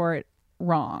the airport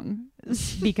wrong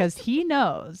because he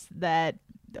knows that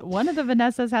one of the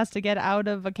Vanessas has to get out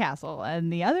of a castle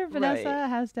and the other Vanessa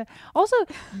has to also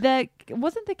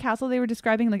wasn't the castle they were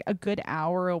describing like a good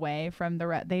hour away from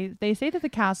the they say that the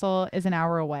castle is an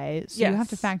hour away, so you have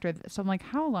to factor so I'm like,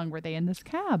 how long were they in this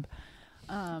cab?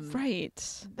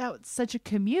 Right. That was such a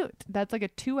commute. That's like a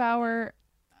 2-hour.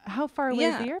 How far away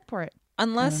is the airport?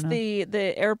 Unless the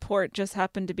airport just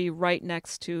happened to be right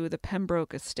next to the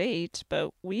Pembroke estate,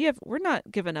 but we're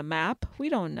not given a map. We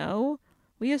don't know.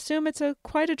 We assume it's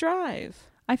quite a drive.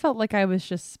 I felt like I was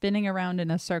just spinning around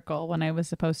in a circle when I was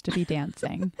supposed to be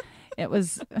dancing. It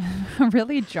was a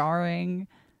really jarring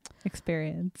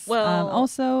experience. Well,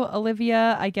 also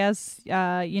Olivia, I guess,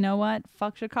 you know what?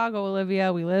 Fuck Chicago,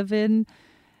 Olivia. We live in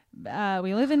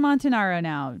Montanaro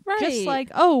now. Right. Just like,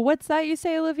 oh, what's that you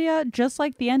say, Olivia? Just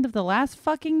like the end of the last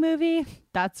fucking movie?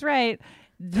 That's right.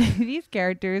 These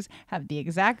characters have the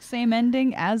exact same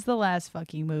ending as the last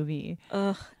fucking movie.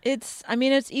 It's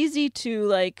easy to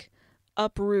like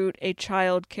uproot a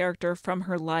child character from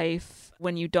her life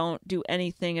when you don't do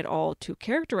anything at all to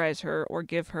characterize her or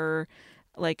give her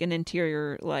like an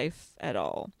interior life at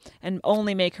all, and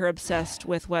only make her obsessed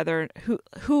with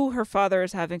who her father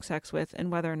is having sex with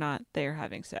and whether or not they're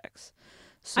having sex.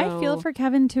 So I feel for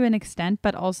Kevin to an extent,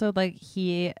 but also like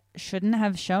he shouldn't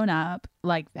have shown up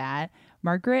like that.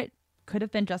 Margaret could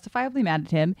have been justifiably mad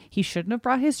at him. He shouldn't have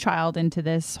brought his child into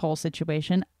this whole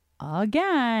situation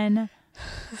again.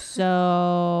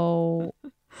 So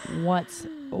what's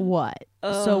what?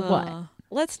 So what?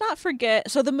 Let's not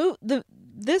forget. So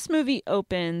this movie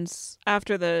opens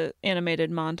after the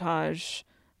animated montage,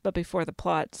 but before the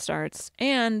plot starts,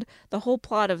 and the whole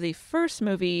plot of the first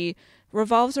movie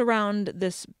revolves around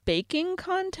this baking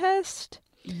contest.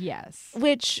 Yes.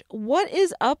 Which, what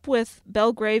is up with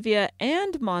Belgravia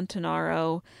and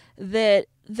Montanaro that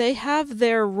they have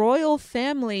their royal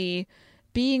family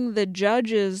being the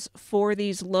judges for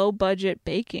these low-budget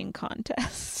baking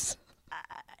contests?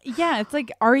 Yeah, it's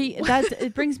like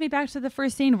it brings me back to the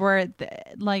first scene where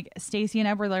like Stacy and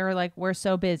Edward are like, we're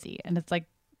so busy, and it's like,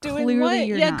 doing clearly what?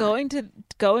 You're yeah, not.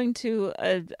 going to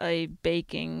a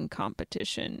baking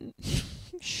competition.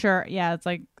 Sure. Yeah, it's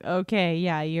like, okay,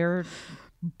 yeah, you're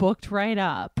booked right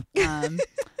up.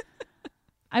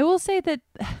 I will say that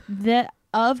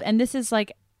and this is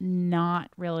like not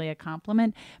really a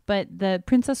compliment, but the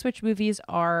Princess Switch movies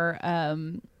are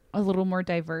a little more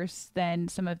diverse than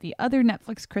some of the other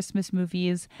Netflix Christmas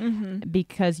movies,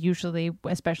 because usually,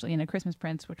 especially in A Christmas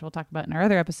Prince, which we'll talk about in our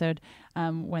other episode,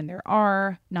 when there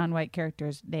are non-white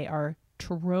characters, they are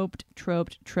troped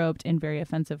in very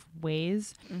offensive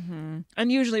ways.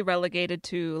 And usually relegated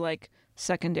to like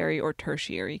secondary or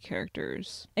tertiary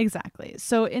characters. Exactly.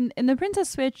 So in the Princess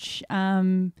Switch,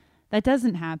 that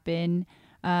doesn't happen.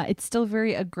 It's still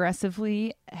very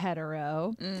aggressively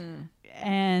hetero.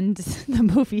 And the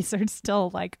movies are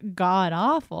still like god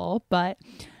awful, but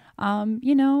that's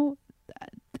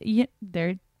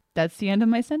the end of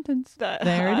my sentence.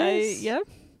 There it is. Yep.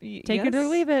 Take it or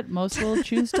leave it. Most will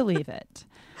choose to leave it.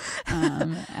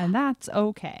 And that's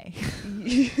okay.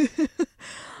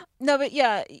 No, but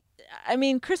yeah, I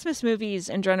mean, Christmas movies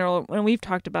in general, when we've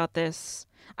talked about this,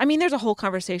 I mean, there's a whole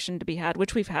conversation to be had,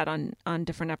 which we've had on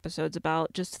different episodes,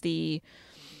 about just the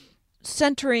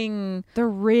centering, the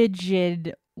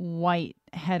rigid white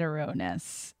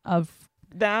hetero-ness of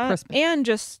that Christmas. And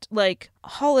just like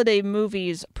holiday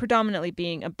movies predominantly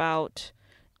being about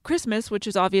Christmas, which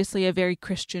is obviously a very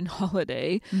Christian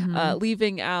holiday,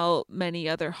 leaving out many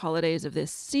other holidays of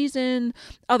this season,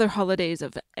 other holidays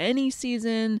of any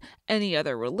season, any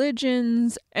other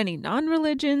religions, any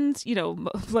non-religions,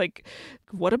 like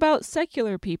what about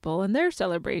secular people and their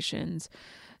celebrations?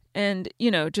 And,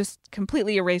 just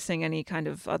completely erasing any kind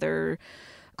of other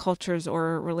cultures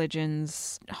or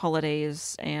religions,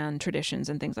 holidays and traditions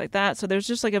and things like that. So there's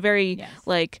just like a very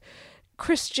like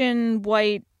Christian,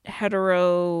 white,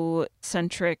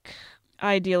 heterocentric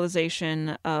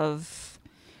idealization of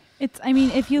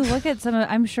if you look at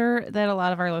I'm sure that a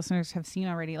lot of our listeners have seen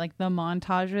already, like the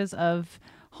montages of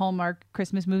Hallmark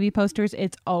Christmas movie posters,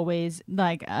 it's always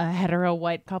like a hetero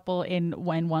white couple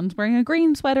when one's wearing a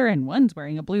green sweater and one's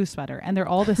wearing a blue sweater, and they're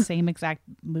all the same exact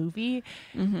movie.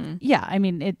 Yeah, I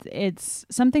mean it's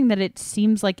something that it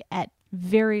seems like at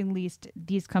very least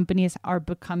these companies are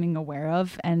becoming aware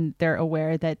of, and they're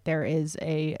aware that there is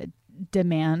a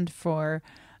demand for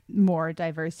more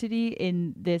diversity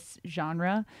in this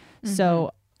genre.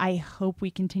 So I hope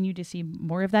we continue to see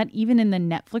more of that, even in the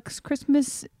Netflix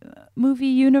Christmas movie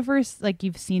universe. Like,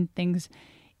 you've seen things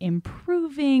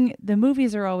improving. The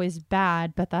movies are always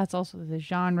bad, but that's also the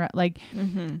genre. Like,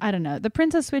 I don't know. The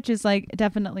Princess Switch is like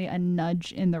definitely a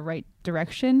nudge in the right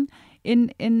direction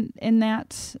in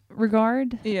that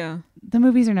regard. Yeah. The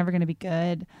movies are never going to be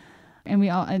good, and we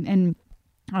all and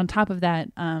on top of that,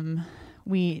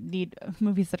 we need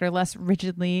movies that are less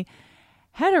rigidly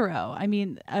hetero. I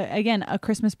mean, again, A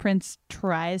Christmas Prince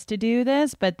tries to do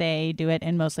this, but they do it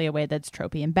in mostly a way that's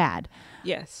tropey and bad.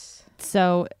 Yes.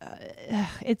 So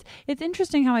it's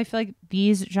interesting how I feel like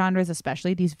these genres,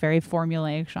 especially these very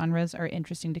formulaic genres, are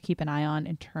interesting to keep an eye on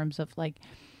in terms of like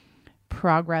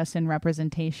progress and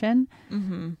representation.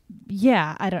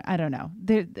 Yeah, I don't know.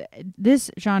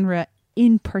 This genre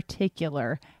in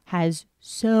particular has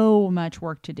so much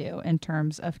work to do in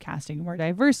terms of casting more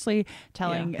diversely,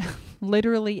 telling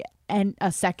literally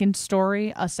a second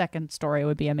story. A second story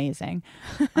would be amazing,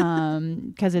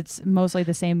 because it's mostly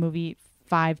the same movie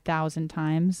 5,000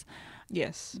 times.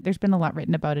 Yes. There's been a lot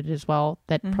written about it as well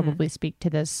that probably speak to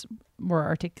this more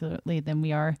articulately than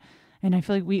we are. And I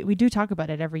feel like we do talk about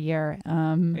it every year.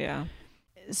 Yeah.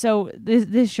 So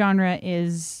this genre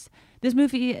is... This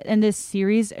movie and this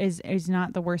series is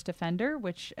not the worst offender,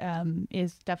 which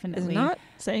is definitely... Is not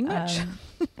saying much.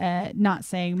 Not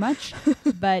saying much.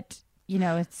 But, you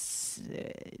know, it's...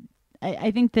 I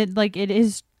think that, like, it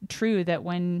is true that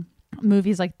when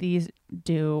movies like these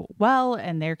do well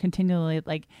and they're continually,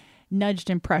 like,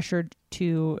 nudged and pressured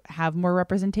to have more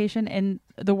representation in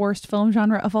the worst film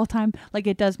genre of all time, like,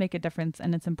 it does make a difference,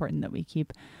 and it's important that we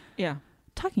keep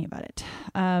talking about it.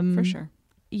 For sure.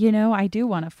 You know, I do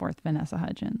want a fourth Vanessa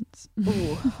Hudgens.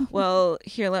 Ooh. Well,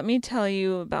 here, let me tell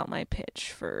you about my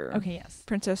pitch for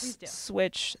Princess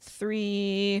Switch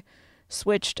 3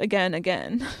 Switched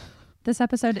Again. This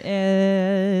episode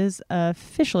is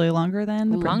officially longer than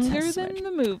the Princess Switch. Than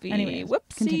the movie. Anyways,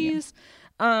 whoopsies. continue.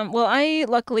 Well, I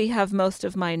luckily have most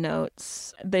of my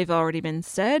notes. They've already been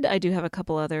said. I do have a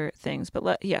couple other things,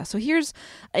 but so here's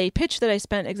a pitch that I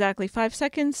spent exactly 5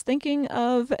 seconds thinking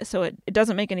of. So it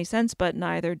doesn't make any sense, but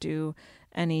neither do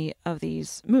any of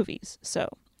these movies. So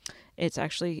it's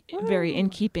actually very in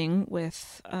keeping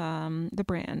with the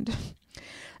brand.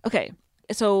 Okay.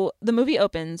 So the movie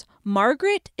opens.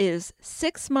 Margaret is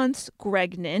 6 months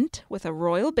pregnant with a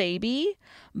royal baby,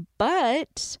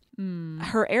 but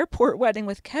her airport wedding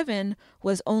with Kevin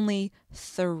was only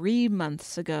 3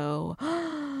 months ago.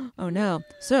 Oh no.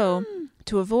 So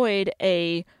to avoid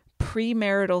a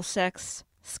premarital sex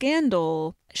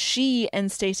scandal, she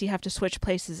and Stacy have to switch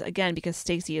places again because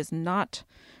Stacy is not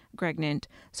pregnant,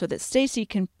 so that Stacy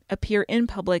can appear in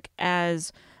public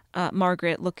as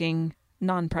Margaret looking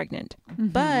non-pregnant.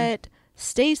 But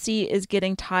Stacy is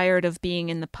getting tired of being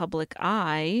in the public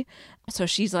eye, so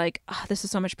she's like, this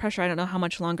is so much pressure, I don't know how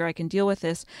much longer I can deal with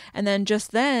this. And then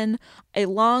just then a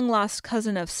long lost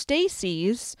cousin of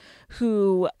Stacy's,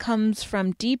 who comes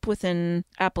from deep within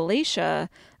Appalachia,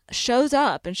 shows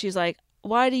up, and she's like,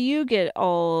 why do you get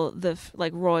all the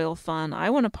like royal fun?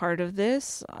 I want a part of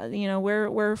this. You know,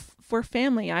 we're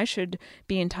family. I should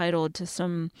be entitled to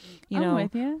some,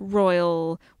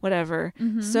 royal whatever.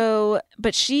 So,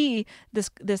 but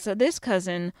this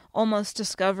cousin almost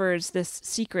discovers this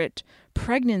secret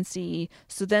pregnancy.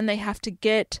 So then they have to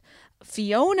get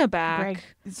Fiona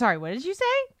back. Sorry, what did you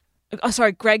say? Oh,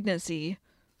 sorry, pregnancy.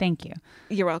 Thank you.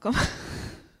 You're welcome.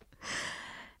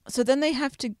 So then they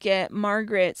have to get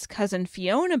Margaret's cousin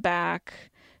Fiona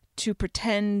back to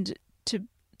pretend to...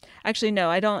 Actually, no,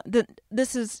 I don't...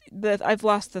 I've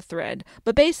lost the thread.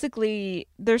 But basically,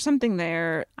 there's something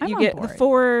there. You get the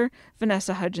 4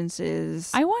 Vanessa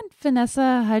Hudgenses. I want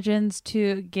Vanessa Hudgens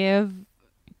to give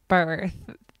birth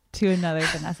to another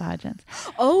Vanessa Hudgens.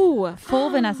 Oh. Full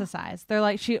Vanessa size. They're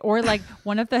like...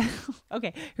 one of the...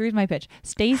 Okay, here's my pitch.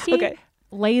 Stacy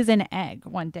lays an egg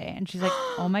one day, and she's like,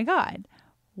 oh my God.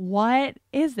 What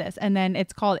is this? And then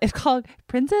it's called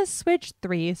Princess Switch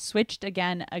 3 Switched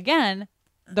Again,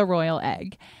 the royal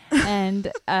egg. And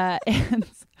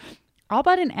it's all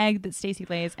about an egg that Stacy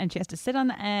lays, and she has to sit on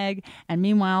the egg. And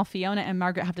meanwhile, Fiona and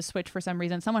Margaret have to switch for some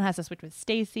reason. Someone has to switch with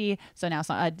Stacy. So now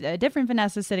a different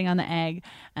Vanessa sitting on the egg,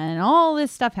 and all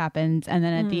this stuff happens. And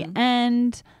then at the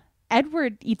end,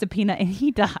 Edward eats a peanut and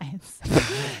he dies.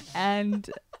 And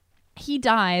he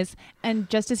dies, and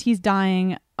just as he's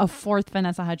dying, a 4th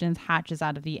Vanessa Hudgens hatches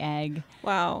out of the egg.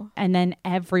 Wow. And then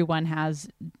everyone has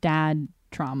dad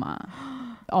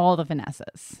trauma. All the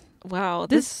Vanessas. Wow.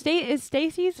 Is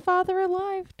Stacy's father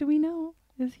alive? Do we know?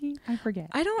 Is he? I forget.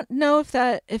 I don't know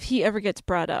if he ever gets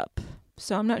brought up,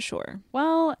 so I'm not sure.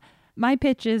 Well, my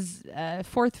pitch is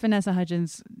fourth Vanessa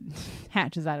Hudgens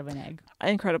hatches out of an egg.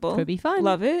 Incredible. Could be fun.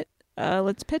 Love it.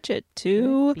 Let's pitch it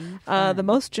to the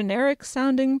most generic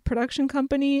sounding production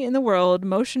company in the world,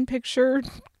 Motion Picture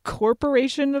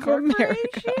Corporation of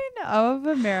America.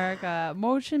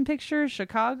 Motion Picture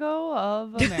Chicago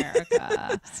of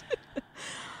America.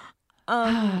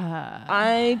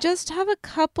 I just have a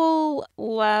couple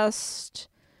last.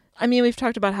 I mean, we've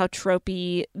talked about how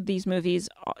tropey these movies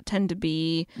tend to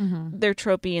be. Mm-hmm. They're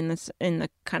tropey in the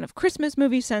kind of Christmas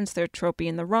movie sense. They're tropey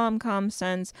in the rom-com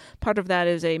sense. Part of that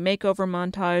is a makeover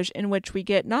montage in which we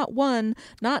get not one,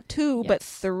 not two, but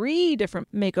 3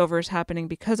 different makeovers happening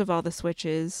because of all the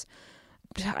switches.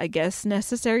 I guess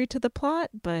necessary to the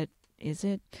plot, but is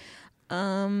it?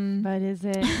 But is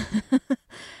it?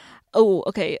 Oh,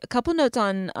 okay. A couple notes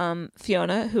on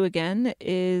Fiona, who again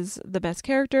is the best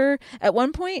character. At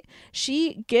one point,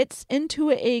 she gets into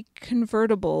a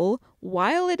convertible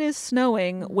while it is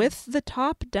snowing with the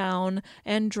top down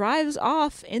and drives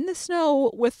off in the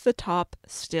snow with the top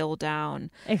still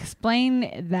down.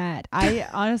 Explain that. I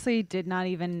honestly did not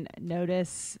even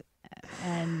notice,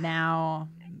 and now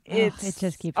it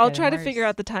just keeps. I'll try worse. to figure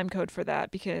out the time code for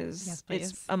that because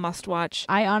it's a must watch.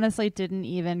 I honestly didn't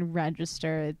even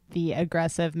register the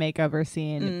aggressive makeover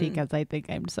scene because I think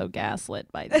I'm so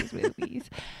gaslit by these movies.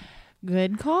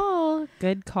 Good call.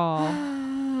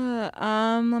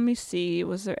 Let me see.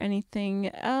 Was there anything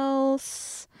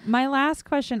else? My last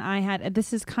question I had,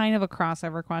 this is kind of a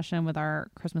crossover question with our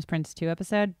Christmas Prince 2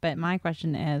 episode, but my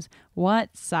question is,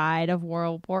 what side of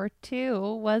World War II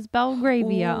was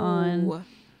Belgravia on?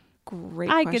 Great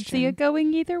I question. could see it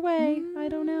going either way. I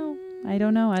don't know. I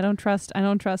don't trust.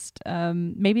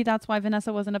 Maybe that's why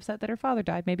Vanessa wasn't upset that her father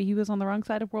died. Maybe he was on the wrong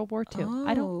side of World War II.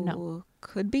 I don't know.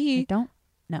 Could be. I don't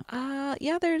know.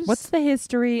 Yeah, there's... What's the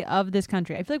history of this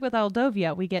country? I feel like with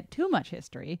Aldovia, we get too much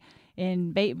history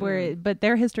but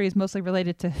their history is mostly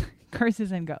related to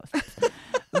curses and ghosts.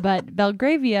 But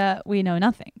Belgravia, we know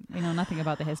nothing. We know nothing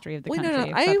about the history of the country.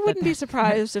 No. I wouldn't be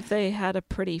surprised if they had a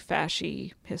pretty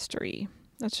fashy history.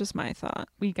 That's just my thought.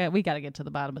 We got to get to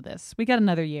the bottom of this. We got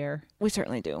another year. We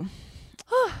certainly do.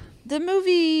 The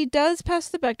movie does pass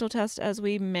the Bechdel test, as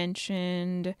we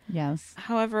mentioned. Yes.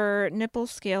 However, nipple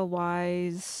scale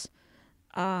wise,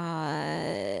 what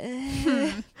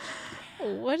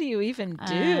do you even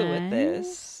do with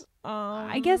this?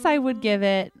 I guess I would give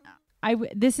it.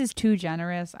 This is too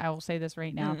generous. I will say this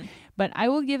right now, but I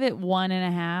will give it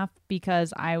 1.5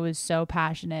 because I was so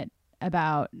passionate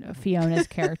about Fiona's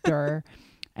character.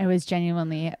 I was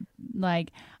genuinely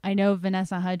I know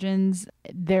Vanessa Hudgens,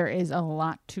 there is a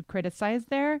lot to criticize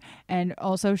there. And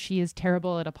also she is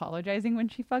terrible at apologizing when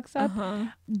she fucks up.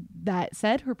 That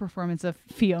said, her performance of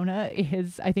Fiona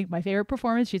is, I think, my favorite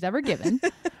performance she's ever given.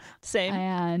 Same.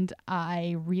 And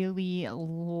I really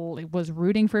was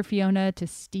rooting for Fiona to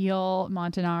steal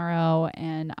Montanaro.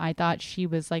 And I thought she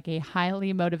was like a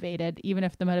highly motivated, even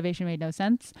if the motivation made no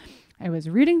sense. I was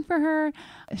rooting for her.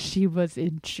 She was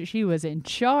in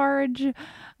charge.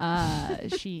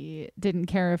 She didn't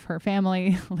care if her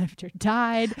family lived or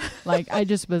died. I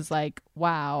just was like,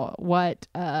 wow, what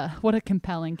a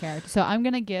compelling character. So I'm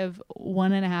gonna give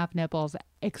 1.5 nipples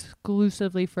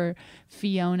exclusively for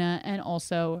Fiona and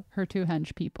also her 2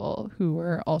 hench people who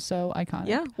were also iconic.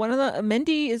 Yeah, one of the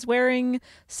Mindy is wearing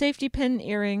safety pin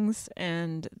earrings,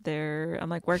 and I'm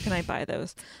like, where can I buy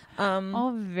those?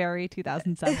 All very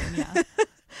 2007. Yeah.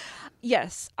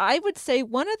 Yes, I would say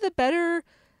one of the better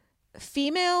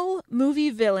female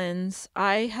movie villains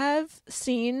I have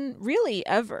seen really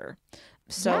ever.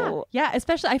 So yeah,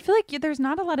 especially I feel like there's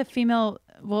not a lot of female.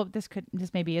 Well, this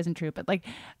maybe isn't true, but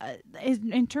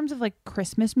in terms of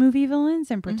Christmas movie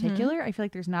villains in particular, I feel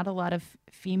like there's not a lot of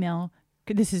female.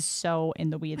 This is so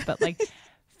in the weeds, but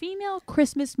female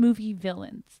Christmas movie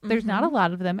villains. There's not a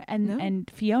lot of them,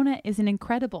 and Fiona is an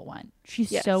incredible one.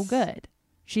 She's so good.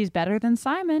 She's better than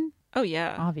Simon. Oh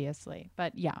yeah, obviously,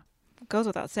 but yeah, goes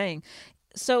without saying.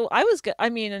 So I was, I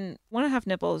mean, and 1.5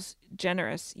 nipples,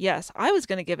 generous. Yes, I was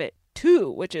going to give it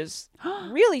 2, which is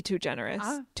really too generous.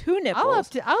 2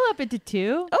 nipples. I'll up it to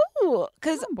 2. Oh,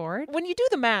 because bored. When you do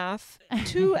the math,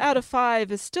 2 out of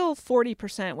 5 is still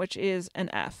 40%, which is an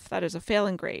F. That is a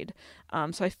failing grade.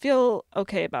 So I feel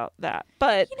okay about that.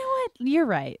 But you know what? You're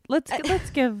right. Let's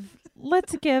give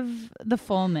the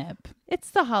full nip.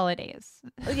 It's the holidays.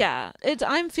 Yeah,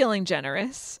 I'm feeling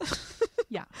generous.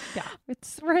 Yeah.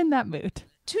 We're in that mood.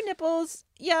 2 nipples.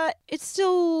 Yeah, it's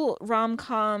still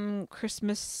rom-com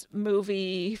Christmas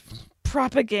movie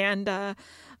propaganda.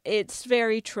 It's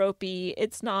very tropey.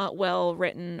 It's not well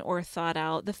written or thought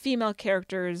out. The female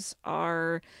characters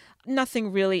are...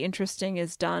 Nothing really interesting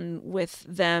is done with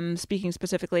them, speaking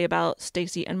specifically about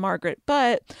Stacy and Margaret,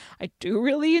 but I do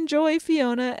really enjoy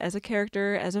Fiona as a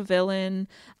character, as a villain.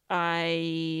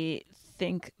 I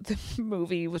think the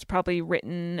movie was probably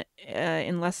written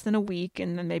in less than a week,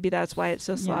 and then maybe that's why it's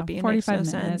so sloppy and makes no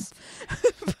sense.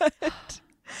 But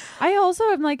I also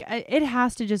am like, it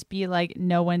has to just be like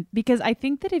no one, because I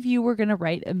think that if you were going to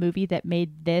write a movie that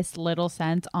made this little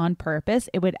sense on purpose,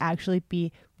 it would actually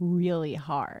be really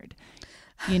hard.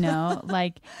 You know,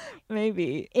 like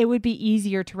maybe it would be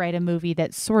easier to write a movie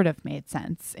that sort of made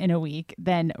sense in a week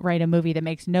than write a movie that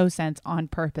makes no sense on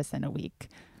purpose in a week.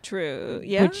 True.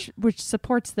 Yeah. Which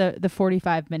supports the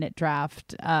 45-minute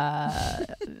draft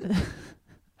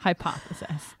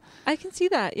hypothesis. I can see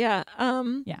that. Yeah.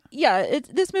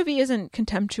 This movie isn't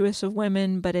contemptuous of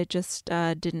women, but it just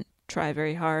didn't try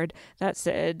very hard. That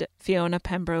said, Fiona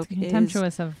Pembroke it's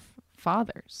contemptuous of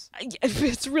fathers.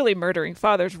 It's really murdering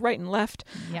fathers right and left.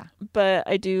 Yeah. But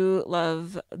I do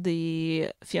love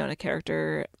the Fiona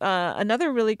character.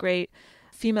 Another really great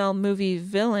female movie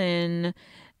villain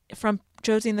from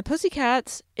Josie and the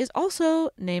Pussycats is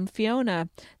also named Fiona.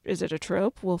 Is it a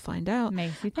trope? We'll find out.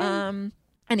 Makes you think.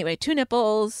 Anyway, 2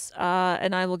 nipples,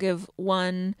 and I will give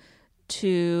 1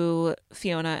 to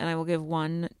Fiona, and I will give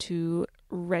 1 to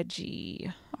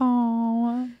Reggie.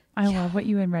 Oh, I love what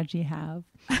you and Reggie have.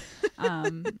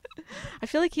 I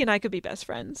feel like he and I could be best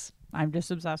friends. I'm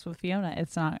just obsessed with Fiona.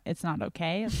 It's not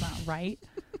okay. It's not right,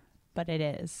 but it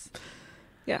is.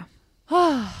 Yeah.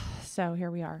 So here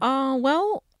we are.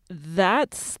 Well,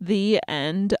 that's the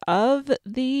end of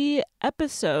the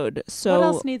episode. So what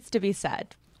else needs to be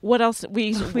said? What else?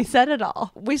 We said it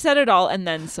all. We said it all and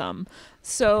then some.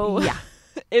 So yeah,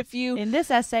 if you in this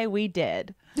essay we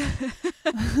did.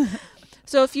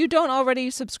 So if you don't already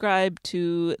subscribe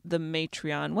to the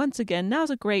Matreon, once again, now's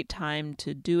a great time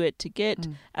to do it, to get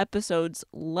episodes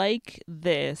like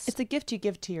this. It's a gift you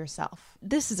give to yourself.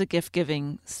 This is a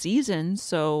gift-giving season,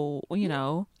 so, you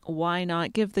know, why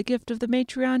not give the gift of the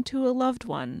Matreon to a loved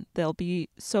one? They'll be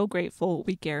so grateful.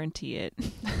 We guarantee it.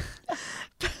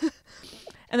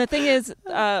 And the thing is,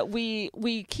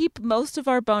 we keep most of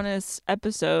our bonus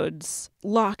episodes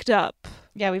locked up.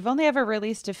 Yeah, we've only ever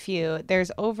released a few.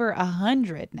 There's over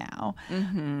 100 now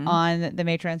on the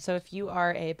Matreon. So if you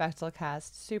are a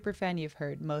Bechtelcast super fan, you've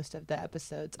heard most of the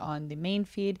episodes on the main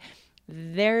feed.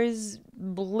 There's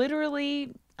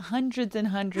literally hundreds and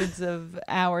hundreds of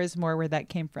hours more where that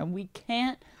came from. We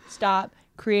can't stop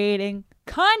creating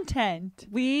content.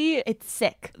 It's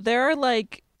sick. There are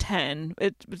like 10.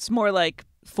 It's more like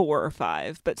 4 or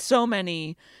 5, but so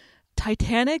many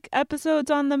Titanic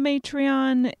episodes on the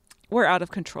Matreon. We're out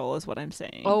of control is what I'm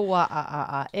saying. Oh,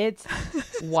 it's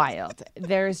wild.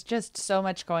 There's just so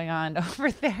much going on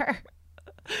over there.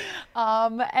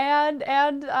 And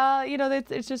you know,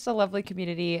 it's just a lovely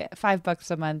community.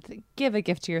 $5 a month. Give a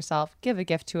gift to yourself. Give a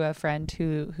gift to a friend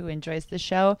who enjoys the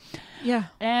show. Yeah.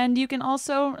 And you can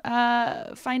also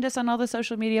find us on all the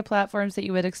social media platforms that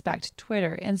you would expect.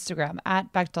 Twitter, Instagram,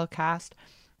 @BechtelCast.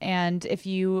 And if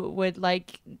you would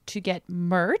like to get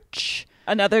merch,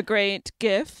 another great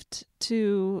gift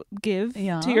to give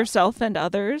to yourself and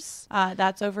others,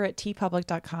 that's over at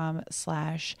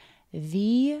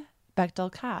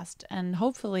tpublic.com/TheBechtelCast. And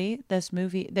hopefully this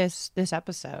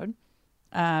episode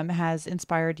has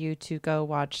inspired you to go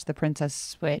watch The Princess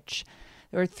Switch.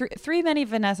 There were three many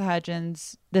Vanessa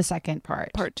Hudgens, the second part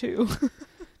 2.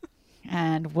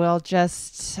 And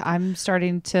I'm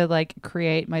starting to like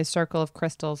create my circle of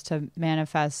crystals to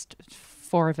manifest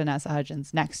 4 Vanessa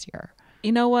Hudgens next year.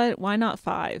 You know what? Why not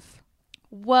 5?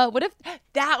 Well, what if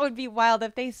that would be wild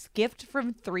if they skipped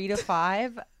from 3 to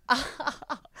 5?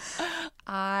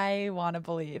 I want to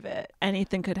believe it.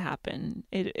 Anything could happen.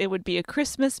 It would be a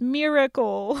Christmas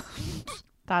miracle.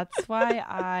 That's why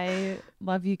I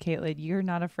love you, Caitlin. You're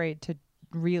not afraid to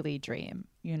really dream,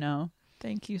 you know?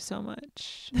 Thank you so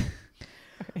much.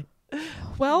 Right.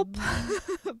 Well,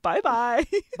 bye-bye.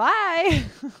 Bye.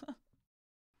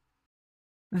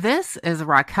 This is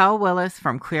Raquel Willis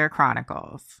from Queer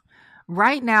Chronicles.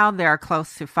 Right now, there are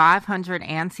close to 500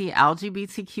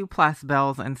 anti-LGBTQ+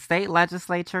 bills in state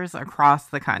legislatures across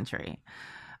the country.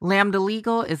 Lambda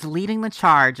Legal is leading the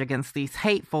charge against these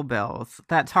hateful bills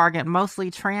that target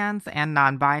mostly trans and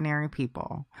non-binary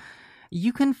people.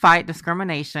 You can fight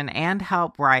discrimination and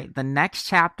help write the next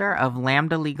chapter of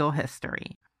Lambda Legal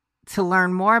history. To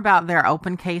learn more about their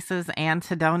open cases and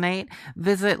to donate,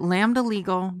 visit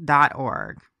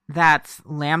lambdalegal.org. That's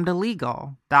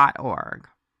lambdalegal.org.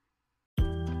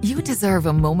 You deserve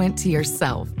a moment to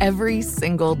yourself every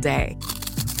single day.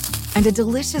 And a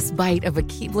delicious bite of a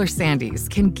Keebler Sandies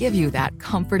can give you that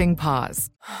comforting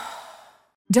pause.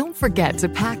 Don't forget to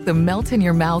pack the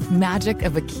melt-in-your-mouth magic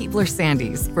of a Keebler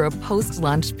Sandies for a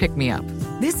post-lunch pick-me-up.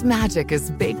 This magic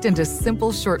is baked into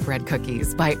simple shortbread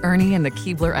cookies by Ernie and the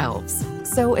Keebler Elves.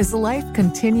 So as life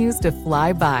continues to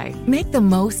fly by, make the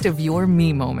most of your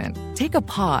me moment. Take a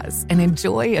pause and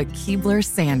enjoy a Keebler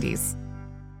Sandies.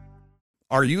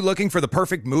 Are you looking for the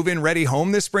perfect move-in ready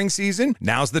home this spring season?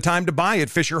 Now's the time to buy at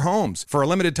Fisher Homes. For a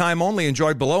limited time only,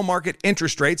 enjoy below-market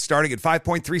interest rates starting at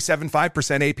 5.375%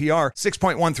 APR,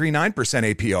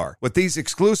 6.139% APR. With these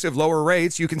exclusive lower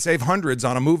rates, you can save hundreds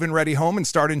on a move-in ready home and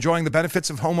start enjoying the benefits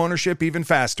of homeownership even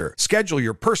faster. Schedule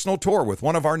your personal tour with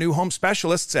one of our new home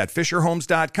specialists at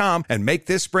FisherHomes.com and make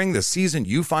this spring the season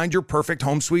you find your perfect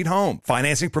home sweet home.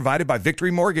 Financing provided by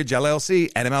Victory Mortgage, LLC,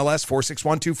 NMLS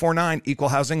 461249, Equal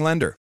Housing Lender.